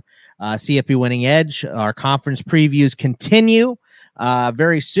of CFP Winning Edge. Our conference previews continue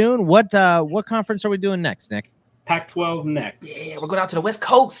very soon. What conference are we doing next, Nick? Pac-12 next. Yeah, we're going out to the West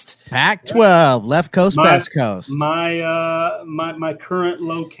Coast. Pac-12, left coast, best coast. My current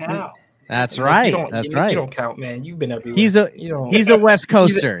locale. That's right. That's right. You don't count, man. You've been everywhere. He's a West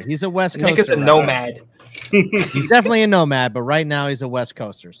Coaster. He's a West Coaster. Nick is a nomad. He's definitely a nomad, but right now he's a West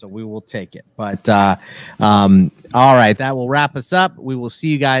Coaster, so we will take it. But all right, that will wrap us up. We will see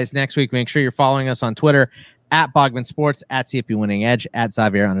you guys next week. Make sure you're following us on Twitter at Bogman Sports, at CFP Winning Edge, at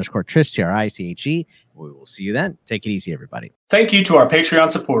Xavier_Triche, TRICHE. We will see you then. Take it easy, everybody. Thank you to our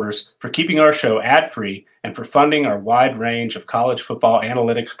Patreon supporters for keeping our show ad-free and for funding our wide range of college football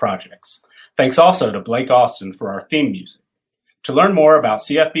analytics projects. Thanks also to Blake Austin for our theme music. To learn more about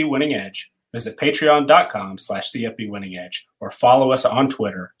CFP Winning Edge, visit patreon.com/CFP Winning Edge or follow us on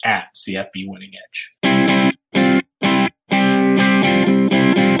Twitter at CFP Winning Edge.